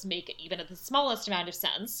economics of this make even the smallest amount of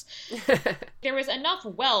sense, there was enough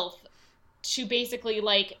wealth to basically,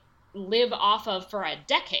 like, live off of for a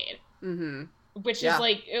decade. Mm-hmm. Which is,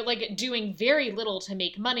 like, doing very little to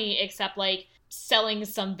make money, except, like, selling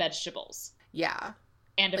some vegetables. Yeah.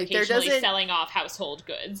 And occasionally selling off household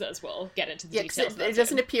goods, as we'll get into the details. It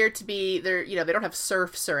doesn't appear to be, they don't have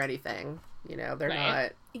serfs or anything. They're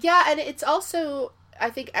not. Yeah, and it's also, I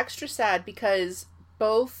think, extra sad because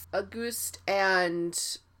both Auguste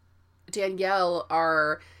and Danielle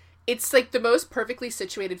it's like the most perfectly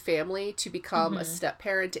situated family to become a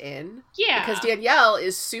step-parent in. Yeah. Because Danielle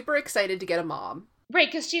is super excited to get a mom. Right,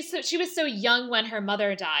 because she was so young when her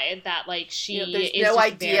mother died that, like, there's no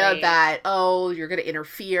idea that, you're going to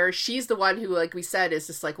interfere. She's the one who, like we said, is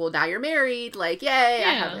just like, well, now you're married. Like, yay,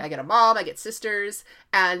 I get a mom, I get sisters.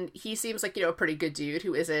 And he seems like, a pretty good dude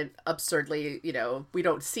who isn't absurdly, we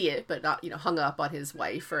don't see it, but not, hung up on his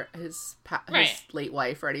wife or his late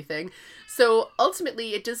wife or anything. So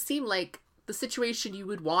ultimately, it does seem like the situation you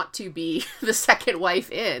would want to be the second wife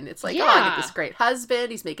in. It's like, I get this great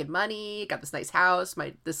husband, he's making money, got this nice house,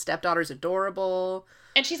 the stepdaughter's adorable.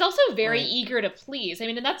 And she's also very eager to please. I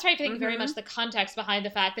mean, and that's, I think, very much the context behind the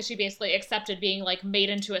fact that she basically accepted being, like, made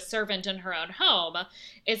into a servant in her own home,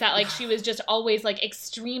 is that, like, she was just always, like,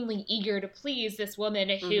 extremely eager to please this woman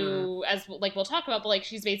who, as, like, we'll talk about, but, like,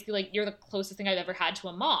 she's basically, like, you're the closest thing I've ever had to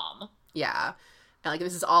a mom. Yeah. And, like,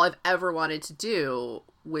 this is all I've ever wanted to do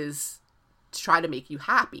was try to make you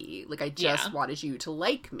happy. Like, I just wanted you to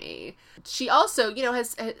like me. She also,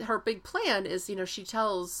 has her big plan is, she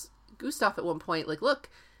tells Gustav at one point, like, look,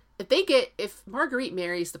 if Marguerite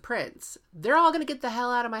marries the prince, they're all gonna get the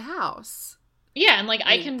hell out of my house. Yeah, and, like,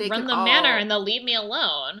 I can run the manor and they'll leave me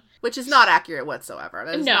alone. Which is not accurate whatsoever.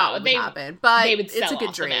 That is not what would happen. But they would sell it's a good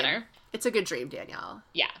off dream. The manor. It's a good dream, Danielle.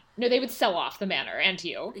 Yeah. No, they would sell off the manor and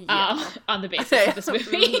you on the basis of this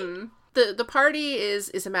movie. The party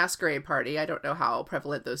is a masquerade party. I don't know how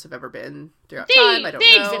prevalent those have ever been throughout time. I don't know.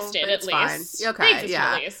 They existed, at least. Fine. Okay, they existed,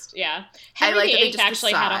 at least. Yeah. Henry VIII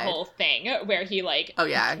actually had a whole thing where he, like... Oh,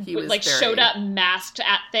 yeah. He was like, showed up masked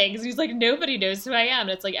at things. He's like, nobody knows who I am. And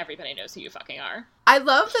it's like, everybody knows who you fucking are. I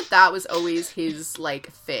love that was always his,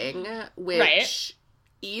 like, thing, which...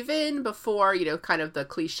 Even before, kind of the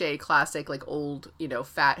cliche classic, like, old,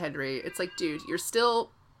 fat Henry, it's like, dude, you're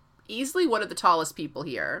still easily one of the tallest people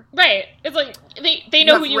here. Right. It's like, they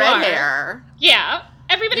know who you are. Red hair. Yeah.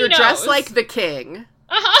 Everybody knows. You're dressed like the king.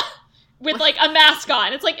 Uh-huh. With, like, a mask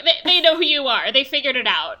on. It's like, they know who you are. They figured it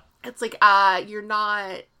out. It's like, you're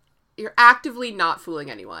not you're actively not fooling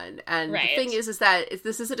anyone. And Right. the thing is that if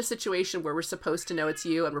this isn't a situation where we're supposed to know it's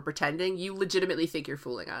you and we're pretending. You legitimately think you're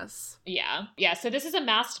fooling us. Yeah. Yeah, so this is a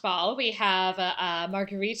masked ball. We have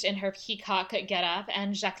Marguerite in her peacock getup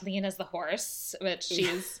and Jacqueline as the horse, which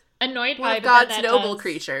she's annoyed One by. of but then God's that noble does-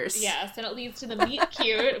 creatures. Yes, and it leads to the meet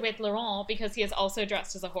cute with Laurent because he is also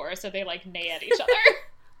dressed as a horse, so they like neigh at each other.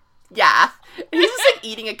 Yeah. And he's just like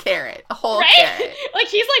eating a carrot. A whole Right? carrot. Like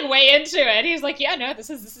he's like way into it. He's like, yeah, no, this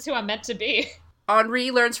is who I'm meant to be. Henri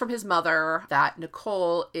learns from his mother that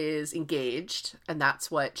Nicole is engaged, and that's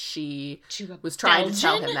what she To a was trying to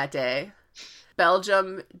tell Belgian? him that day.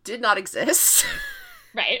 Belgium did not exist,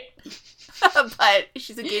 Right. but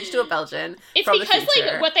she's engaged to a Belgian It's from the because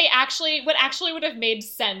future. like what actually would have made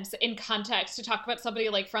sense in context to talk about somebody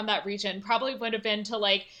like from that region probably would have been to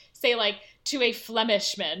like say like to a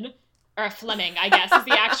Flemishman or a Fleming, I guess is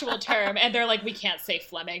the actual term, and they're like, we can't say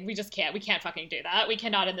Fleming, we can't fucking do that, we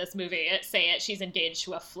cannot in this movie say it, she's engaged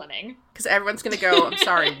to a Fleming. Because everyone's going to go, I'm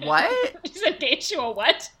sorry, what? She's engaged to a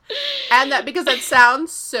what? And that because that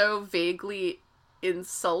sounds so vaguely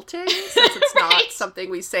insulting, since it's not Right. something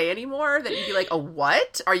we say anymore, that you'd be like, a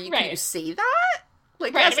what? Can you Right. say that?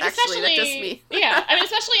 Like, Right, yes, I mean, actually, that just me. yeah, I mean,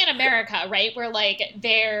 especially in America, right, where like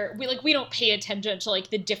we don't pay attention to like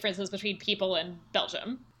the differences between people in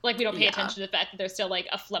Belgium. Like we don't pay Yeah. attention to the fact that there's still like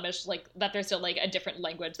a Flemish, like that there's still like a different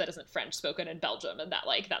language that isn't French spoken in Belgium, and that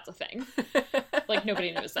like that's a thing. Like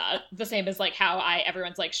nobody knows that. The same as like how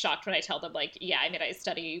everyone's like shocked when I tell them like, yeah, I mean, I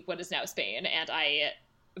study what is now Spain, and I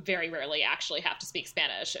very rarely actually have to speak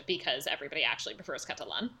Spanish because everybody actually prefers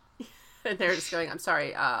Catalan. And they're just going, I'm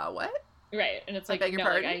sorry, what? Right, and it's like, beg your no,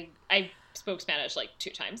 pardon? like, I spoke Spanish like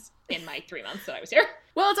 2 times in my 3 months that I was here.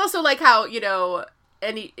 Well, it's also like how,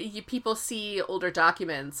 people see older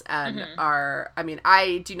documents and Mhm. are, I mean,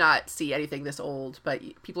 I do not see anything this old, but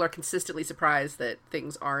people are consistently surprised that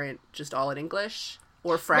things aren't just all in English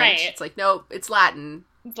or French. Right. It's like, no, it's Latin.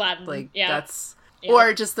 It's Latin, Like, yeah. that's... Yeah.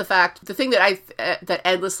 Or just the fact, the thing that that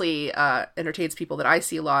endlessly entertains people that I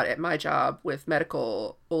see a lot at my job with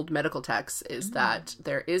old medical texts is that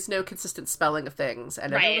there is no consistent spelling of things,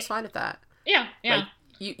 and everyone Right. was fine with that. Yeah, yeah. Like,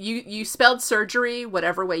 you spelled surgery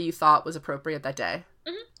whatever way you thought was appropriate that day.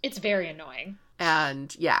 It's very annoying.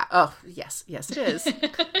 And yeah, oh, yes, it is.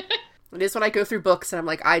 It is when I go through books and I'm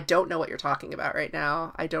like, I don't know what you're talking about right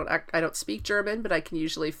now. I don't speak German, but I can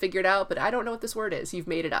usually figure it out, but I don't know what this word is. You've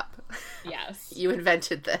made it up. Yes. You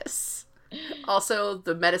invented this. Also,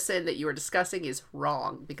 the medicine that you were discussing is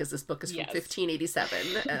wrong because this book is from Yes.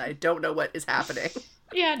 1587 and I don't know what is happening.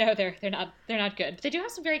 Yeah, no, they're not good. But they do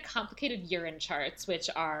have some very complicated urine charts, which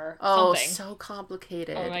are Oh, something. so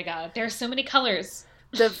complicated. Oh my god, there are so many colors.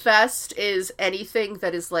 The best is anything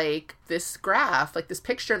that is like this graph, like this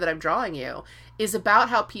picture that I'm drawing you, is about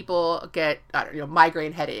how people get, I don't know,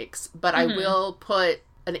 migraine headaches. But I will put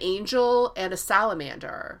an angel and a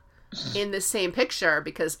salamander in the same picture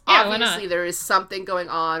because Yeah, why not? obviously there is something going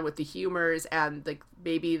on with the humors and like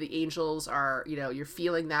maybe the angels are, you're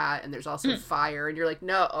feeling that, and there's also fire, and you're like,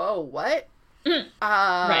 no, oh, what?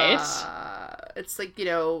 Right. It's like,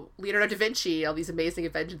 Leonardo da Vinci, all these amazing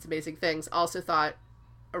inventions, amazing things, also thought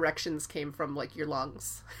erections came from like your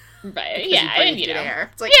lungs. Right. Because Yeah, you and breathed in air.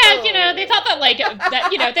 It's like, yeah, oh. they thought that like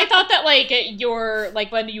they thought that like your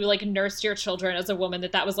like when you like nursed your children as a woman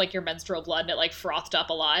that was like your menstrual blood and it like frothed up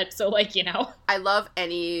a lot. So like, I love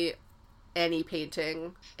any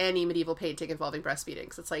painting, any medieval painting involving breastfeeding.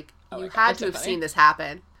 Because it's like, Oh you my God, had that's to so have funny. seen this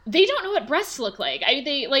happen. they don't know what breasts look like. I mean,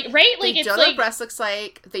 they like right like They it's don't know like what breast looks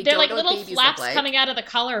like. They they're don't like know little what babies flaps look like. coming out of the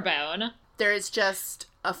collarbone. There is just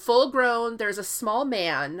a full-grown, there's a small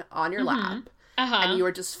man on your lap. Uh-huh. And you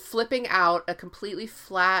are just flipping out a completely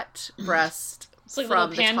flat breast It's like from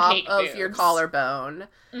little the top pancake of your boobs. collarbone,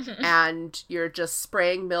 Mhm. and you're just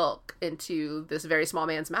spraying milk into this very small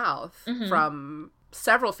man's mouth Mhm. from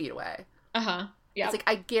several feet away. Uh-huh. Yeah. It's like,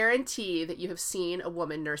 I guarantee that you have seen a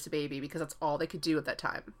woman nurse a baby because that's all they could do at that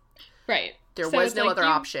time. Right. There So was it's no like, other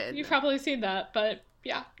option. You've probably seen that, but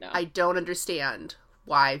yeah, no. I don't understand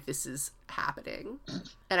why this is happening.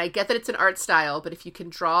 And I get that it's an art style, but if you can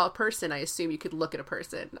draw a person, I assume you could look at a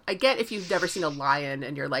person. I get if you've never seen a lion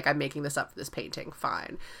and you're like, I'm making this up for this painting,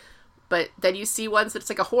 fine. But then you see ones that's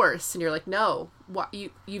like a horse, and you're like, no, what,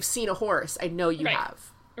 you've seen a horse. I know you Right. have.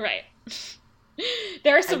 Right.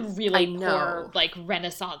 There are some really I know. poor, like,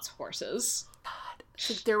 Renaissance horses.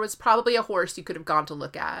 So there was probably a horse you could have gone to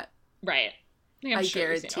look at. Right. I'm I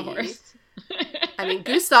sure you've seen a guarantee. horse. I mean,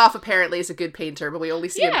 Gustav apparently is a good painter, but we only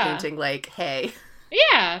see him Yeah. painting like hay.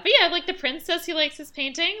 Yeah, but yeah, like the prince says he likes his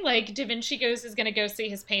painting. Like Da Vinci is gonna go see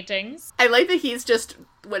his paintings. I like that he's just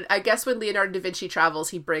when Leonardo da Vinci travels,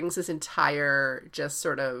 he brings his entire just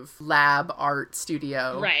sort of lab art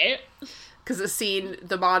studio. Right. Because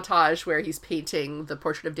the montage where he's painting the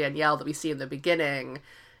portrait of Danielle that we see in the beginning,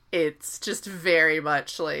 it's just very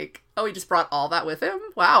much like, oh, he just brought all that with him?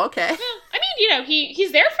 Wow, okay. Yeah. I mean, you know,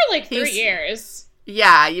 he's there for like 3 years.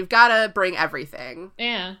 Yeah, you've got to bring everything.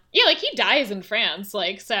 Yeah. Yeah, like he dies in France,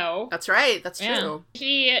 like, so. That's right, that's true.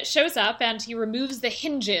 He shows up and he removes the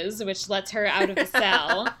hinges, which lets her out of the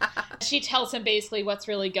cell. She tells him basically what's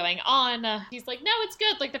really going on. He's like, no, it's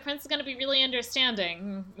good. Like, the prince is going to be really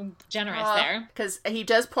understanding. Generous there. Because he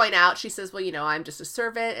does point out, she says, well, you know, I'm just a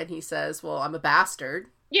servant. And he says, well, I'm a bastard.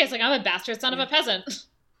 Yeah, it's like, I'm a bastard son of a peasant.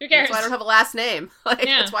 Who cares? That's why I don't have a last name.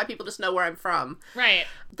 That's why people just know where I'm from. Right.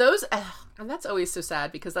 And that's always so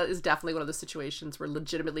sad because that is definitely one of those situations where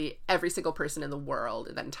legitimately every single person in the world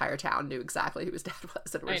in that entire town knew exactly who his dad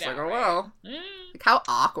was. And we're just like, oh, wow. Like, how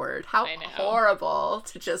awkward. How horrible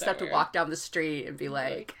to just have to walk down the street and be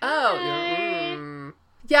like, oh,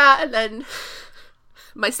 yeah. And then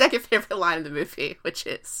my second favorite line in the movie, which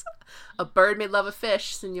is, a bird may love a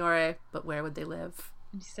fish, signore, but where would they live?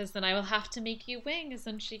 And he says, then I will have to make you wings,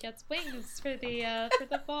 and she gets wings for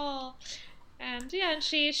the ball. And yeah, and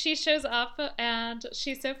she shows up, and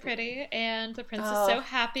she's so pretty, and the prince is so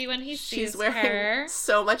happy when he sees her. She's wearing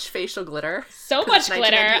so much facial glitter. So much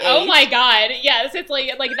glitter. Oh my god. Yes, it's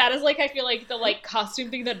like that is like, I feel like the like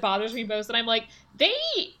costume thing that bothers me most, and I'm like,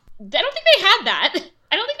 I don't think they had that.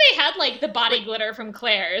 I don't think they had like the body glitter from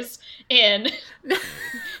Claire's in.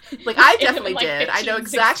 Like I definitely did. I know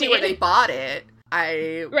exactly where they bought it.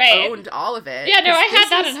 I owned all of it. Yeah, no, I had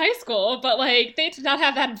that in high school, but, like, they did not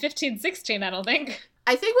have that in 15-16, I don't think.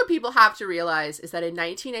 I think what people have to realize is that in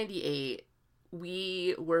 1998,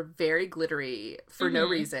 we were very glittery for no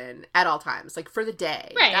reason at all times. Like, for the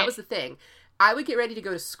day. Right. That was the thing. I would get ready to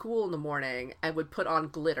go to school in the morning and would put on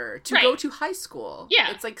glitter to go to high school.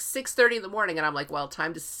 Yeah. It's like 6:30 in the morning and I'm like, well,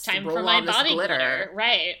 time roll for my on body this glitter.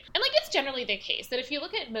 Right. And like, it's generally the case that if you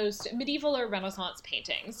look at most medieval or Renaissance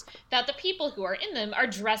paintings, that the people who are in them are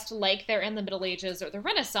dressed like they're in the Middle Ages or the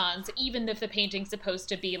Renaissance, even if the painting's supposed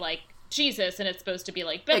to be like Jesus and it's supposed to be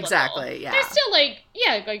like biblical. Exactly, yeah. They're still like,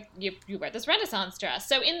 yeah, like you wear this Renaissance dress.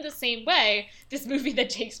 So in the same way, this movie that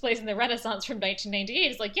takes place in the Renaissance from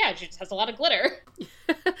 1998 is like, yeah, she just has a lot of glitter.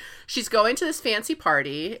 She's going to this fancy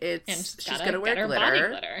party. She's going to wear glitter. Body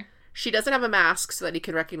glitter. She doesn't have a mask so that he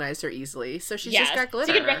can recognize her easily, so she's just got glitter.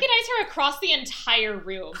 So you can recognize her across the entire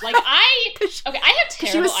room. Like, I have terrible eyesight.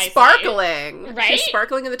 She was sparkling. Right? She was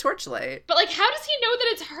sparkling in the torchlight. But, like, how does he know that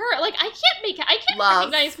it's her? Like, I can't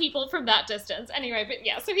recognize people from that distance. Anyway, but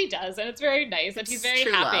yeah, so he does, and it's very nice, and he's very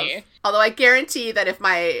happy. Love. Although I guarantee that if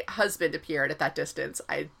my husband appeared at that distance,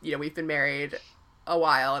 we've been married a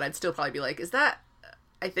while, and I'd still probably be like,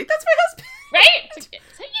 I think that's my husband. Right? Is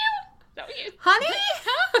that you? Honey?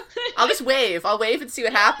 Huh? I'll just wave. I'll wave and see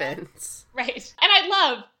what happens. Right. And I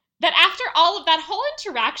love that after all of that whole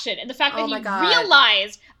interaction and the fact that he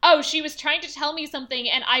realized, she was trying to tell me something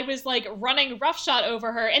and I was like running roughshod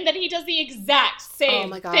over her, and then he does the exact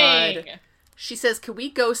same thing. She says, can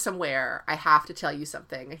we go somewhere? I have to tell you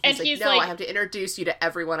something. And he's like, no, I have to introduce you to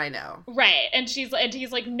everyone I know. Right. And he's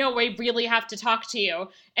like, no, I really have to talk to you.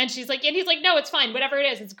 And he's like, no, it's fine. Whatever it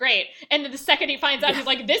is, it's great. And then the second he finds out, he's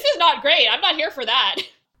like, this is not great. I'm not here for that.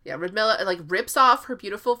 Yeah, Radmilla, like, rips off her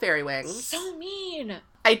beautiful fairy wings. So mean.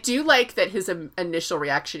 I do like that his initial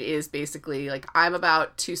reaction is basically, like, I'm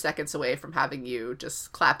about 2 seconds away from having you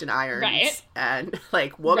just clapped in irons. Right. And,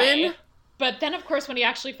 like, woman... Right. But then, of course, when he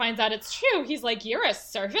actually finds out it's true, he's like, you're a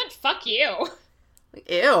servant? Fuck you. Like,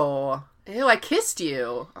 ew. Ew, I kissed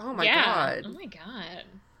you. Oh, my God. Oh, my God.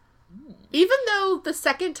 Even though the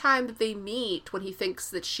second time that they meet, when he thinks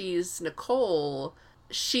that she's Nicole,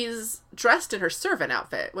 she's dressed in her servant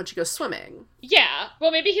outfit when she goes swimming. Yeah. Well,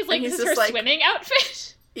 maybe he's like, this is her swimming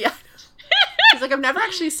outfit? Yeah. He's like, I've never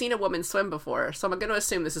actually seen a woman swim before, so I'm going to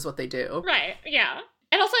assume this is what they do. Right, yeah.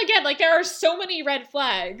 And also, again, like, there are so many red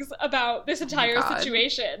flags about this entire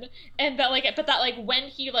situation. And that, like, when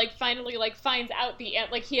he, like, finally, like, finds out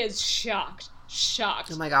like, he is shocked.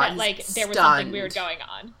 Oh my God, that, like, there was something weird going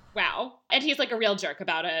on. Wow. And he's, like, a real jerk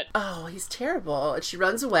about it. Oh, he's terrible. And she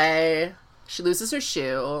runs away. She loses her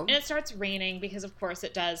shoe. And it starts raining because, of course,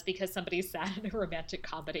 it does, because somebody's sad in a romantic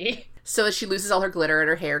comedy. So she loses all her glitter and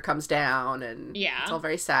her hair comes down, and it's all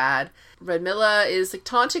very sad. Radmilla is, like,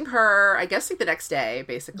 taunting her, I guess, like, the next day,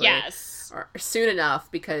 basically. Yes. Or soon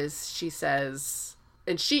enough, because she says...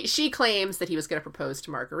 And she claims that he was going to propose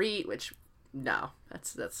to Marguerite, which, no.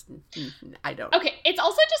 That's I don't... Okay, it's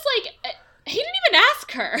also just, like... He didn't even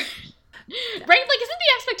ask her. Right? Like, isn't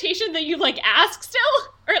the expectation that you, like, ask still?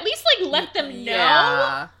 Or at least, like, let them know?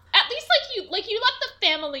 Yeah. At least, like, you let the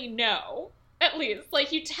family know. At least.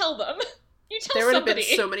 Like, you tell them. You tell there would somebody. have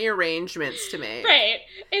been so many arrangements to make. Right.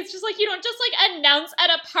 It's just like, you don't just, like, announce at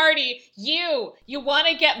a party, you want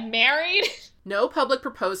to get married? No public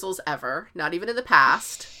proposals ever, not even in the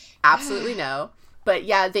past. Absolutely no. But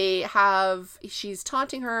yeah, she's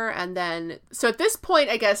taunting her, and then, so at this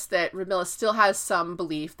point, I guess that Radmilla still has some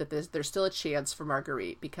belief that there's still a chance for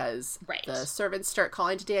Marguerite, because the servants start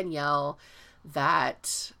calling to Danielle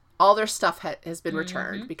that all their stuff has been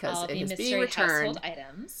returned, because all it the is mystery being returned household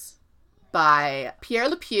items by Pierre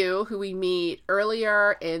Lepew, who we meet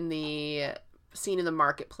earlier in the scene in the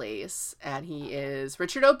marketplace, and he is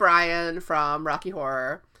Richard O'Brien from Rocky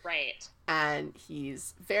Horror. Right. And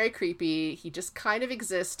he's very creepy. He just kind of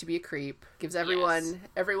exists to be a creep. Gives everyone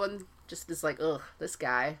just is like, ugh, this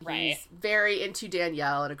guy. Right. He's very into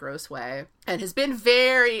Danielle in a gross way, and has been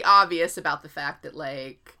very obvious about the fact that,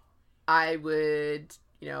 like, I would,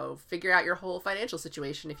 figure out your whole financial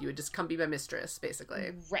situation if you would just come be my mistress,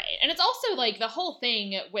 basically. Right. And it's also, like, the whole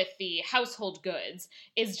thing with the household goods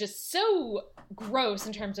is just so gross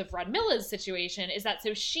in terms of Radmilla's situation, is that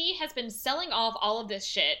so she has been selling off all of this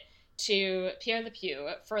shit to Pierre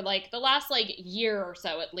Lepew for, like, the last, like, year or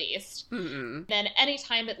so at least. Mm-mm. Then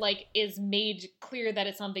anytime it, like, is made clear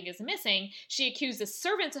that something is missing, she accuses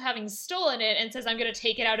servants of having stolen it and says, I'm going to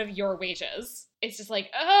take it out of your wages. It's just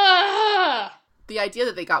like, ugh! The idea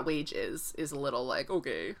that they got wages is a little like,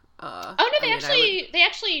 okay. Oh no, they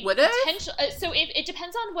actually would it? So it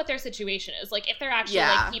depends on what their situation is. Like, if they're actually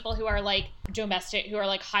like people who are like domestic, who are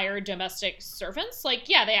like hired domestic servants, like,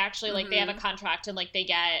 yeah, they actually like they have a contract and like they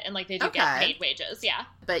get and like they do get paid wages. Yeah.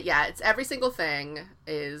 But yeah, it's every single thing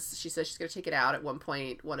is, she says she's gonna take it out. At one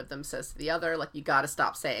point, one of them says to the other, like, you gotta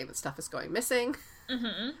stop saying that stuff is going missing.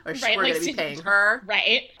 Mm-hmm. Or we're going to be paying her.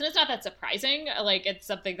 Right. And it's not that surprising. Like, it's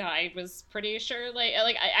something that I was pretty sure,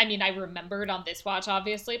 I mean, I remembered on this watch,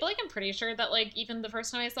 obviously, but, like, I'm pretty sure that, like, even the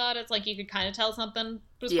first time I saw it, it's like you could kind of tell something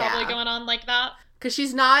was probably going on like that. Because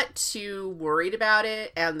she's not too worried about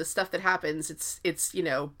it, and the stuff that happens, it's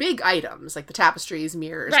big items, like the tapestries,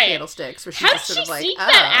 mirrors, candlesticks, where she's how just sort of like, sneak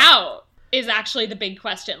that out is actually the big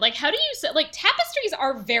question. Like, how do you, like, tapestries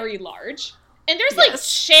are very large. And there's, like,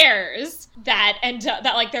 shares that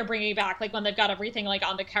like, they're bringing back, like, when they've got everything, like,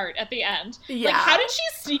 on the cart at the end. Yeah. Like, how did she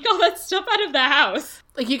sneak all that stuff out of the house?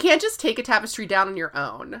 Like, you can't just take a tapestry down on your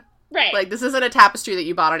own. Right. Like, this isn't a tapestry that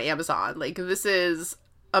you bought on Amazon. Like, this is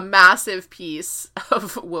a massive piece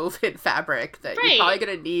of woven fabric that you're probably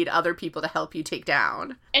going to need other people to help you take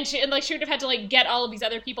down. And she would have had to, like, get all of these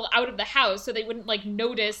other people out of the house so they wouldn't, like,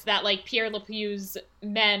 notice that, like, Pierre Lepew's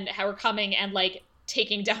men were coming and, like,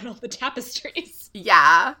 taking down all the tapestries.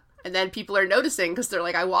 Yeah. And then people are noticing because they're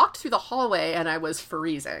like, I walked through the hallway and I was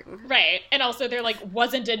freezing. Right. And also there, like,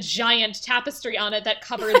 wasn't a giant tapestry on it that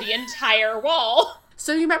covered the entire wall.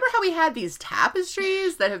 So you remember how we had these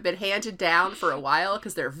tapestries that have been handed down for a while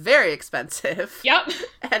because they're very expensive? Yep.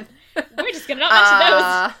 And we're just gonna not mention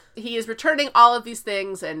those. He is returning all of these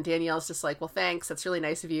things, and Danielle's just like, well, thanks, that's really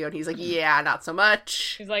nice of you. And he's like, yeah, not so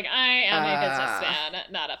much. He's like, I am a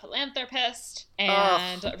businessman, not a philanthropist.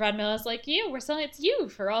 And Radmilla's like, it's you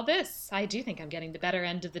for all this. I do think I'm getting the better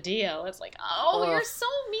end of the deal. It's like, you're so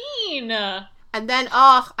mean. And then,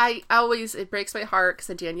 it breaks my heart because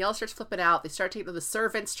then Danielle starts flipping out. They start taking the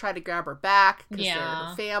servants, try to grab her back because they're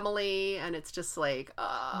her family, and it's just like,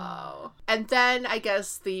 oh. And then I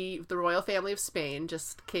guess the royal family of Spain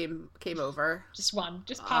just came over. Just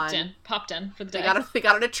popped in for the day. They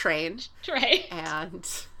got on a train, right, and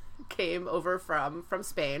came over from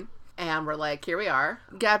Spain. And we're like, here we are.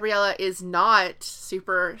 Gabriella is not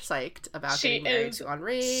super psyched about getting married to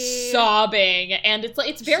Henri. Sobbing. And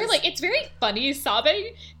it's very funny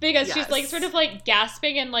sobbing because she's like sort of like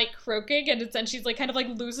gasping and like croaking and she's like kind of like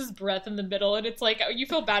loses breath in the middle. And it's like, you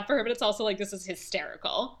feel bad for her, but it's also like, this is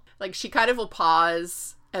hysterical. Like, she kind of will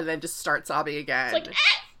pause and then just start sobbing again. It's like,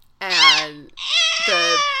 and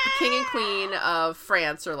the king and queen of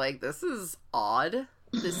France are like, this is odd.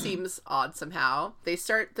 This seems odd somehow. They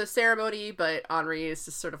start the ceremony, but Henri is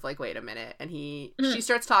just sort of like, wait a minute. And he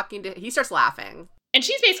starts laughing. And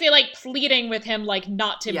she's basically like pleading with him, like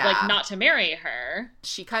not to marry her.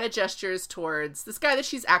 She kind of gestures towards this guy that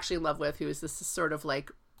she's actually in love with, who is this sort of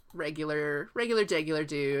like regular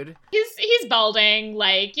dude. He's balding,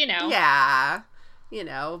 like, Yeah.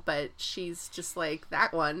 But she's just like,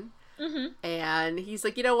 that one. And he's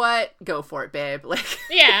like, you know what? Go for it, babe. Like,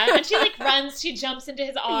 yeah. And she like runs, she jumps into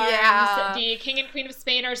his arms. Yeah. The king and queen of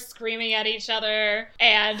Spain are screaming at each other.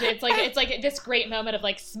 And it's like this great moment of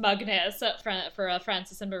like smugness for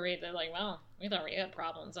Francis and Marie. They're like, well, we thought we had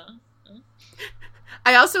problems, huh?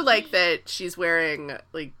 I also like that she's wearing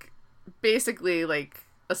like basically like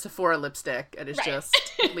a Sephora lipstick and is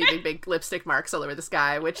just leaving big lipstick marks all over the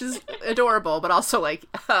sky, which is adorable, but also like,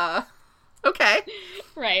 okay.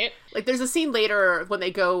 Right. Like, there's a scene later when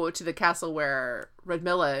they go to the castle where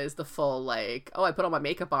Radmilla is the full, like, oh, I put all my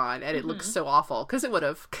makeup on, and it looks so awful. Because it would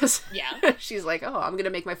have. Because she's like, oh, I'm going to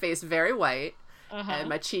make my face very white, and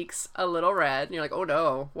my cheeks a little red. And you're like, oh,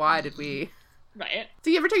 no, why did we... Right.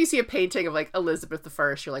 So every time you see a painting of, like, Elizabeth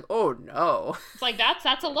I, you're like, oh, no. It's like,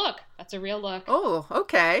 that's a look. That's a real look. Oh,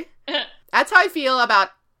 okay. That's how I feel about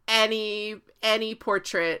any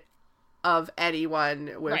portrait of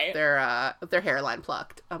anyone with their hairline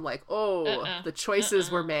plucked. I'm like, oh, the choices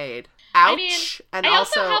were made. Ouch. I mean, and I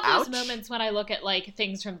also have ouch. those moments when I look at like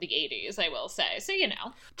things from the 80s, I will say. So, you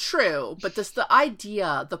know. True, but the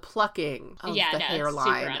idea, the plucking of the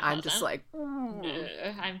hairline, I'm just like,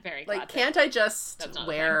 I'm very glad. Like, can't I just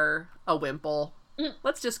wear a wimple?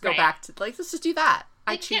 Let's just go back to, like, let's just do that.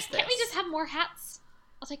 Like, I choose this. Can't we just have more hats?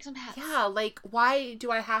 I'll take some hats. Yeah, like, why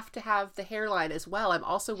do I have to have the hairline as well? I'm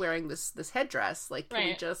also wearing this headdress. Like, can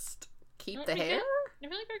we just keep the hair? I feel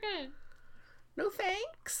like we're good. No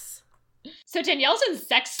thanks. So Danielle's in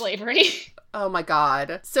sex slavery. Oh my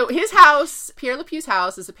god. So his house, Pierre Lepu's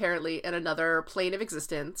house, is apparently in another plane of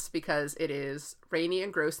existence because it is rainy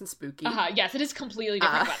and gross and spooky. Yes, it is completely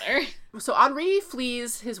different weather. So Henri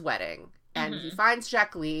flees his wedding and he finds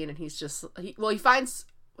Jacqueline and he's just, he finds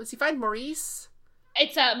Maurice?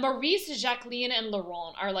 It's Maurice, Jacqueline, and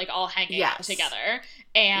Laurent are like all hanging out together.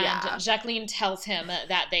 And Jacqueline tells him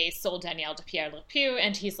that they sold Danielle to Pierre Lepu,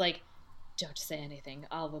 and he's like, don't say anything.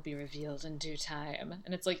 All will be revealed in due time.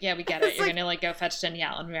 And it's like, yeah, we get it. You're gonna like go fetch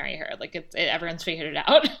Danielle and marry her. Like everyone's figured it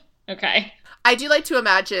out. Okay. I do like to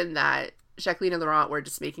imagine that Jacqueline and Laurent were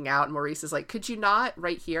just making out, and Maurice is like, could you not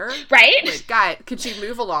right here? Right? Like, guy, could you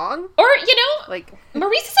move along? Or, you know, like,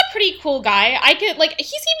 Maurice is a pretty cool guy. I could, like, he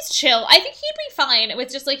seems chill. I think he'd be fine with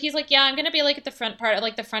just, like, he's like, yeah, I'm gonna be, like, at the front part,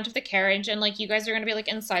 like, the front of the carriage, and, like, you guys are gonna be, like,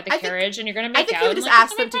 inside the carriage, and you're gonna make out. I think he would just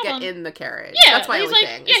ask them to get in the carriage. Yeah. That's my only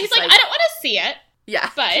thing. Yeah, he's like, I don't want to see it. Yeah.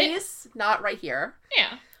 But please, not right here.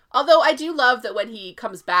 Yeah. Although I do love that when he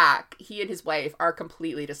comes back, he and his wife are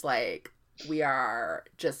completely just like, we are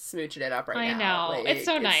just smooching it up right now. I know. Like, it's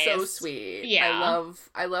so nice. It's so sweet. Yeah.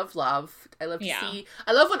 I love love. I love to see,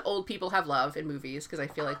 I love when old people have love in movies because I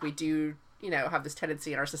feel like we do, you know, have this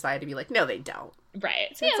tendency in our society to be like, no, they don't. Right.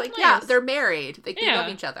 So it's like, nice. Yeah, they're married. They love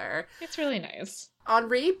each other. It's really nice.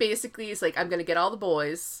 Henri basically is like, I'm going to get all the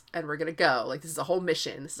boys and we're going to go. Like, this is a whole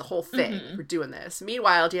mission. This is a whole thing. We're doing this.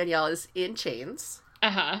 Meanwhile, Danielle is in chains.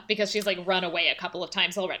 Because she's, like, run away a couple of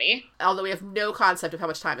times already. Although we have no concept of how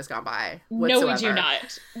much time has gone by whatsoever. No, we do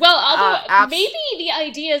not. Well, although maybe the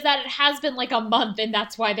idea is that it has been, like, a month, and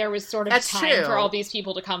that's why there was sort of time for all these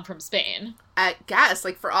people to come from Spain. I guess,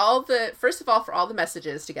 like, first of all, for all the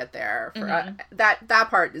messages to get there, for that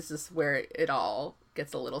part is just where it all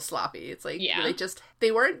gets a little sloppy. It's like,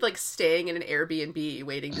 they weren't, like, staying in an Airbnb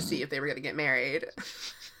waiting to see if they were going to get married.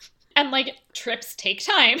 And, like, trips take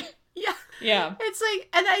time. Yeah. Yeah. It's like,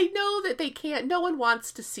 and I know that no one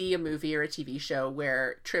wants to see a movie or a TV show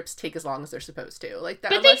where trips take as long as they're supposed to. Like that.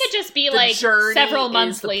 But they could just be like several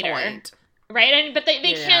months later. Point. Right? But they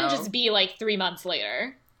can just be like 3 months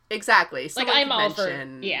later. Exactly. Like I'm all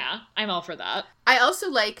for that. I also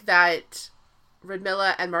like that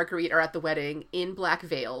Radmilla and Marguerite are at the wedding in black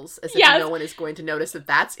veils, as if no one is going to notice that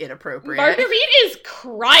that's inappropriate. Marguerite is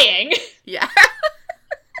crying. Yeah.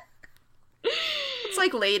 It's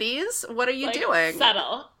like, ladies, what are you doing?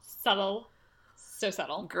 Subtle. So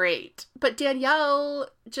subtle. Great. But Danielle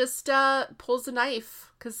just pulls a knife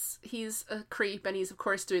because he's a creep and he's, of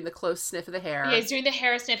course, doing the close sniff of the hair. Yeah, he's doing the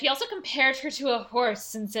hair sniff. He also compared her to a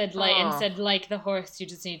horse and said, like the horse, you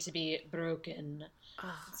just need to be broken.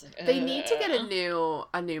 Like, they need to get a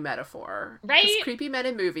new metaphor. Right? Because creepy men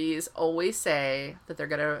in movies always say that they're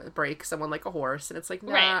going to break someone like a horse. And it's like,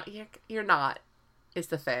 nah, you're not. Is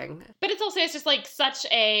the thing. But it's just like such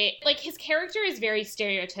a, like, his character is very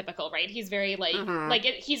stereotypical, right? He's very like,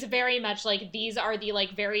 he's very much like, these are the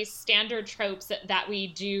like very standard tropes that we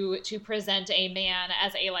do to present a man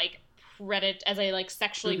as a like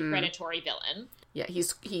sexually predatory villain. Yeah,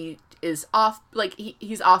 he is off, like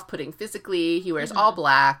he's off-putting physically. He wears all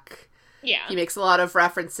black. Yeah. He makes a lot of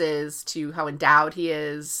references to how endowed he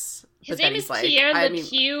is. His name is Pierre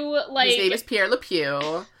Lepu. His name is Pierre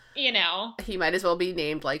Lepu. you know. He might as well be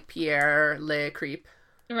named, like, Pierre Le Creep.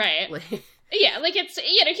 Right. Yeah, like, it's,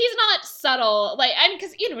 you know, he's not subtle, like, and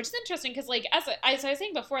because, you know, which is interesting, because, like, as I was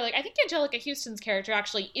saying before, like, I think Angelica Houston's character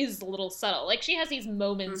actually is a little subtle. Like, she has these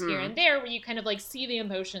moments here and there where you kind of, like, see the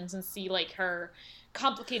emotions and see, like, her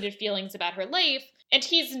complicated feelings about her life, and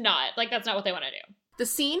he's not. Like, that's not what they want to do. The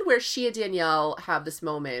scene where she and Danielle have this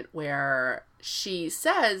moment where she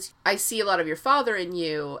says, I see a lot of your father in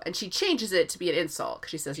you, and she changes it to be an insult,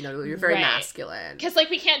 because she says, you know, you're very masculine. Because, like,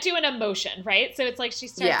 we can't do an emotion, right? So it's like she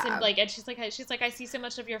starts in, like, and she's like, I see so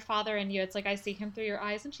much of your father in you. It's like, I see him through your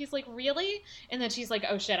eyes. And she's like, really? And then she's like,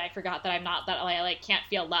 oh shit, I forgot that I'm not, that I, like, can't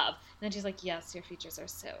feel love. And then she's like, yes, your features are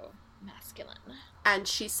so masculine. And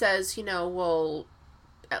she says, you know, well,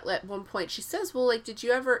 at one point she says, well, like, did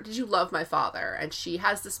you love my father? And she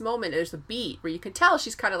has this moment, there's a beat where you can tell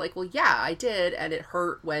she's kind of like, well, yeah, I did, and it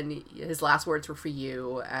hurt when his last words were for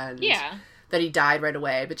you, and that he died right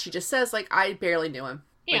away. But she just says, like, I barely knew him.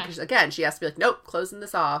 Yeah. Like, again, she has to be like, nope, closing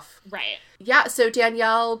this off. Right. Yeah, so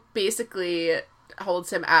Danielle basically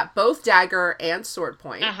holds him at both dagger and sword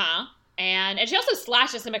point. Uh-huh. And she also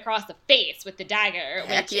slashes him across the face with the dagger,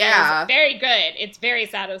 which is very good. It's very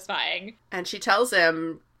satisfying. And she tells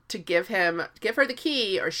him to give her the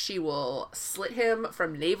key, or she will slit him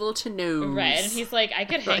from navel to nose. Right, and he's like, I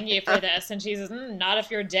could hang you for this. And she says, not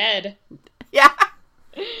if you're dead. Yeah.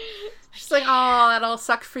 She's like, oh, that'll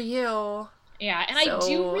suck for you. Yeah, and so, I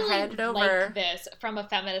do really like this from a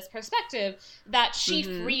feminist perspective, that she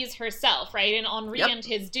frees herself, right? And Henri and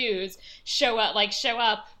his dudes show up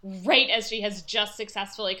right as she has just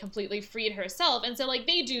successfully completely freed herself. And so, like,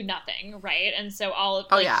 they do nothing, right? And so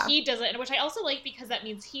he doesn't, which I also like, because that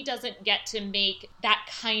means he doesn't get to make that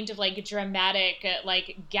kind of, like, dramatic,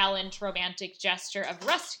 like, gallant romantic gesture of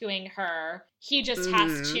rescuing her. He just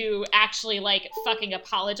has to actually, like, fucking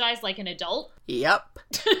apologize like an adult. Yep.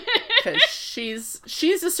 Because she's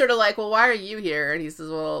just sort of like, well, why are you here? And he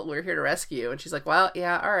says, well, we're here to rescue you. And she's like, well,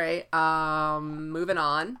 yeah, all right. Moving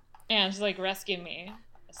on. And she's like, rescue me,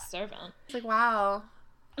 a servant. It's like, wow.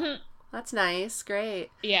 That's nice. Great.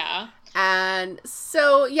 Yeah. And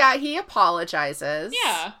so, yeah, he apologizes.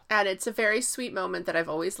 Yeah. And it's a very sweet moment that I've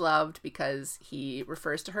always loved, because he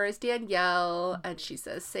refers to her as Danielle, and she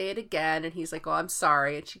says, say it again. And he's like, oh, I'm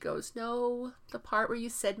sorry. And she goes, no, the part where you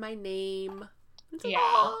said my name. Yeah.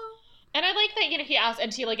 Aww. And I like that, you know, he asked,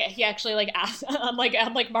 and he actually, like, asked,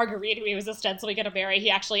 unlike Marguerite, who he was ostensibly going to marry, he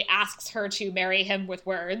actually asks her to marry him with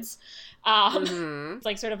words. It's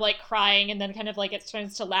like sort of like crying, and then kind of like it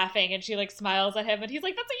turns to laughing, and she like smiles at him, and he's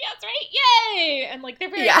like, that's a yes, right? Yay! And like, they're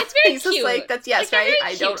very, it's very he's cute. Just like, that's yes, like, right?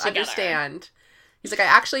 I don't understand. He's like, I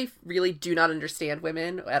actually really do not understand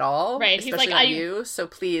women at all. Right. Especially he's like, you, so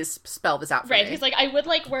please spell this out for me. Right. He's like, I would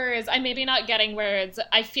like words. I'm maybe not getting words.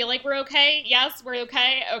 I feel like we're okay. Yes, we're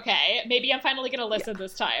okay. Okay. Maybe I'm finally going to listen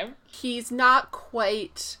this time. He's not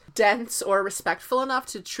quite dense or respectful enough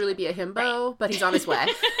to truly be a himbo, but he's on his way.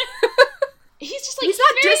 He's just like, he's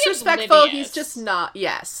not disrespectful. Oblivious. He's just not,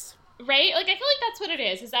 yes. Right? Like, I feel like that's what it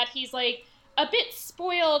is that he's like a bit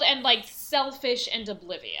spoiled and like selfish and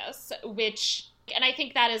oblivious, which... And I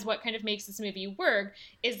think that is what kind of makes this movie work,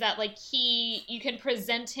 is that, like, you can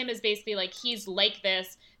present him as basically, like, he's like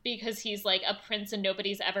this because he's, like, a prince and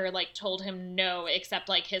nobody's ever, like, told him no except,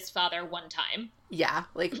 like, his father one time. Yeah,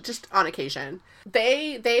 like, just on occasion.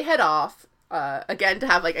 They head off, again, to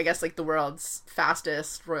have, like, I guess, like, the world's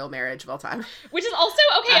fastest royal marriage of all time. Which is also,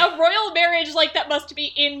 okay, a royal marriage, like, that must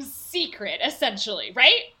be in secret, essentially,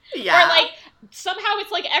 right? Yeah. Or, like, somehow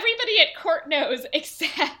it's, like, everybody at court knows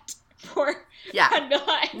except... for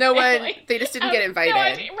Camilla. No one, like, they just didn't get invited.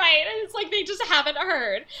 Right, and it's like they just haven't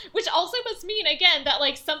heard. Which also must mean, again, that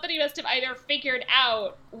like somebody must have either figured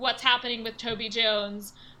out what's happening with Toby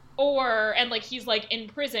Jones, and like he's like in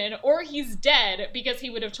prison, or he's dead because he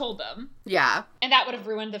would have told them. Yeah. And that would have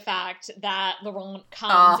ruined the fact that Laurent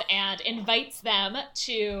comes and invites them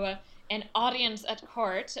to an audience at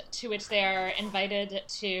court, to which they are invited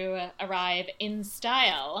to arrive in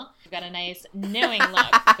style. We've got a nice knowing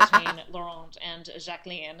look between Laurent and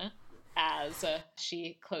Jacqueline as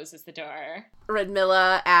she closes the door.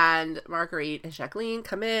 Redmilla and Marguerite and Jacqueline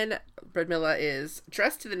come in. Redmilla is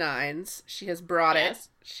dressed to the nines. She has brought it.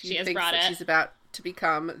 She has brought it. She's about to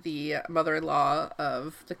become the mother-in-law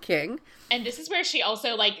of the king. And this is where she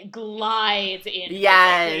also, like, glides in.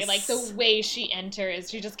 Yes. Like, the way she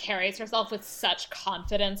enters, she just carries herself with such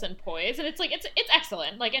confidence and poise. And it's, like, it's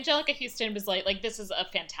excellent. Like, Angelica Houston was, like, this is a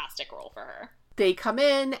fantastic role for her. They come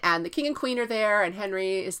in, and the king and queen are there, and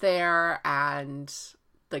Henry is there, and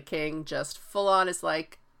the king just full-on is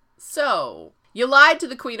like, so, you lied to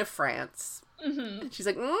the Queen of France. Mm-hmm. She's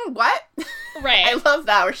like, what? Right. I love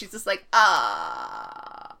that where she's just like,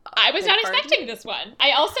 I was not expecting this one.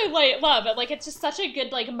 I also love it. Like, it's just such a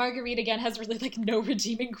good, like, Marguerite again has really, like, no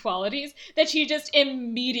redeeming qualities that she just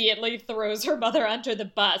immediately throws her mother under the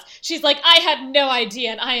bus. She's like, I had no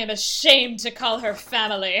idea and I am ashamed to call her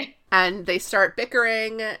family. And they start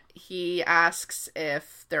bickering. He asks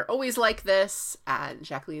if they're always like this, and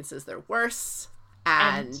Jacqueline says they're worse.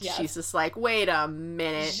 And yes. She's just like, wait a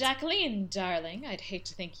minute. Jacqueline, darling, I'd hate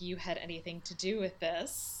to think you had anything to do with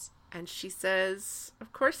this. And she says,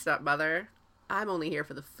 of course not, Mother. I'm only here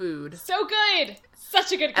for the food. So good!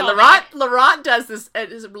 Such a good callback. And Laurent does this,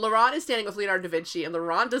 Laurent is standing with Leonardo da Vinci, and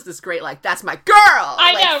Laurent does this great, like, that's my girl!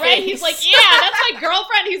 I know, right? Face. He's like, yeah, that's my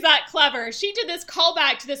girlfriend who's that clever. She did this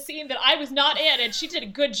callback to the scene that I was not in, and she did a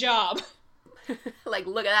good job. Like,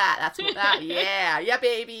 look at that. That's what that, yeah,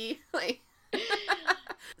 baby. Like...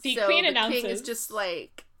 The so Queen the announces. King is just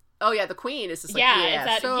like, oh yeah, the Queen is just like,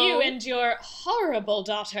 it's that you and your horrible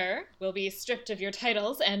daughter will be stripped of your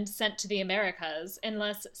titles and sent to the Americas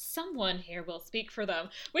unless someone here will speak for them,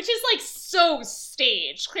 which is like so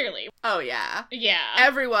staged, clearly. Oh yeah, yeah.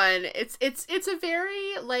 Everyone, it's a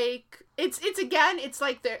very like it's again, it's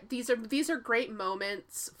like these are great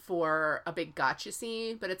moments for a big gotcha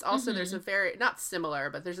scene, but it's also there's a very not similar,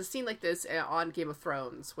 but there's a scene like this on Game of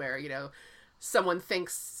Thrones where someone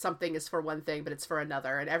thinks something is for one thing, but it's for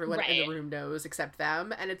another, and everyone in the room knows except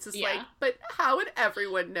them, and it's just like, but how would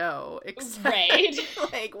everyone know? Except,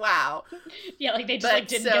 like, wow. Yeah, like, they just,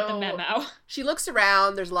 didn't get the memo. She looks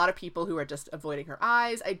around, there's a lot of people who are just avoiding her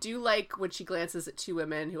eyes. I do like when she glances at two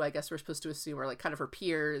women who I guess we're supposed to assume are, like, kind of her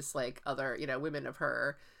peers, like, other, women of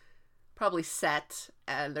her, probably set,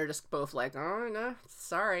 and they're just both like, oh, no,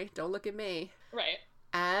 sorry, don't look at me. Right.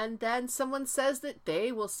 And then someone says that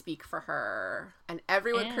they will speak for her. And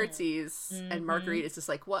everyone curtsies. And Marguerite is just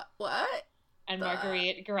like, what? And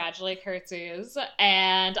Marguerite gradually curtsies.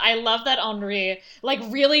 And I love that Henri, like,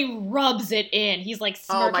 really rubs it in. He's, like,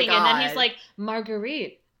 smirking. And then he's like,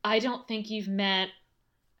 Marguerite, I don't think you've met...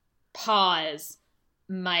 Pause.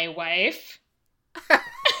 My wife.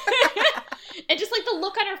 And just, like, the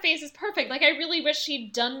look on her face is perfect. Like, I really wish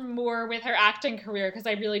she'd done more with her acting career, because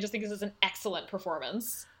I really just think this is an excellent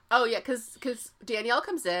performance. Oh, yeah, because Danielle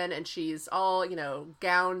comes in, and she's all,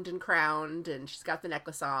 gowned and crowned, and she's got the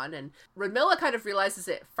necklace on, and Radmilla kind of realizes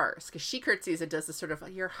it first, because she curtsies and does this sort of,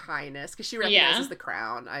 Your Highness, because she recognizes the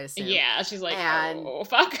crown, I assume. Yeah, she's like, oh,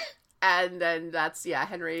 fuck. And then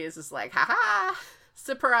Henry is just like, ha-ha,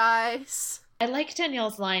 surprise. I like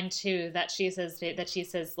Danielle's line, too, that she says,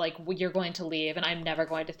 like, you're going to leave and I'm never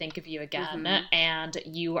going to think of you again. And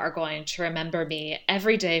you are going to remember me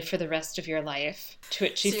every day for the rest of your life. To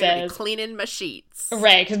which she says... cleaning my sheets.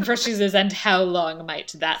 Right, because first she says, and how long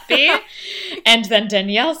might that be? And then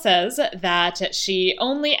Danielle says that she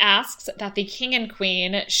only asks that the king and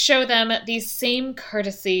queen show them the same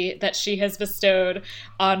courtesy that she has bestowed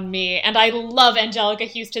on me. And I love Angelica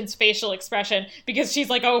Houston's facial expression, because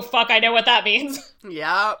she's like, oh, fuck, I know what that means.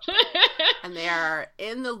 Yep. And they are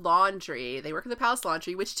in the laundry. They work in the palace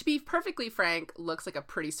laundry, which, to be perfectly frank, looks like a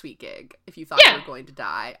pretty sweet gig if you thought you were going to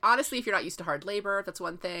die. Honestly, if you're not used to hard labor, that's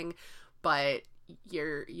one thing, but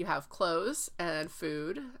you have clothes and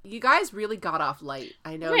food. You guys really got off light.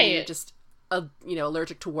 I know you're just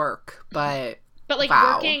allergic to work, but like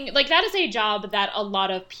working, like, that is a job that a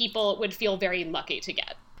lot of people would feel very lucky to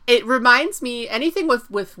get. It reminds me, anything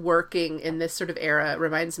with working in this sort of era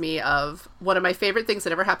reminds me of one of my favorite things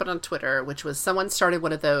that ever happened on Twitter, which was someone started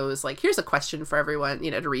one of those, like, here's a question for everyone,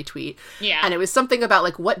 to retweet. Yeah. And it was something about,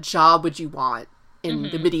 like, what job would you want in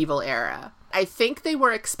the medieval era? I think they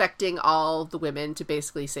were expecting all the women to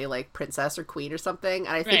basically say, like, princess or queen or something.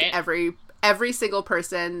 And I think every single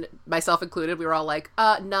person, myself included, we were all like,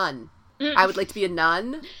 nun. I would like to be a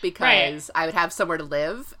nun because I would have somewhere to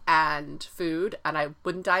live and food, and I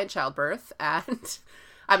wouldn't die in childbirth, and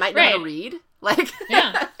I might know how to read. Like,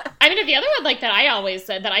 yeah. I mean, the other one, like, that I always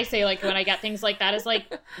said, that I say, like, when I get things like that, is, like,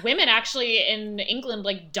 women actually in England,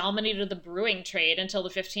 like, dominated the brewing trade until the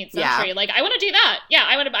 15th century. Yeah. Like, I want to do that. Yeah,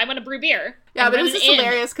 I want to brew beer. Yeah, but it was just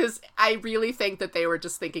hilarious because I really think that they were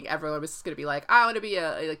just thinking everyone was just going to be like, I want to be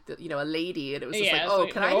a lady. And it was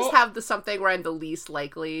just can I just have something where I'm the least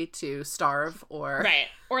likely to starve or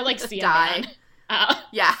like see die?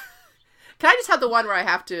 Yeah. Can I just have the one where I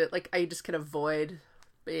have to, like, I just can avoid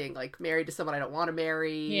being, like, married to someone I don't want to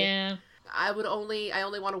marry? Yeah. I only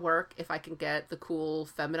want to work if I can get the cool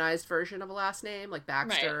feminized version of a last name, like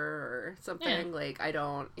Baxter or something. Yeah. Like, I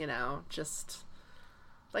don't, just...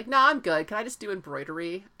 Like, no, I'm good. Can I just do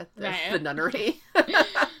embroidery at the nunnery?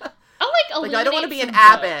 I'll, like, I don't want to be an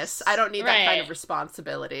abbess. I don't need that kind of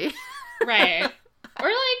responsibility. Right. Or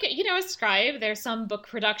like, you know, a scribe. There's some book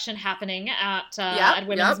production happening at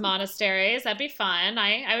women's monasteries. That'd be fun.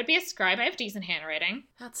 I would be a scribe. I have decent handwriting.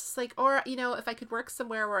 That's like, or, you know, if I could work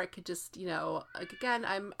somewhere where I could just, you know, like, again,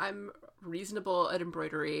 I'm reasonable at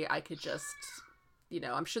embroidery. I could just, you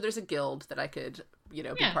know, I'm sure there's a guild that I could, you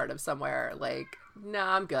know, be part of somewhere. Like,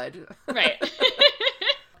 nah, I'm good. Right.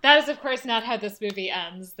 That is, of course, not how this movie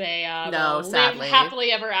ends. They live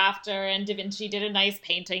happily ever after, and Da Vinci did a nice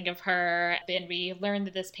painting of her. And we learned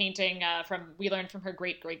that this painting we learned from her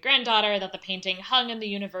great-great-granddaughter that the painting hung in the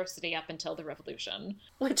university up until the Revolution.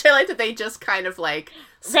 Which I like that they just kind of like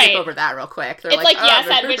skip over that real quick. They're it's like yes,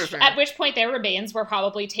 at which point their remains were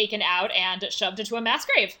probably taken out and shoved into a mass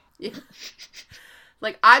grave. Yeah.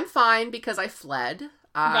 Like, I'm fine because I fled.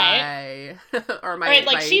 Right.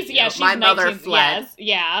 She's my mother fled. Yes,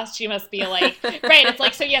 yeah, she must be like right. It's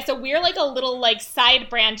like so we're like a little like side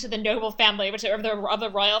branch of the noble family, of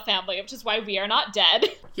the royal family, which is why we are not dead.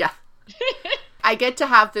 Yeah. I get to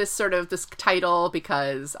have this title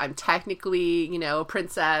because I'm technically, you know, a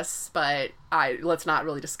princess, but let's not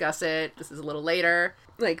really discuss it. This is a little later.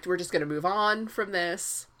 Like, we're just going to move on from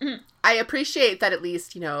this. Mm-hmm. I appreciate that at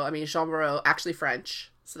least, you know, I mean, Jean Moreau, actually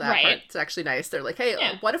French. So that part's actually nice. They're like, hey,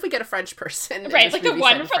 what if we get a French person? Right, like the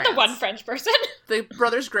one French person. The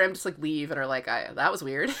Brothers Grimm just like leave and are like, that was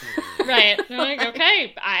weird. Right. They're like,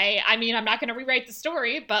 okay, I mean, I'm not going to rewrite the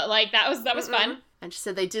story, but like that was fun. And she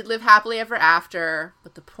said they did live happily ever after,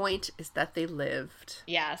 but the point is that they lived.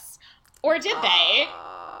 Yes. Or did they?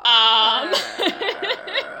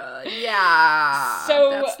 Yeah.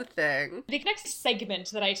 So that's the thing. The next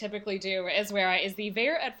segment that I typically do is the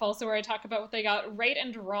Ver et Falso, where I talk about what they got right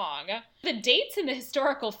and wrong. The dates in the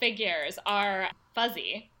historical figures are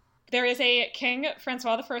fuzzy. There is a King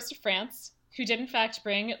Francois I of France who did in fact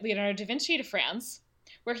bring Leonardo da Vinci to France,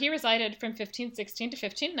 where he resided from 1516 to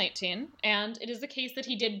 1519, and it is the case that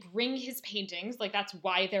he did bring his paintings, like that's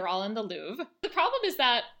why they're all in the Louvre. The problem is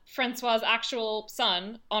that Francois' actual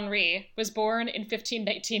son, Henri, was born in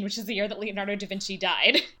 1519, which is the year that Leonardo da Vinci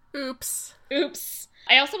died. Oops.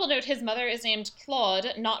 I also will note his mother is named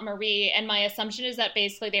Claude, not Marie, and my assumption is that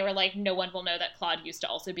basically they were like, no one will know that Claude used to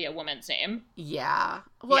also be a woman's name. Yeah.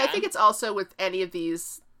 Well, I think it's also with any of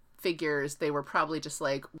these figures, they were probably just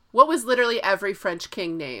like, what was literally every French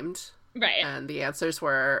king named? Right. And the answers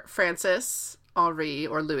were Francis, Henri,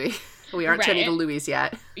 or Louis. We aren't turning to Louis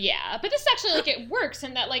yet. Yeah, but this actually, like, it works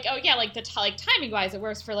in that, like, oh yeah, like, timing-wise, it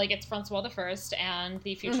works for, like, it's Francois I and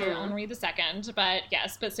the future Henri II, but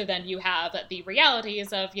yes, but so then you have the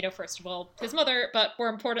realities of, you know, first of all, his mother, but more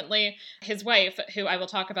importantly, his wife, who I will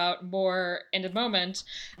talk about more in a moment,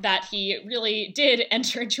 that he really did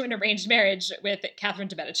enter into an arranged marriage with Catherine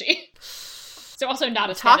de Medici. So also not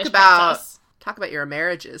a Spanish princess. Talk about your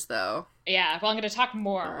marriages, though. Yeah, well, I'm going to talk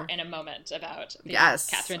more in a moment about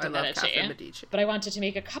Catherine de Medici. But I wanted to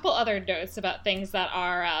make a couple other notes about things that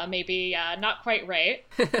are maybe not quite right.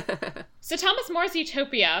 So Thomas More's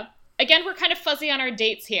Utopia, again, we're kind of fuzzy on our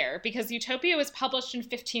dates here, because Utopia was published in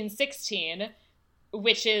 1516,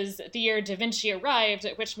 which is the year Da Vinci arrived,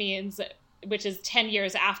 which is 10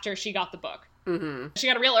 years after she got the book. Mm-hmm. She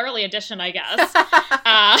got a real early edition, I guess.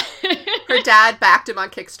 Her dad backed him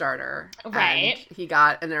on Kickstarter. Right. And he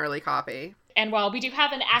got an early copy. And while we do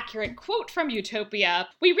have an accurate quote from Utopia,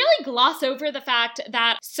 we really gloss over the fact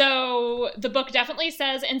that, so the book definitely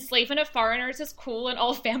says enslavement of foreigners is cool and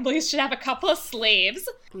all families should have a couple of slaves.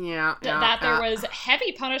 Yeah. That there was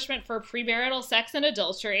heavy punishment for premarital sex and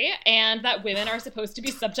adultery, and that women are supposed to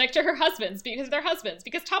be subject to their husbands,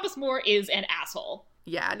 because Thomas More is an asshole.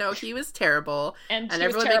 Yeah, no, he was terrible. And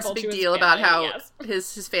everyone makes a big deal about how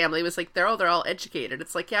his family was like, they're all educated.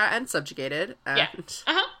 It's like, yeah, and subjugated. And... Yeah.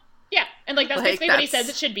 Uh-huh. Yeah, and like that's basically what he says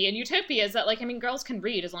it should be in Utopia, is that like, I mean, girls can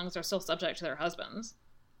read as long as they're still subject to their husbands.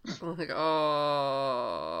 Like,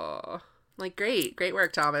 like, great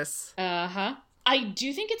work, Thomas. Uh-huh. I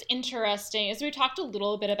do think it's interesting, as we talked a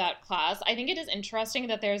little bit about class, I think it is interesting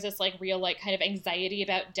that there's this like real like kind of anxiety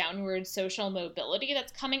about downward social mobility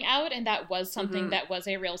that's coming out, and that was something that was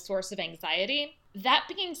a real source of anxiety. That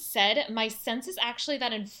being said, my sense is actually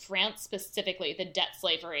that in France specifically, the debt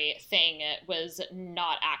slavery thing was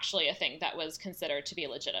not actually a thing that was considered to be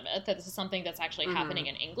legitimate, that this is something that's actually happening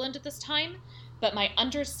in England at this time. But my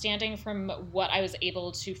understanding from what I was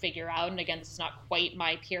able to figure out, and again, this is not quite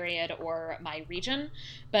my period or my region,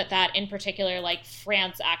 but that in particular, like,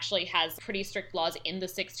 France actually has pretty strict laws in the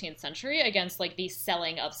 16th century against, like, the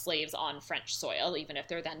selling of slaves on French soil, even if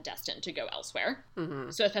they're then destined to go elsewhere. Mm-hmm.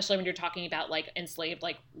 So especially when you're talking about, like, enslaved,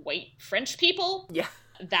 like, white French people. Yeah.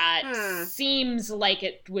 That seems like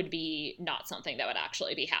it would be not something that would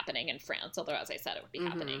actually be happening in France, although, as I said, it would be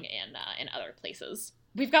happening in other places.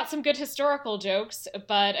 We've got some good historical jokes,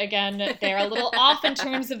 but again, they're a little off in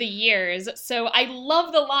terms of the years. So I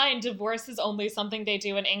love the line, divorce is only something they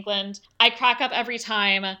do in England. I crack up every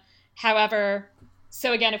time. However,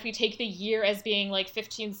 so again, if we take the year as being like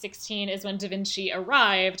 1516 is when Da Vinci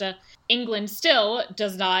arrived, England still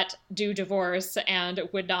does not do divorce and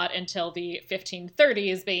would not until the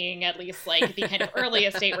 1530s, being at least like the kind of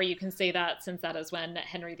earliest date where you can say that, since that is when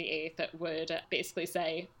Henry VIII would basically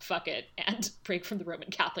say, fuck it, and break from the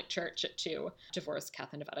Roman Catholic Church to divorce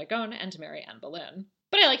Catherine of Aragon and marry Anne Boleyn.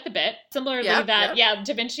 But I like the bit. Similarly,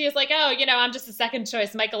 Da Vinci is like, oh, I'm just a second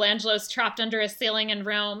choice. Michelangelo's trapped under a ceiling in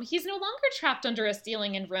Rome. He's no longer trapped under a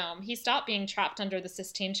ceiling in Rome. He stopped being trapped under the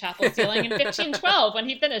Sistine Chapel ceiling in 1512 when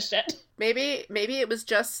he finished it. Maybe it was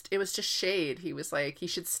just shade. He was like, he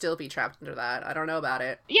should still be trapped under that. I don't know about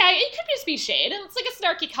it. Yeah, it could just be shade. And it's like a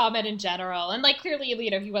snarky comment in general. And like clearly,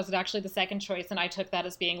 he wasn't actually the second choice, and I took that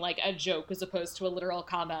as being like a joke as opposed to a literal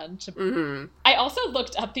comment. Mm-hmm. I also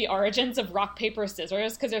looked up the origins of rock, paper, scissors,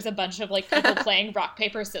 because there's a bunch of like people playing rock,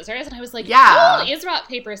 paper, scissors, and I was like, cool, is rock,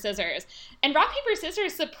 paper, scissors. And rock, paper,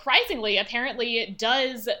 scissors, surprisingly, apparently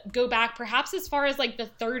does go back perhaps as far as like the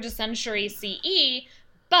 3rd century CE,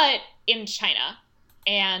 but in China,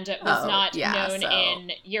 and was not known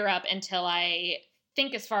in Europe until I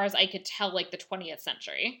think, as far as I could tell, like the 20th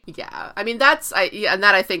century. Yeah, I mean, that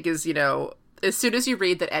I think is, as soon as you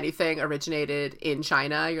read that anything originated in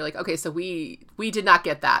China, you're like, okay, so we did not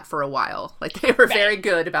get that for a while. Like, they were very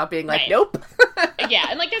good about being like, nope. Yeah,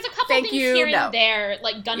 and like there's a couple things here and there,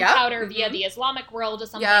 like gunpowder via the Islamic world is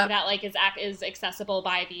something that like is accessible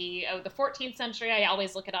by the 14th century. I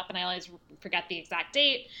always look it up and I always forget the exact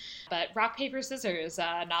date. But rock, paper, scissors,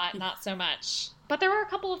 not so much. But there are a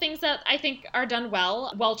couple of things that I think are done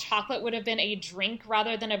well. While chocolate would have been a drink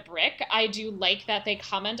rather than a brick, I do like that they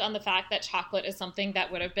comment on the fact that chocolate is something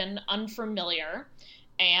that would have been unfamiliar.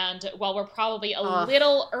 And while we're probably a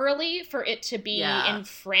little early for it to be in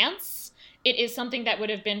France, it is something that would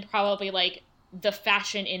have been probably like the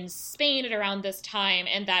fashion in Spain at around this time,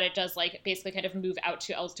 and that it does like basically kind of move out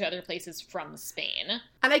to other places from Spain.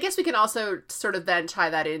 And I guess we can also sort of then tie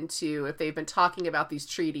that into, if they've been talking about these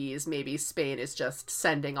treaties, maybe Spain is just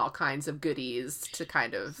sending all kinds of goodies to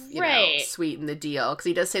kind of, you know, sweeten the deal. Because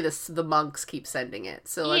he does say this, the monks keep sending it.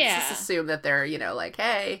 So let's just assume that they're, like,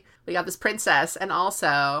 hey, we got this princess, and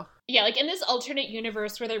also... Yeah, like in this alternate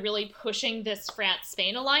universe where they're really pushing this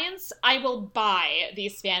France-Spain alliance, I will buy the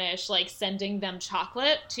Spanish, like, sending them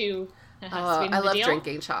chocolate to sweeten I the love deal.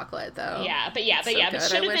 Drinking chocolate, though. But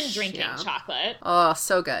should have been drinking chocolate. Oh,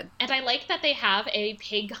 so good. And I like that they have a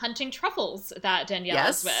pig hunting truffles that Danielle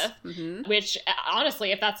is with, which,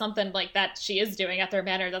 honestly, if that's something like that she is doing at their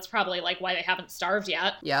manor, that's probably, like, why they haven't starved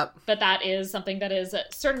yet. Yep. But that is something that is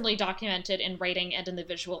certainly documented in writing and in the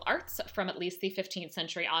visual arts from at least the 15th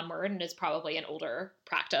century onward, and is probably an older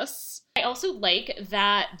practice. I also like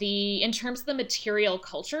that in terms of the material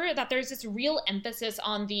culture, that there's this real emphasis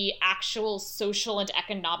on the actual social and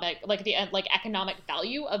economic, like the economic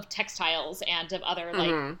value of textiles and of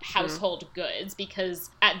other household goods, because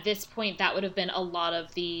at this point that would have been a lot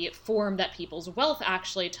of the form that people's wealth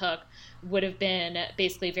actually took, would have been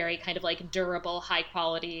basically very kind of like durable, high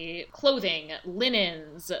quality clothing,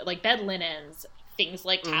 linens, like bed linens, things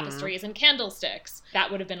like tapestries and candlesticks.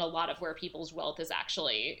 That would have been a lot of where people's wealth is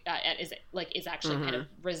actually kind of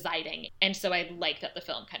residing. And so I like that the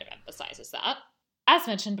film kind of emphasizes that. As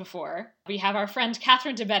mentioned before, we have our friend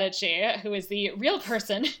Catherine de Medici, who is the real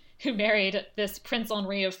person who married this Prince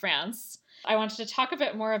Henri of France. I wanted to talk a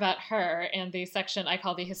bit more about her in the section I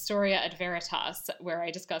call the Historia ad Veritas, where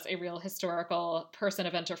I discuss a real historical person,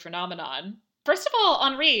 event, or phenomenon. First of all,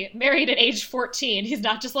 Henri married at age 14. He's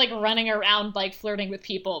not just like running around like flirting with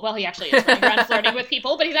people. Well, he actually is running around flirting with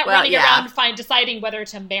people, but he's not running around deciding whether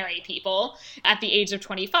to marry people at the age of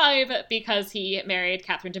 25, because he married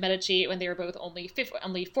Catherine de Medici when they were both only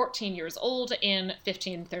 14 years old in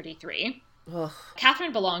 1533. Ugh.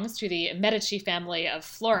 Catherine belongs to the Medici family of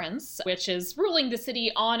Florence, which is ruling the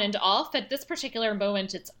city on and off. At this particular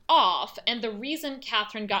moment, it's off. And the reason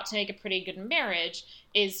Catherine got to make a pretty good marriage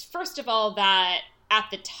is, first of all, that at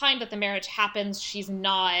the time that the marriage happens, she's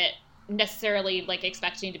not necessarily like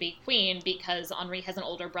expecting to be queen because Henri has an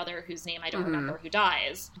older brother whose name I don't remember who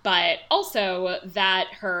dies, but also that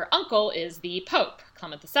her uncle is the Pope,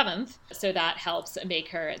 Clement VII, so that helps make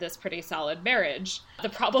her this pretty solid marriage. The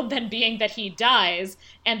problem then being that he dies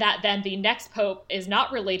and that then the next Pope is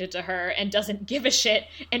not related to her and doesn't give a shit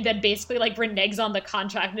and then basically like reneges on the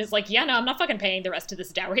contract and is like, yeah, no, I'm not fucking paying the rest of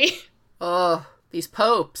this dowry. Oh, these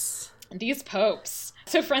popes. These popes.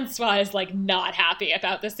 So Francois is like not happy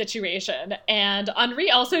about this situation. And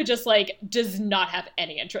Henri also just like does not have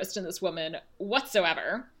any interest in this woman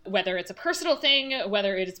whatsoever. Whether it's a personal thing,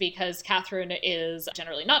 whether it is because Catherine is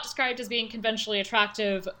generally not described as being conventionally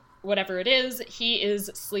attractive, whatever it is, he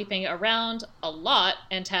is sleeping around a lot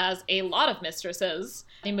and has a lot of mistresses.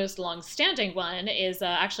 The most long-standing one is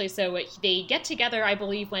actually, so they get together, I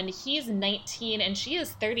believe, when he's 19 and she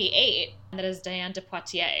is 38. And that is Diane de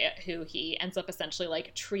Poitiers, who he ends up essentially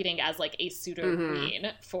like treating as like a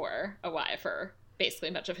pseudo-queen for a while, for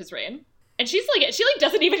basically much of his reign. And she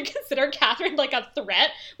doesn't even consider Catherine like a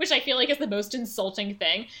threat, which I feel like is the most insulting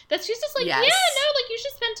thing. That she's just like, yes. Yeah, no, like you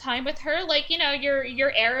should spend time with her. Like, you know,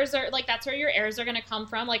 your heirs are like, that's where your heirs are going to come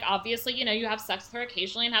from. Like, obviously, you know, you have sex with her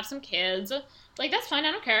occasionally and have some kids. Like, that's fine.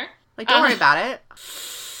 I don't care. Like, don't worry about it.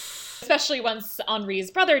 Especially once Henri's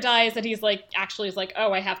brother dies and he's like, actually is like,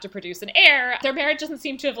 oh, I have to produce an heir. Their marriage doesn't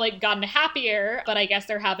seem to have like gotten happier, but I guess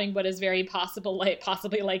they're having what is very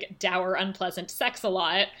possibly like dour, unpleasant sex a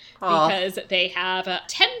lot because they have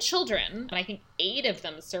 10 children and I think 8 of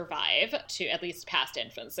them survive to at least past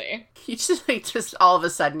infancy. You just all of a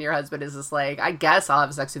sudden your husband is just like, I guess I'll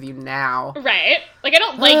have sex with you now. Right. Like, I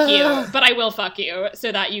don't like you, but I will fuck you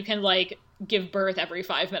so that you can like give birth every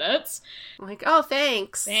 5 minutes. Like, oh,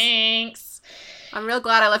 thanks. Thanks. I'm real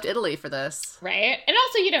glad I left Italy for this. Right. And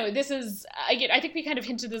also, you know, this is, I think we kind of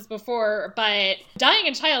hinted this before, but dying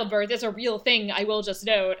in childbirth is a real thing, I will just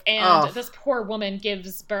note. And this poor woman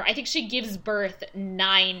gives birth, I think she gives birth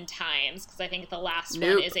 9 times, because I think the last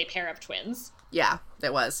one is a pair of twins. Yeah,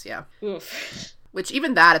 it was, yeah. Oof. Which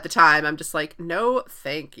even that at the time, I'm just like, no,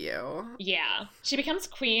 thank you. Yeah. She becomes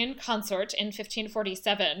queen consort in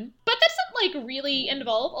 1547, but that doesn't like really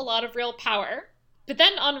involve a lot of real power. But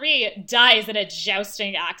then Henri dies in a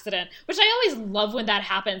jousting accident, which I always love when that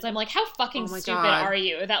happens. I'm like, how fucking stupid are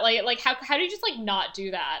you? That like how do you just like not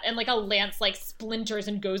do that? And like a lance like splinters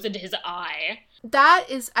and goes into his eye. That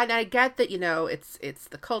is, and I get that, you know, it's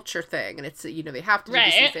the culture thing, and it's, you know, they have to do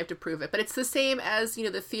these things, they have to prove it, but it's the same as, you know,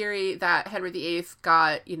 the theory that Henry VIII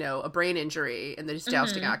got, you know, a brain injury in this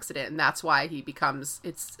jousting accident, and that's why he becomes,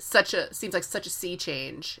 seems like such a sea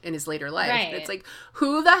change in his later life. Right. It's like,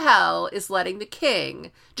 who the hell is letting the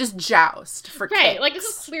king just joust for kicks? Right, like, this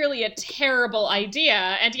is clearly a terrible idea,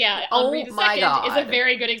 and yeah, Henri II is a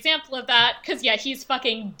very good example of that, because yeah, he's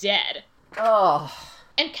fucking dead. Oh.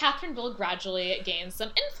 And Catherine will gradually gain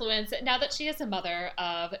some influence now that she is a mother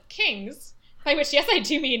of kings. By which, yes, I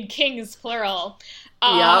do mean kings, plural.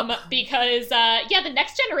 Because, the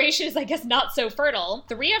next generation is, I guess, not so fertile.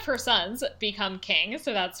 3 of her sons become king,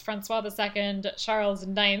 so that's Francois II, Charles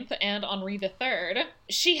IX, and Henri III.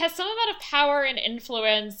 She has some amount of power and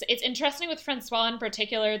influence. It's interesting with Francois in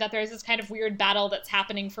particular that there's this kind of weird battle that's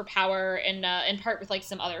happening for power in part with, like,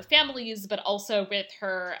 some other families, but also with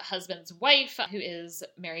her husband's wife, who is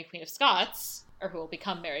Mary Queen of Scots. Or who will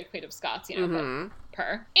become Mary Queen of Scots, you know,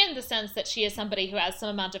 per. In the sense that she is somebody who has some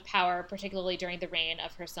amount of power, particularly during the reign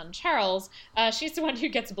of her son Charles. She's the one who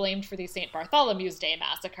gets blamed for the St. Bartholomew's Day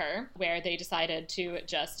massacre, where they decided to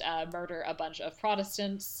just murder a bunch of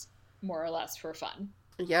Protestants, more or less for fun.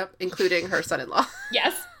 Yep, including her son-in-law.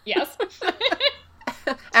 Yes.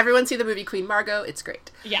 Everyone see the movie Queen Margot? It's great.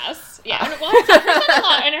 Yes. Yeah. Well, her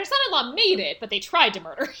son-in-law made it, but they tried to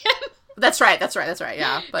murder him. That's right,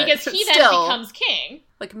 yeah. But because he then becomes king.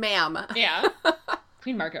 Like, ma'am. Yeah.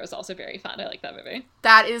 Queen Margot is also very fun. I like that movie.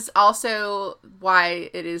 That is also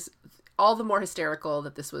why it is all the more hysterical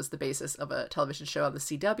that this was the basis of a television show on the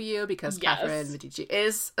CW, because Catherine Medici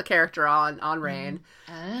is a character on Reign.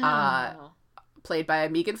 Played by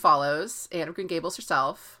Megan Follows, Anne of Green Gables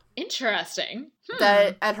herself. Interesting.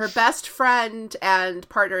 And her best friend and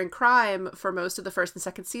partner in crime for most of the first and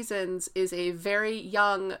second seasons is a very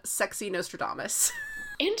young, sexy Nostradamus.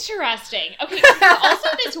 Interesting. Okay, so there's also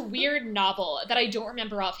this weird novel that I don't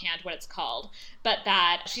remember offhand what it's called, but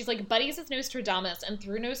that she's like buddies with Nostradamus, and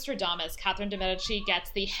through Nostradamus, Catherine de Medici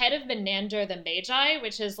gets the head of Menander the Magi,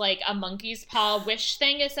 which is like a monkey's paw wish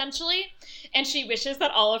thing, essentially. and she wishes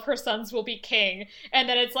that all of her sons will be king. And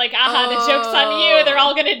then it's like, the joke's on you. They're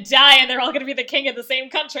all going to die and they're all going to be the king of the same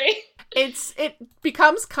country. It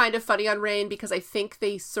becomes kind of funny on Reign because I think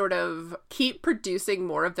they sort of keep producing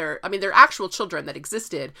more of their actual children that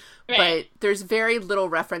existed, right. But there's very little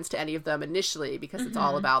reference to any of them initially because it's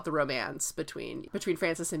all about the romance between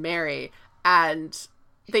Francis and Mary, and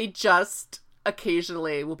they just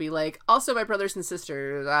occasionally will be like, also my brothers and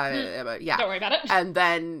sisters, yeah. Don't worry about it. And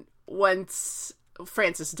then once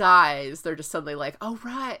Francis dies, they're just suddenly like, oh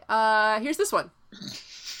right, here's this one.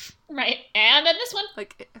 Right, and then this one.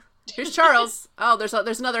 Like... Here's Charles. Oh,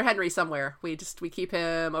 there's another Henry somewhere. We keep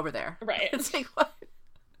him over there. Right. It's like, what?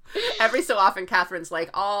 Every so often, Catherine's like,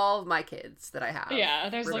 all my kids that I have. Yeah,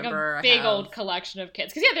 there's like a big old collection of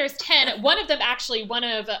kids. Because there's 10. One of them, actually, one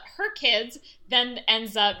of her kids does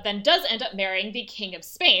end up marrying the King of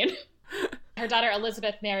Spain. Her daughter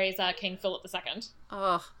Elizabeth marries King Philip II.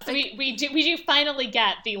 Oh, so we do finally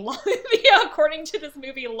get the according to this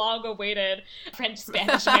movie, long-awaited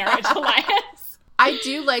French-Spanish marriage alliance. I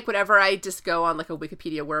do like whenever I just go on like a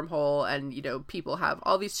Wikipedia wormhole and, people have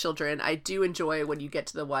all these children. I do enjoy when you get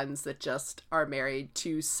to the ones that just are married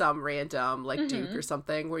to some random like Duke or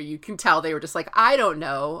something where you can tell they were just like, I don't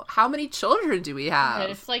know. How many children do we have?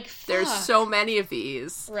 It's like, fuck. There's so many of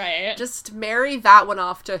these. Right. Just marry that one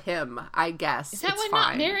off to him, I guess. Is that it's one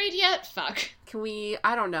fine. Not married yet? Fuck. Can we,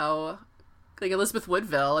 I don't know. Like Elizabeth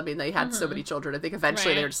Woodville, they had so many children. I think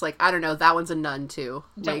eventually they were just like, I don't know, that one's a nun too.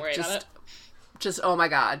 Don't worry about it. Just, oh my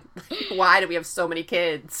god, why do we have so many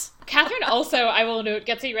kids? Catherine also, I will note,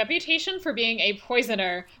 gets a reputation for being a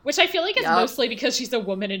poisoner, which I feel like is mostly because she's a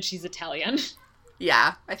woman and she's Italian.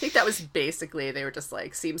 Yeah, I think that was basically, they were just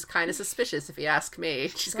like, seems kind of suspicious if you ask me.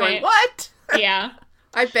 She's going, what? Yeah.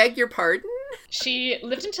 I beg your pardon? She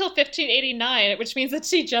lived until 1589, which means that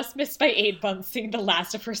she just missed by 8 months seeing the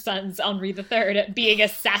last of her sons, Henri III, being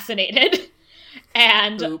assassinated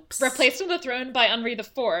and replaced on the throne by Henri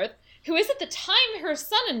IV. Who is at the time her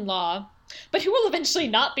son-in-law, but who will eventually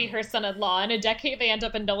not be her son-in-law. In a decade, they end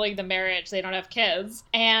up annulling the marriage. They don't have kids.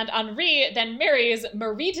 And Henri then marries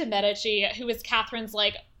Marie de Medici, who is Catherine's,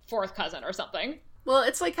 like, 4th cousin or something. Well,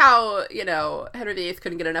 it's like how, Henry VIII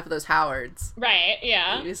couldn't get enough of those Howards. Right,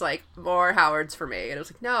 yeah. And he's like, more Howards for me. And it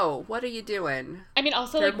was like, no, what are you doing? I mean,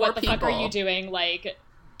 also, like, what the fuck are you doing, like...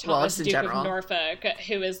 Thomas, Duke of Norfolk,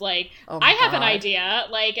 who is like, I have an idea.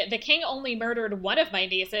 Like, the king only murdered one of my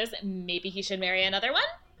nieces. Maybe he should marry another one?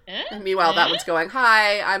 And meanwhile, that one's going,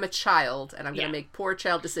 hi, I'm a child, and I'm going to make poor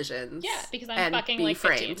child decisions. Yeah, because I'm fucking, like,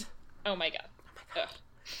 15. Framed. Oh my god. Ugh.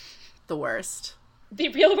 The worst. The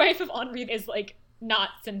real wife of Henri is, like, not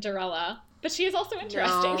Cinderella. But she is also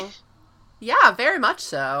interesting. No. Yeah, very much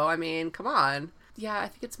so. I mean, come on. Yeah, I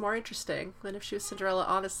think it's more interesting than if she was Cinderella,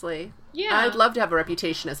 honestly. Yeah. I'd love to have a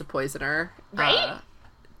reputation as a poisoner. Right?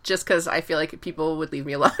 Just because I feel like people would leave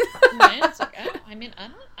me alone. Right, it's like, I mean, I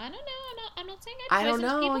don't know. I'm not saying I poison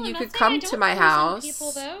people. Know. You could come to my house.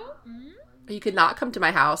 People, though. Mm-hmm. You could not come to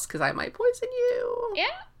my house because I might poison you. Yeah.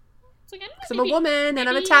 It's like, I don't know. Because I'm a woman and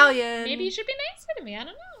I'm Italian. Maybe you should be nicer to me. I don't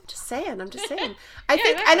know. I'm just saying.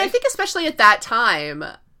 I think especially at that time,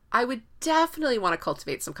 I would definitely want to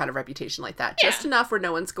cultivate some kind of reputation like that. Just enough where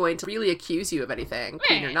no one's going to really accuse you of anything,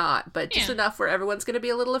 queen or not, but just enough where everyone's going to be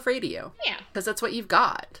a little afraid of you. Yeah. Because that's what you've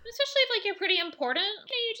got. Especially if, like, you're pretty important.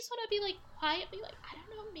 You just want to be, like, quietly, like, I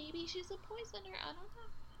don't know, maybe she's a poisoner. I don't know.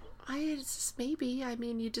 It's just maybe. I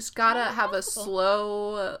mean, you just gotta have a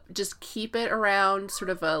slow, just keep it around sort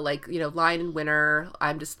of a, like, line in winter.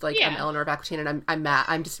 I'm just, like, I'm Eleanor of Aquitaine and I'm mad.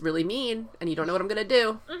 I'm just really mean and you don't know what I'm going to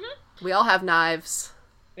do. Mm-hmm. We all have knives.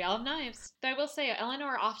 We all have knives. Though I will say,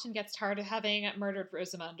 Eleanor often gets tired of having murdered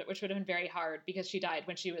Rosamund, which would have been very hard because she died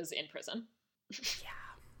when she was in prison. Yeah.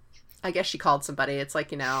 I guess she called somebody. It's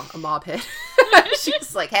like, a mob hit.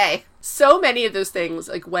 She's like, hey. So many of those things,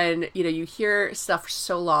 like when, you hear stuff for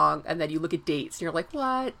so long and then you look at dates and you're like,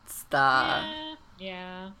 what's the...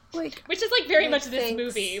 Yeah. Like, which is, like, very much this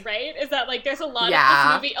movie, right? Is that, like, there's a lot of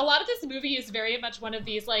this movie. A lot of this movie is very much one of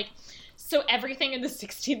these, like... So everything in the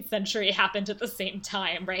 16th century happened at the same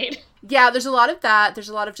time, right? Yeah, there's a lot of that. There's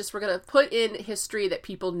a lot of just, we're going to put in history that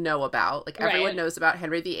people know about. Like, everyone knows about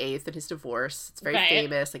Henry VIII and his divorce. It's very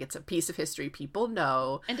famous. Like, it's a piece of history people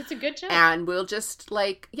know. And it's a good joke. And we'll just,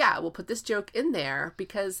 like, we'll put this joke in there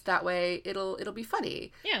because that way it'll be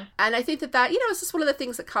funny. Yeah. And I think that, it's just one of the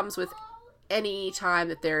things that comes with any time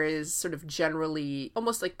that there is sort of generally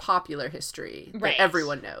almost like popular history that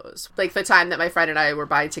everyone knows. Like the time that my friend and I were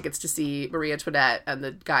buying tickets to see Marie Antoinette and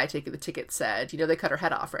the guy taking the ticket said, they cut her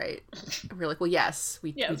head off, right? And we're like, well, yes,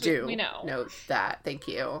 we do. We know. Note that. Thank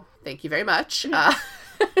you. Thank you very much.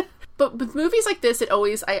 But with movies like this,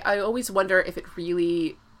 I always wonder if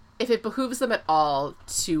it behooves them at all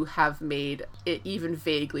to have made it even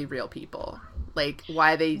vaguely real people. Like,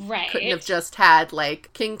 why they couldn't have just had,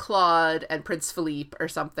 like, King Claude and Prince Philippe or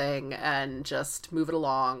something and just move it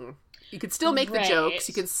along. You could still make the jokes.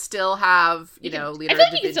 You could still have, Leonardo da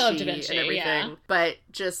Vinci and everything. Yeah. But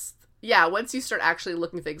just, once you start actually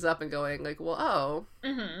looking things up and going, like, well,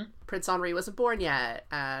 Prince Henri wasn't born yet,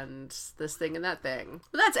 and this thing and that thing.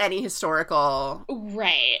 But that's any historical...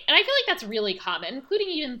 Right. And I feel like that's really common, including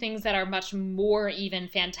even things that are much more even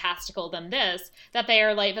fantastical than this, that they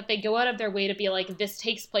are like, that they go out of their way to be like, this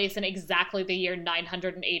takes place in exactly the year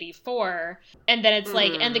 984, and then it's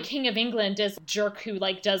like, and the King of England is a jerk who,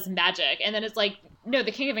 like, does magic, and then it's like, no,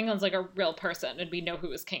 the King of England's, like, a real person, and we know who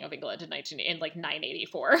was King of England in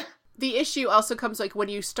 984. The issue also comes, like, when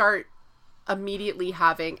you start immediately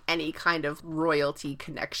having any kind of royalty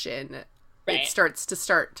connection, it starts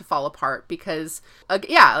to fall apart because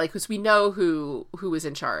because we know who is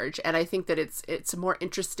in charge, and I think that it's more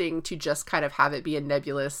interesting to just kind of have it be a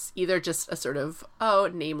nebulous, either just a sort of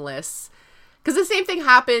nameless, because the same thing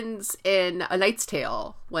happens in A Knight's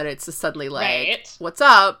Tale when it's just suddenly like, what's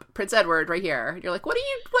up, Prince Edward right here, and you're like, what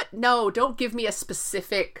no, don't give me a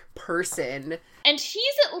specific person. And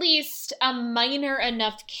he's at least a minor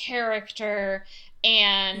enough character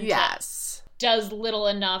and does little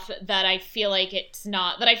enough that I feel like it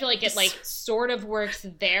like sort of works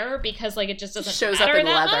there because like it just doesn't shows matter up in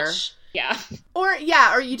that leather. Much. Yeah. Or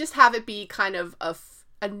you just have it be kind of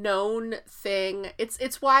a known thing.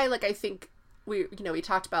 It's why, like, I think we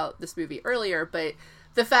talked about this movie earlier, but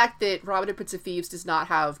the fact that Robin Hood Prince of Thieves does not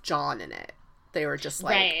have John in it. They were just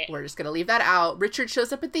like, we're just going to leave that out. Richard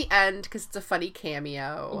shows up at the end because it's a funny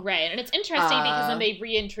cameo. Right. And it's interesting because then they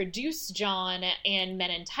reintroduce John in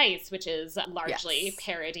Men in Tights, which is largely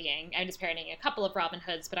parodying. I'm just parodying a couple of Robin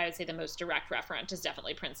Hoods, but I would say the most direct reference is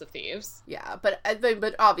definitely Prince of Thieves. Yeah, but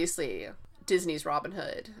obviously Disney's Robin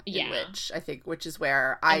Hood, which is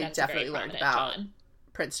where I definitely learned about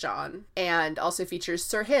Prince John. And also features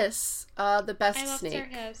Sir Hiss, the best snake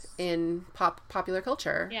in popular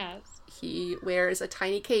culture. Yes. He wears a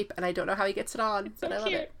tiny cape, and I don't know how he gets it on, but I love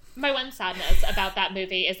it. My one sadness about that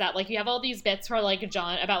movie is that, like, you have all these bits where, like,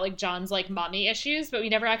 John's, like, mommy issues, but we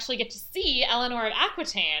never actually get to see Eleanor of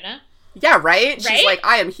Aquitaine. Yeah, right? She's like,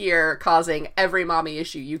 I am here causing every mommy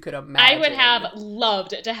issue you could imagine. I would have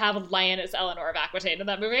loved to have Lioness Eleanor of Aquitaine in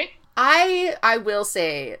that movie. I will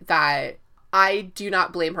say that I do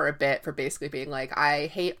not blame her a bit for basically being like, I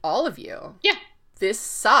hate all of you. Yeah. This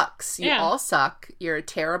sucks. You all suck. You're a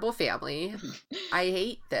terrible family. I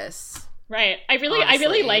hate this. Right. I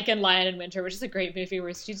really like In Lion in Winter, which is a great movie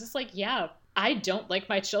where she's just like, I don't like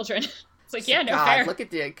my children. It's like, no fair. Look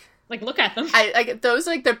at Dick. Like, look at them. Those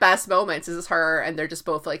are, like, their best moments is her, and they're just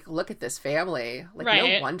both like, look at this family. Like,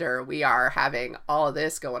 no wonder we are having all of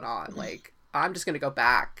this going on. Like, I'm just going to go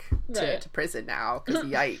back to prison now, because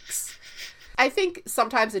yikes. I think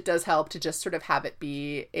sometimes it does help to just sort of have it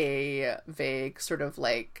be a vague sort of,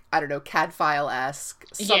 like, I don't know, Cadfael-esque.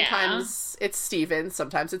 Sometimes it's Steven,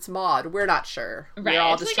 sometimes it's Maud. We're not sure. Right. We're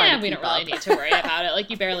all just trying to keep up. We don't really need to worry about it.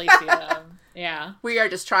 Like, you barely see them. Yeah. We are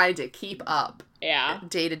just trying to keep up. Yeah.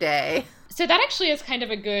 Day to day. So that actually is kind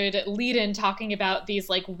of a good lead-in talking about these,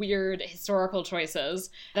 like, weird historical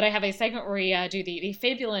choices. That I have a segment where we do the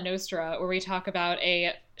Fabula Nostra, where we talk about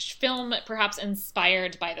a film perhaps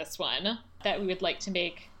inspired by this one that we would like to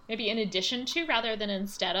make maybe in addition to rather than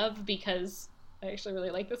instead of, because I actually really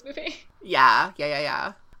like this movie. Yeah.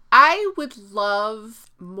 I would love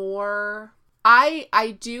more.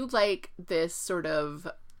 I do like this sort of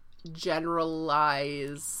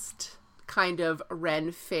generalized kind of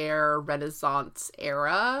Ren Fair Renaissance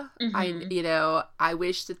era. I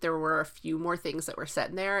wish that there were a few more things that were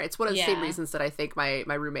set in there. It's one of the same reasons that I think my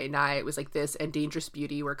roommate and I, it was like this and Dangerous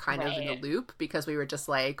Beauty were kind of in the loop, because we were just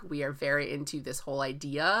like, we are very into this whole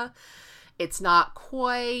idea. It's not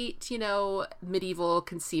quite, medieval,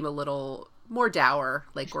 can seem a little more dour,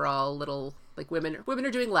 like we're all a little, like women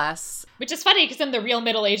are doing less. Which is funny, because in the real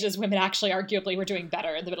Middle Ages, women actually arguably were doing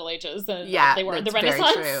better in the Middle Ages than they were in the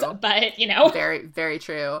Renaissance. Very true. But, Very, very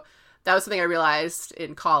true. That was something I realized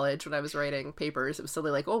in college when I was writing papers. It was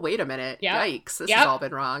suddenly like, oh, wait a minute. Yikes, this has all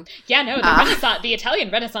been wrong. Yeah, no, Renaissance, the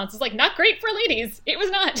Italian Renaissance is, like, not great for ladies. It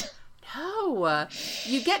was not. No,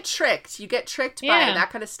 you get tricked. You get tricked by that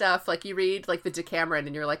kind of stuff. Like, you read, like, the Decameron,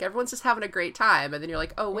 and you're like, everyone's just having a great time. And then you're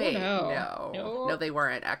like, oh, wait, no, they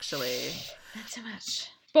weren't, actually. Not so much.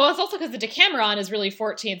 Well, it's also because the Decameron is really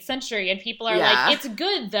 14th century, and people are like, it's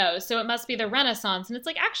good, though, so it must be the Renaissance. And it's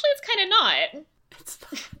like, actually, it's kind of not. It's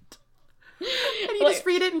not. And you just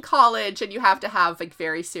read it in college, and you have to have like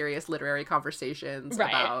very serious literary conversations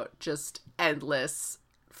about just endless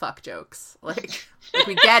fuck jokes. Like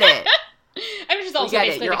we get it. I mean, just also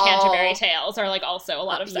basically the Canterbury Tales are like also a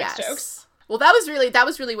lot of sex jokes. Well, that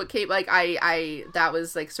was really what came, like, I that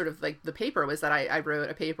was, like, sort of, like, the paper was that I wrote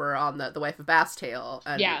a paper on the Wife of Bath's Tale,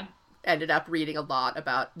 and ended up reading a lot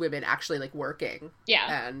about women actually, like, working.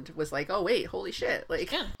 Yeah. And was like, oh, wait, holy shit,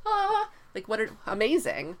 like, like,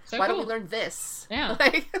 amazing. So Why don't we learn this? Yeah.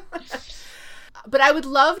 Like, but I would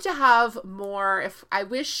love to have more, I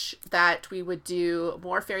wish that we would do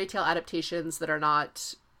more fairy tale adaptations that are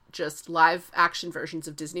not just live action versions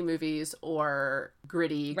of Disney movies or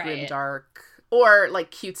gritty, grim, dark, or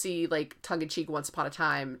like cutesy, like tongue-in-cheek Once Upon a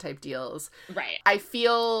Time type deals. Right. I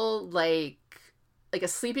feel like a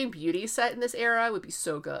Sleeping Beauty set in this era would be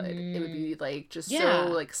so good. It would be like just so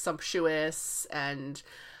like sumptuous, and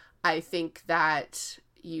I think that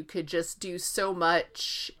you could just do so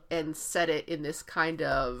much and set it in this kind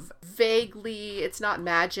of vaguely, it's not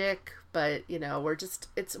magic, but, you know,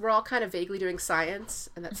 we're all kind of vaguely doing science,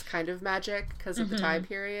 and that's kind of magic because of the time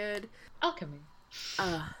period. Alchemy.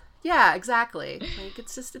 Yeah, exactly. Like,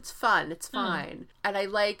 it's fun. It's fine. And I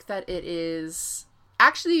like that it is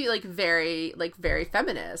actually, like, very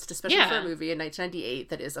feminist, especially for a movie in 1998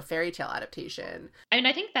 that is a fairy tale adaptation. I mean,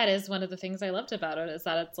 I think that is one of the things I loved about it, is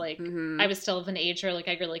that it's, like, I was still of an age where, like,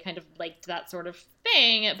 I really kind of liked that sort of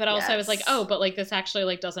thing, but also I was like, oh, but, like, this actually,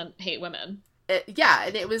 like, doesn't hate women.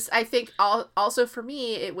 And it was, I think, also for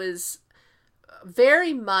me, it was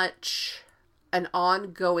very much an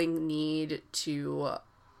ongoing need to,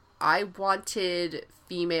 I wanted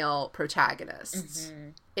female protagonists.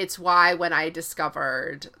 It's why when I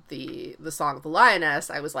discovered the Song of the Lioness,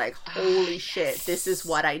 I was like, holy shit, this is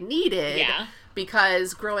what I needed. Yeah.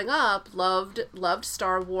 Because growing up, loved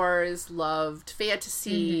Star Wars, loved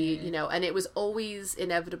fantasy, you know, and it was always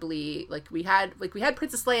inevitably, like, we had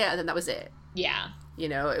Princess Leia, and then that was it. Yeah. You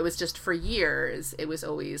know, it was just for years, it was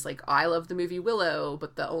always like, I love the movie Willow,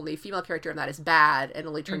 but the only female character in that is bad and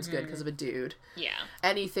only turns good because of a dude. Yeah.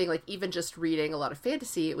 Anything, like, even just reading a lot of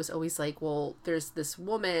fantasy, it was always like, well, there's this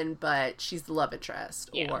woman, but she's the love interest,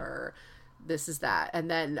 or this is that.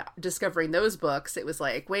 And then discovering those books, it was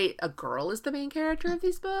like, wait, a girl is the main character of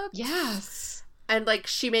these books? Yes. And, like,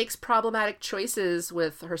 she makes problematic choices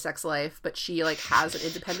with her sex life, but she, like, has an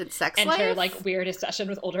independent sex life. And her, like, weird obsession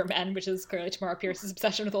with older men, which is clearly Tamora Pierce's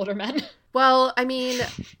obsession with older men. Well, I mean,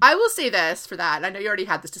 I will say this for that. I know you already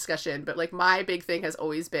had this discussion, but, like, my big thing has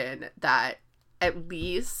always been that at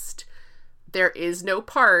least there is no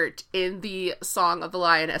part in the Song of the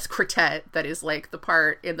Lioness quartet that is like the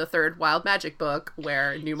part in the third Wild Magic book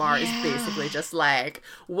where Numar is basically just like,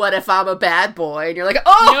 what if I'm a bad boy? And you're like,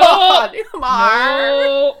 oh,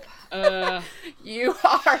 Numar! Nope. You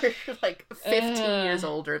are like 15 years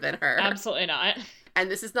older than her. Absolutely not. And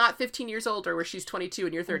this is not 15 years older where she's 22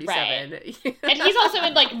 and you're 37. Right. And he's also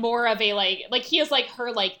in, like, more of a, like, he is, like,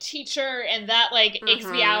 her, like, teacher, and that, like, aches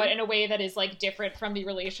me out in a way that is, like, different from the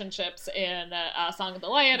relationships in Song of the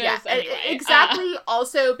Lioness. Yeah, anyway. Exactly.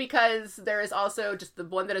 Also, because there is also just the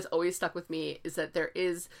one that has always stuck with me is that there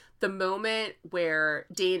is the moment where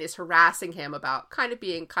Dane is harassing him about kind of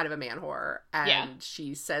being kind of a man whore, and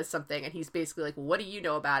she says something, and he's basically like, what do you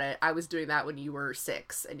know about it? I was doing that when you were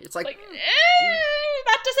 6. And it's like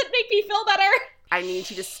that doesn't make me feel better. I need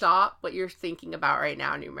you to stop what you're thinking about right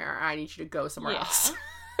now, Numar. I need you to go somewhere else.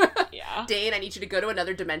 Yeah. Dane, I need you to go to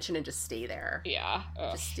another dimension and just stay there. Yeah.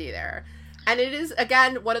 Ugh. Just stay there. And it is,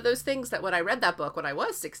 again, one of those things that when I read that book when I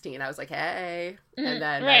was 16, I was like, hey. And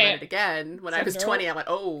then I read it again when I was 20. I went,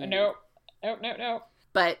 oh. No. No.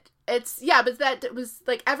 But but that was,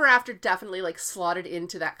 like, Ever After definitely, like, slotted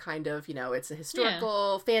into that kind of, you know, it's a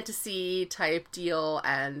historical fantasy type deal,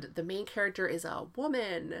 and the main character is a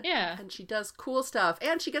woman. Yeah. And she does cool stuff,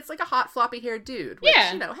 and she gets, like, a hot floppy-haired dude, which,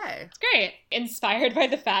 you know, hey. It's great. Inspired by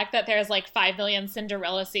the fact that there's, like, 5 million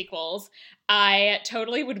Cinderella sequels, I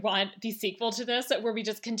totally would want the sequel to this where we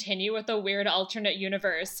just continue with a weird alternate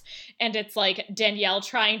universe, and it's, like, Danielle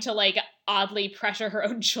trying to, like, oddly pressure her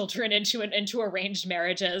own children into arranged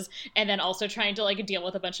marriages, and then also trying to, like, deal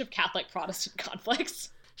with a bunch of Catholic Protestant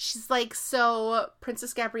conflicts. She's like, so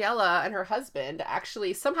Princess Gabriella and her husband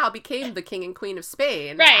actually somehow became the king and queen of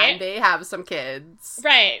Spain. Right. And they have some kids.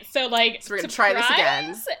 Right. So, like, so we're going to try this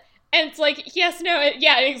again. And it's like, yes, no,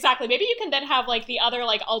 yeah, exactly. Maybe you can then have, like, the other,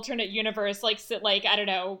 like, alternate universe, like, I don't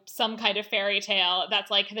know, some kind of fairy tale that's,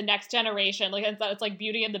 like, the next generation. Like, it's like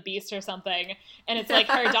Beauty and the Beast or something. And it's, like,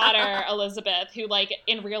 her daughter, Elizabeth, who, like,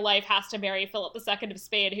 in real life has to marry Philip II of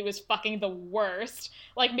Spain, who is fucking the worst.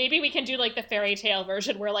 Like, maybe we can do, like, the fairy tale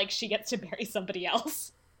version where, like, she gets to marry somebody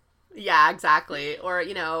else. Yeah, exactly. Or,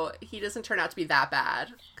 you know, he doesn't turn out to be that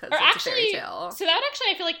bad because Or it's actually, a fairy tale. so that would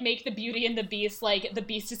actually, I feel like, make the Beauty and the Beast, like, the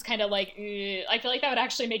Beast is kind of like, I feel like that would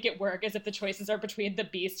actually make it work as if the choices are between the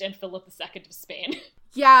Beast and Philip II of Spain.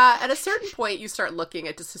 Yeah, at a certain point, you start looking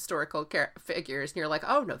at just historical figures, and you're like,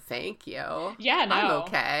 "Oh no, thank you. Yeah, no, I'm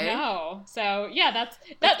okay." No, so yeah, that's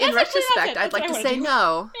in retrospect, I'd like to say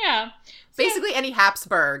no. Yeah, so, basically any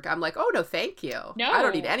Habsburg, I'm like, "Oh no, thank you. No, I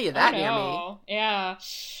don't need any of that near me. Yeah,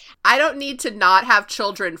 I don't need to not have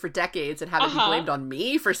children for decades and have it be blamed on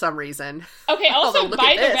me for some reason." Okay. Also,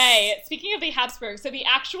 by the this. way, speaking of the Habsburgs, so the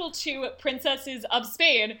actual two princesses of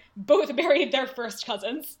Spain both married their first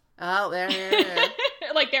cousins. Oh, there.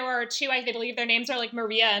 Like, there were two, I believe their names are, like,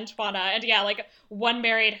 Maria and Juana. And, yeah, like, one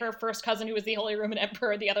married her first cousin, who was the Holy Roman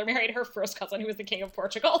Emperor. The other married her first cousin, who was the King of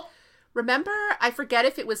Portugal. Remember, I forget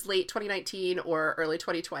if it was late 2019 or early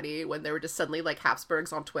 2020, when there were just suddenly, like,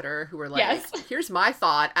 Habsburgs on Twitter who were like, yes. Here's my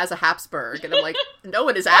thought as a Habsburg. And I'm like, no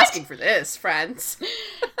one is asking for this, friends.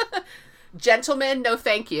 Gentlemen, no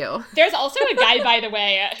thank you. There's also a guy, by the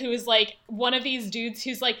way, who's like one of these dudes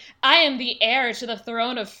who's like, I am the heir to the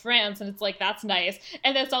throne of France, and it's like, that's nice.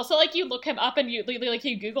 And it's also like, you look him up and you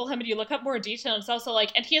Google him and you look up more detail, and it's also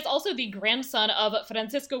like, and he is also the grandson of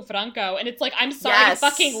Francisco Franco, and it's like, I'm sorry, yes.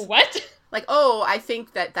 Fucking what? Like, oh, I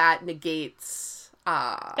think that negates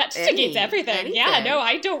that just negates everything. Anything. Yeah, no,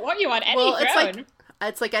 I don't want you on any throne.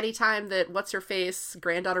 It's like any time that what's-her-face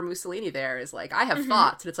granddaughter Mussolini there is like, I have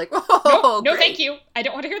thoughts. And it's like, oh, no, thank you. I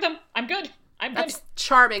don't want to hear them. I'm good. That's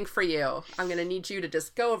charming for you. I'm going to need you to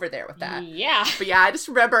just go over there with that. Yeah. But yeah, I just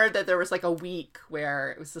remember that there was like a week where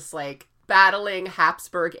it was just like battling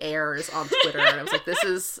Habsburg heirs on Twitter. And I was like, this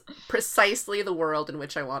is precisely the world in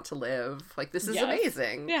which I want to live. Like, this is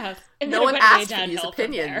amazing. Yes. And no one asked for these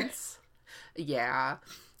opinions. Yeah.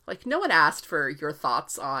 Like, no one asked for your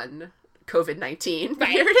thoughts on COVID-19, but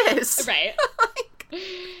here it is. Right.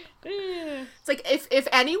 It's like, if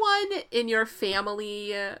anyone in your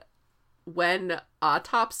family, when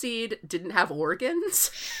autopsied, didn't have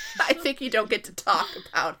organs, I think you don't get to talk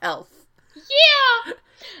about health. Yeah!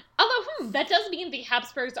 Although, that does mean the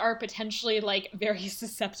Habsburgs are potentially, like, very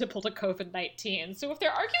susceptible to COVID-19. So if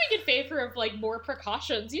they're arguing in favor of, like, more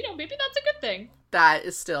precautions, you know, maybe that's a good thing. That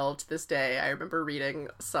is still, to this day, I remember reading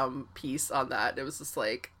some piece on that. It was just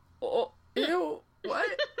like, oh, ew,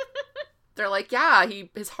 what? They're like, yeah,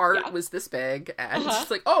 his heart was this big, and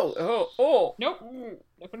it's like, oh.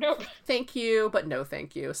 Nope. Thank you, but no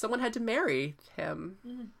thank you. Someone had to marry him.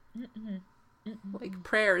 Like,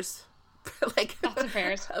 prayers. Like, lots of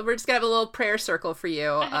prayers. We're just gonna have a little prayer circle for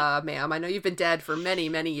you, ma'am. I know you've been dead for many,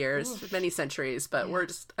 many years, many centuries, but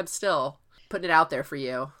I'm still putting it out there for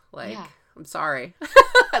you. Like, I'm sorry.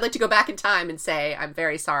 I'd like to go back in time and say, I'm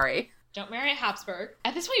very sorry. Don't marry a Habsburg.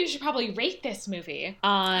 At this point, you should probably rate this movie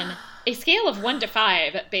on a scale of 1 to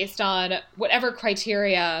 5 based on whatever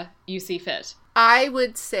criteria you see fit. I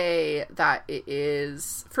would say that it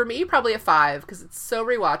is, for me, probably a 5 because it's so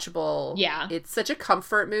rewatchable. Yeah. It's such a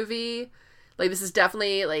comfort movie. Like, this is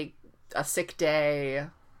definitely, like, a sick day,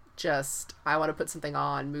 just, I want to put something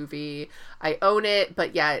on movie. I own it,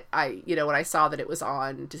 but yet, when I saw that it was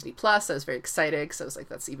on Disney Plus, I was very excited because I was like,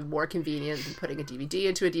 that's even more convenient than putting a DVD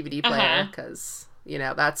into a DVD player because...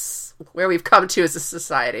 that's where we've come to as a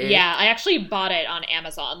society. Yeah, I actually bought it on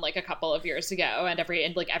Amazon like a couple of years ago, and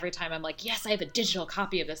every time I'm like, yes, I have a digital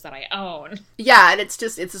copy of this that I own. Yeah, and it's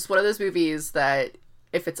just one of those movies that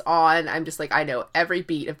if it's on, I'm just like, I know every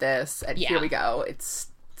beat of this, and here we go. It's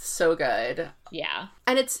so good. Yeah.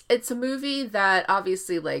 And it's a movie that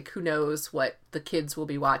obviously, like, who knows what the kids will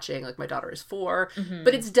be watching. Like, my daughter is 4. Mm-hmm.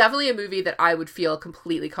 But it's definitely a movie that I would feel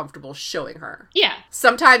completely comfortable showing her. Yeah.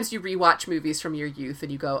 Sometimes you rewatch movies from your youth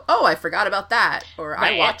and you go, oh, I forgot about that. Or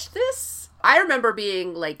I watched this. I remember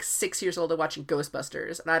being, like, 6 years old and watching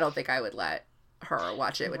Ghostbusters. And I don't think I would let her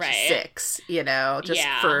watch it when she's 6, just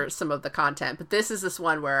for some of the content. But this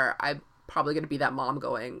one where I'm probably going to be that mom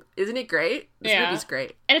going, isn't it great? This movie's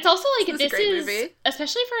great. And it's also like, this is movie.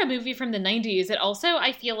 Especially for a movie from the 90s, it also,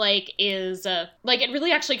 I feel like, is like, it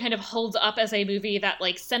really actually kind of holds up as a movie that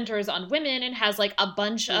like centers on women and has like a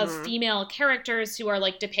bunch of female characters who are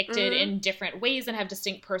like depicted in different ways and have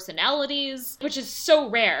distinct personalities, which is so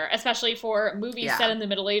rare, especially for movies set in the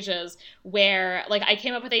Middle Ages, where like I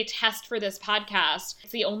came up with a test for this podcast.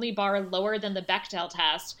 It's the only bar lower than the Bechdel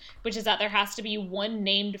test, which is that there has to be one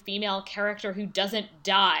named female character character who doesn't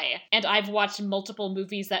die. And I've watched multiple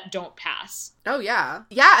movies that don't pass. Oh, yeah.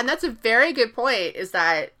 Yeah, and that's a very good point, is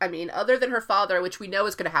that, I mean, other than her father, which we know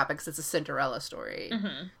is going to happen because it's a Cinderella story.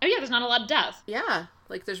 Mm-hmm. Oh, yeah, there's not a lot of death. Yeah,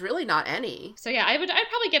 like, there's really not any. So, yeah, I'd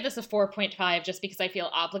probably give this a 4.5 just because I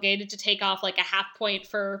feel obligated to take off, like, a half point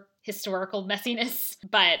for historical messiness.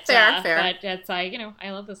 But, fair. But it's like,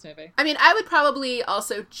 I love this movie. I mean, I would probably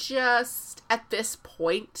also just, at this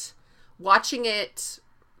point, watching it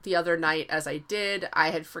the other night as I did, I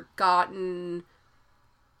had forgotten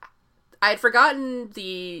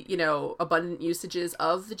the, abundant usages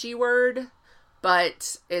of the G word,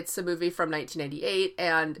 but it's a movie from 1998,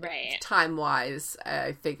 and time-wise,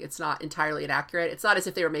 I think it's not entirely inaccurate. It's not as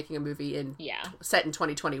if they were making a movie set in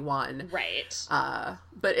 2021. Right.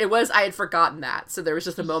 But I had forgotten that, so there was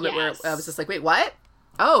just a moment where I was just like, wait, what?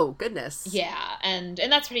 Oh, goodness. Yeah, and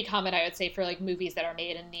that's pretty common, I would say, for, like, movies that are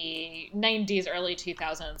made in the 90s, early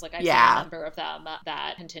 2000s. Like, I've seen a number of them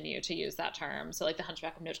that continue to use that term. So, like, The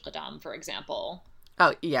Hunchback of Notre Dame, for example.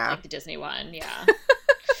 Oh, yeah. Like the Disney one, yeah.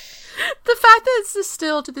 The fact that it's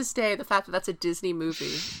still, to this day, the fact that that's a Disney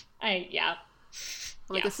movie.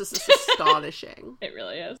 This is just astonishing. It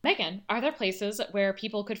really is. Megan, are there places where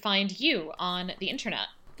people could find you on the internet?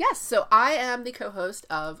 Yes, so I am the co-host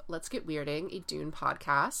of Let's Get Weirding, a Dune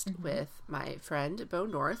podcast with my friend Bo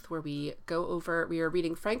North, where we are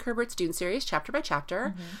reading Frank Herbert's Dune series chapter by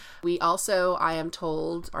chapter. We also, I am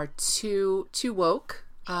told, are too woke,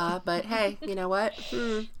 but hey, you know what?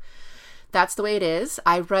 That's the way it is.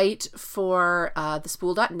 I write for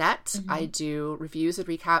thespool.net. I do reviews and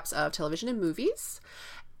recaps of television and movies.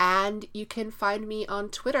 And you can find me on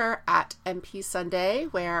Twitter at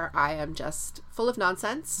MPSunday, where I am just full of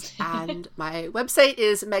nonsense. And my website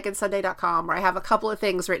is megansunday.com, where I have a couple of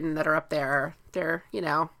things written that are up there. They're,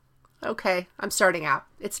 okay, I'm starting out.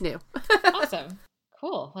 It's new. Awesome.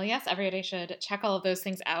 Cool. Well, yes, everybody should check all of those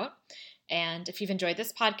things out. And if you've enjoyed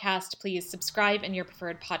this podcast, please subscribe in your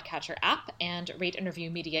preferred podcatcher app and rate and review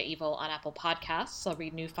Media Evil on Apple Podcasts. I'll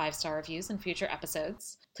read new 5-star reviews in future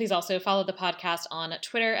episodes. Please also follow the podcast on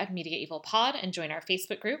Twitter at Media Evil Pod and join our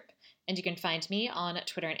Facebook group. And you can find me on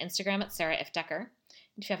Twitter and Instagram at Sarah F. Decker.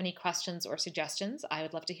 If you have any questions or suggestions, I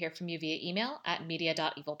would love to hear from you via email at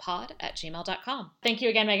media.evilpod@gmail.com. Thank you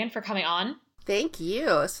again, Megan, for coming on. Thank you.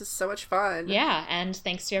 This is so much fun. Yeah, and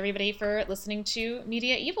thanks to everybody for listening to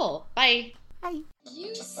Media Evil. Bye. Bye.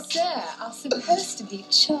 You, sir, are supposed to be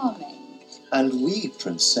charming. And we,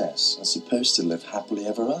 princess, are supposed to live happily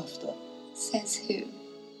ever after. Says who?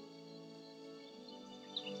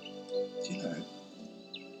 Do you know?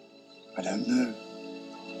 I don't know.